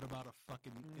 What about a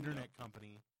fucking internet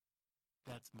company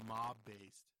that's mob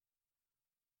based?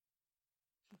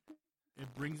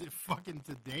 It brings it fucking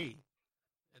today.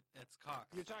 That's Cox.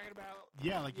 You're talking about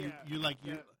Yeah, like Yeah,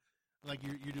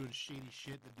 you're doing shady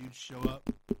shit. The dudes show up.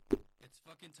 It's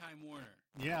fucking Time Warner.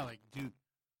 Yeah, like dude,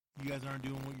 you guys aren't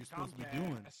doing what you're supposed to be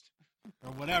doing, Comcast.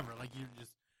 or whatever. Like you're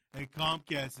just, hey,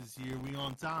 Comcast is here. We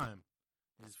on time.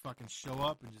 You just fucking show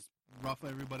up and just rough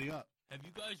everybody up. Have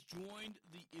you guys joined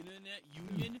the Internet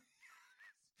Union?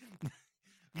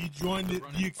 You joined the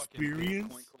Running fucking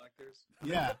experience. Bitcoin collectors.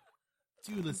 Yeah,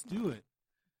 dude, let's do it.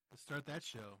 Let's start that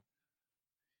show.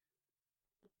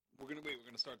 We're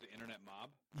gonna start the internet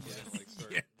mob. Yeah. Like start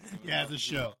doing Yeah, as a stuff.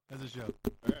 show. As a show.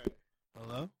 All right.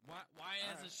 Hello? Why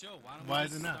as a show? Why don't Why we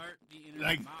is it just not? start the Internet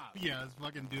Like, Mob? yeah, let's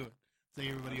fucking do it. Take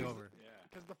everybody over. Yeah.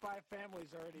 Because the 5 families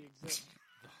already exist.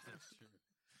 Oh, that's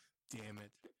true. Damn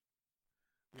it.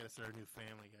 We gotta start a new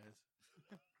family, guys.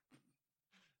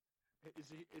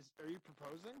 Are you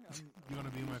proposing? You wanna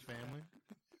be my family?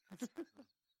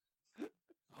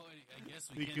 Oh, I guess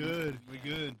We can. could. Yeah. We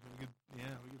could.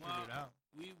 Yeah, we could Well, figure it out.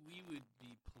 We would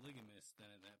be polygamous then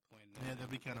at that point. Yeah,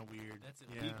 that'd be kind of weird. That's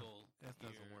Yeah, illegal. that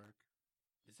doesn't here. work.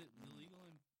 Is it illegal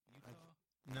in Utah?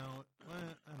 No,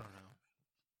 well, I don't know.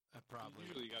 Probably.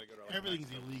 Usually you gotta go to like, Everything's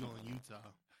Mexico. illegal in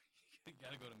Utah. You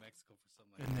gotta go to Mexico for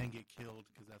something And like then get killed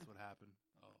because that's what happened.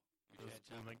 that. Oh, your Those, dad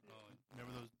jumped? like, Oh,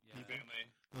 remember those yeah. Your people? family.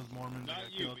 Those Mormons that Not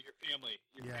got you, killed? but your family.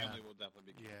 Your Yeah. family will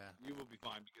definitely be killed. Yeah, You will be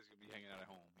fine because you'll be hanging out at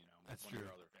home, you know, with That's one true. of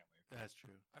your other family. that's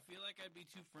true. I feel like I'd be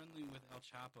too friendly with El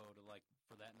Chapo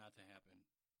for that not to happen.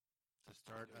 To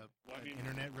start Well, I an mean-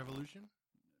 internet revolution?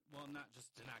 Well, not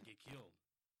just to not get killed.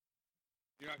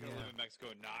 You're not gonna Yeah. live in Mexico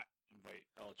and not invite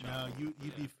El Chapo. No,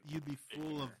 you'd be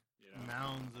full of you know?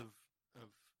 mounds of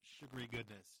sugary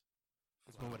goodness.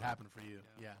 That's what would happen for you.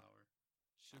 Yeah. Flour.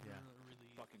 Sugar Yeah.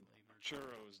 relief Fucking flavored.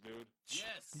 churros, dude.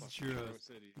 Yes. Fuck. Fucking Churros.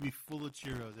 City. You'd be full of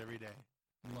churros every day.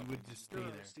 And you would just stay Euro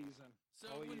there. season. So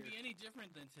all it wouldn't year. be any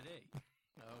different than today.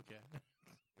 Oh, okay.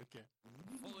 Okay.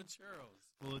 Full of churros.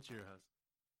 Full of churros.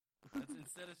 That's,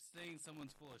 instead of saying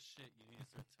someone's full of shit, you need to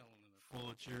start telling them they're Full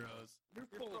of churros. You're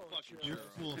You're full full of of fucking churros. You're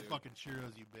churros, full of dude. fucking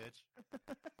churros, you bitch.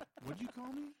 What'd you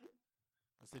call me?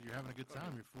 I said you're having a good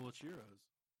time. You're full of churros.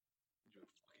 You're a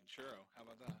fucking churro. How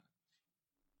about that?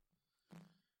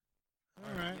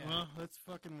 All right. Yeah. Well, let's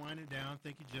fucking wind it down.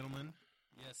 Thank you, gentlemen.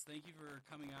 Yes, thank you for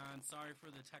coming on. Sorry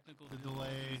for the technical The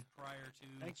difficulties delay. prior to.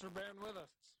 Thanks for bearing with us.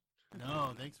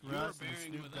 No, thanks for You are us and the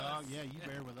bearing Snoop with Dogg. us. Yeah, you Yeah.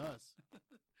 bear with us.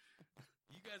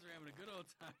 You guys are having a good old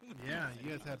time. with Yeah, this. you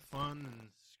guys had fun and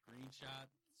Screenshot,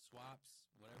 swaps,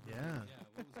 whatever. Yeah. Yeah,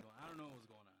 what was going I don't know what was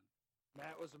going on.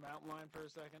 Matt was a mountain lion for a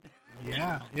second.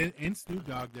 yeah, and Snoop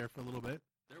Dogg there for a little bit.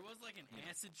 There was like an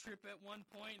acid trip at one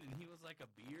point, and he was like a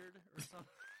beard or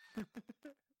something.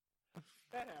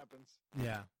 That happens.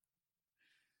 Yeah.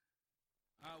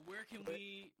 Where can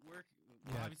we? Well,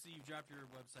 Yeah. obviously you've dropped your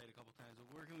website a couple times, but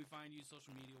where can we find you,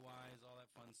 social media wise, all that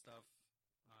fun stuff,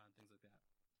 things like that?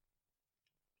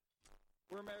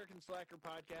 We're American Slacker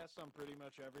Podcast on pretty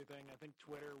much everything. I think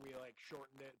Twitter, we like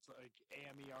shortened it. It's like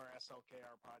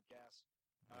AMERSLKR Podcast.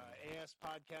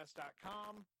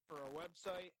 ASPodcast.com for our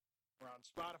website. We're on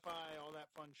Spotify, all that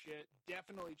fun shit.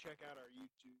 Definitely check out our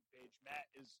YouTube page. Matt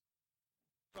is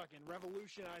fucking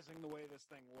revolutionizing the way this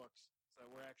thing looks. So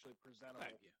we're actually presentable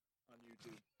Thank you. on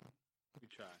YouTube. We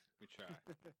try. We try.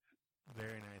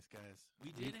 Very nice, guys.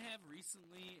 We did have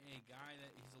recently a guy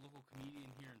he's a local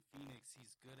comedian here in Phoenix.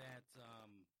 He's good at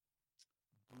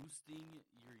boosting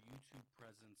your YouTube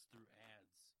presence through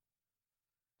ads.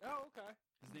 Oh, okay.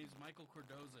 His name's Michael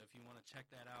Cordoza. If you want to check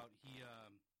that out, yeah,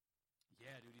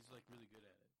 dude, he's like really good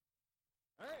at it.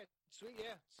 All right, sweet.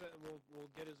 Yeah, so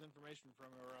we'll get his information from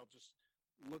him, or I'll just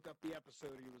look up the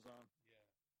episode he was on.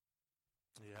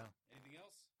 Yeah. Anything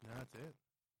else? No, that's it.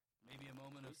 Maybe a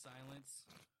moment of silence.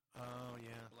 Oh,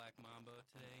 yeah. Black Mamba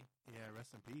today. Yeah,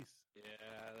 rest in peace.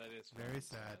 Yeah, that is Very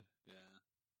fucking sad. Yeah,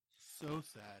 So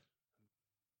sad.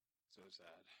 so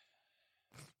sad.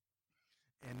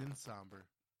 And in somber.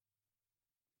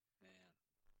 Man.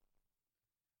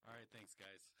 All right. right, thanks,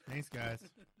 guys. Thanks, guys.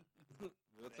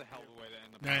 That's a hell of a way to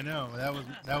end the I know that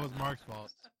was Mark's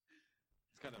fault.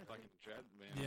 It's kind of fucking dread, man.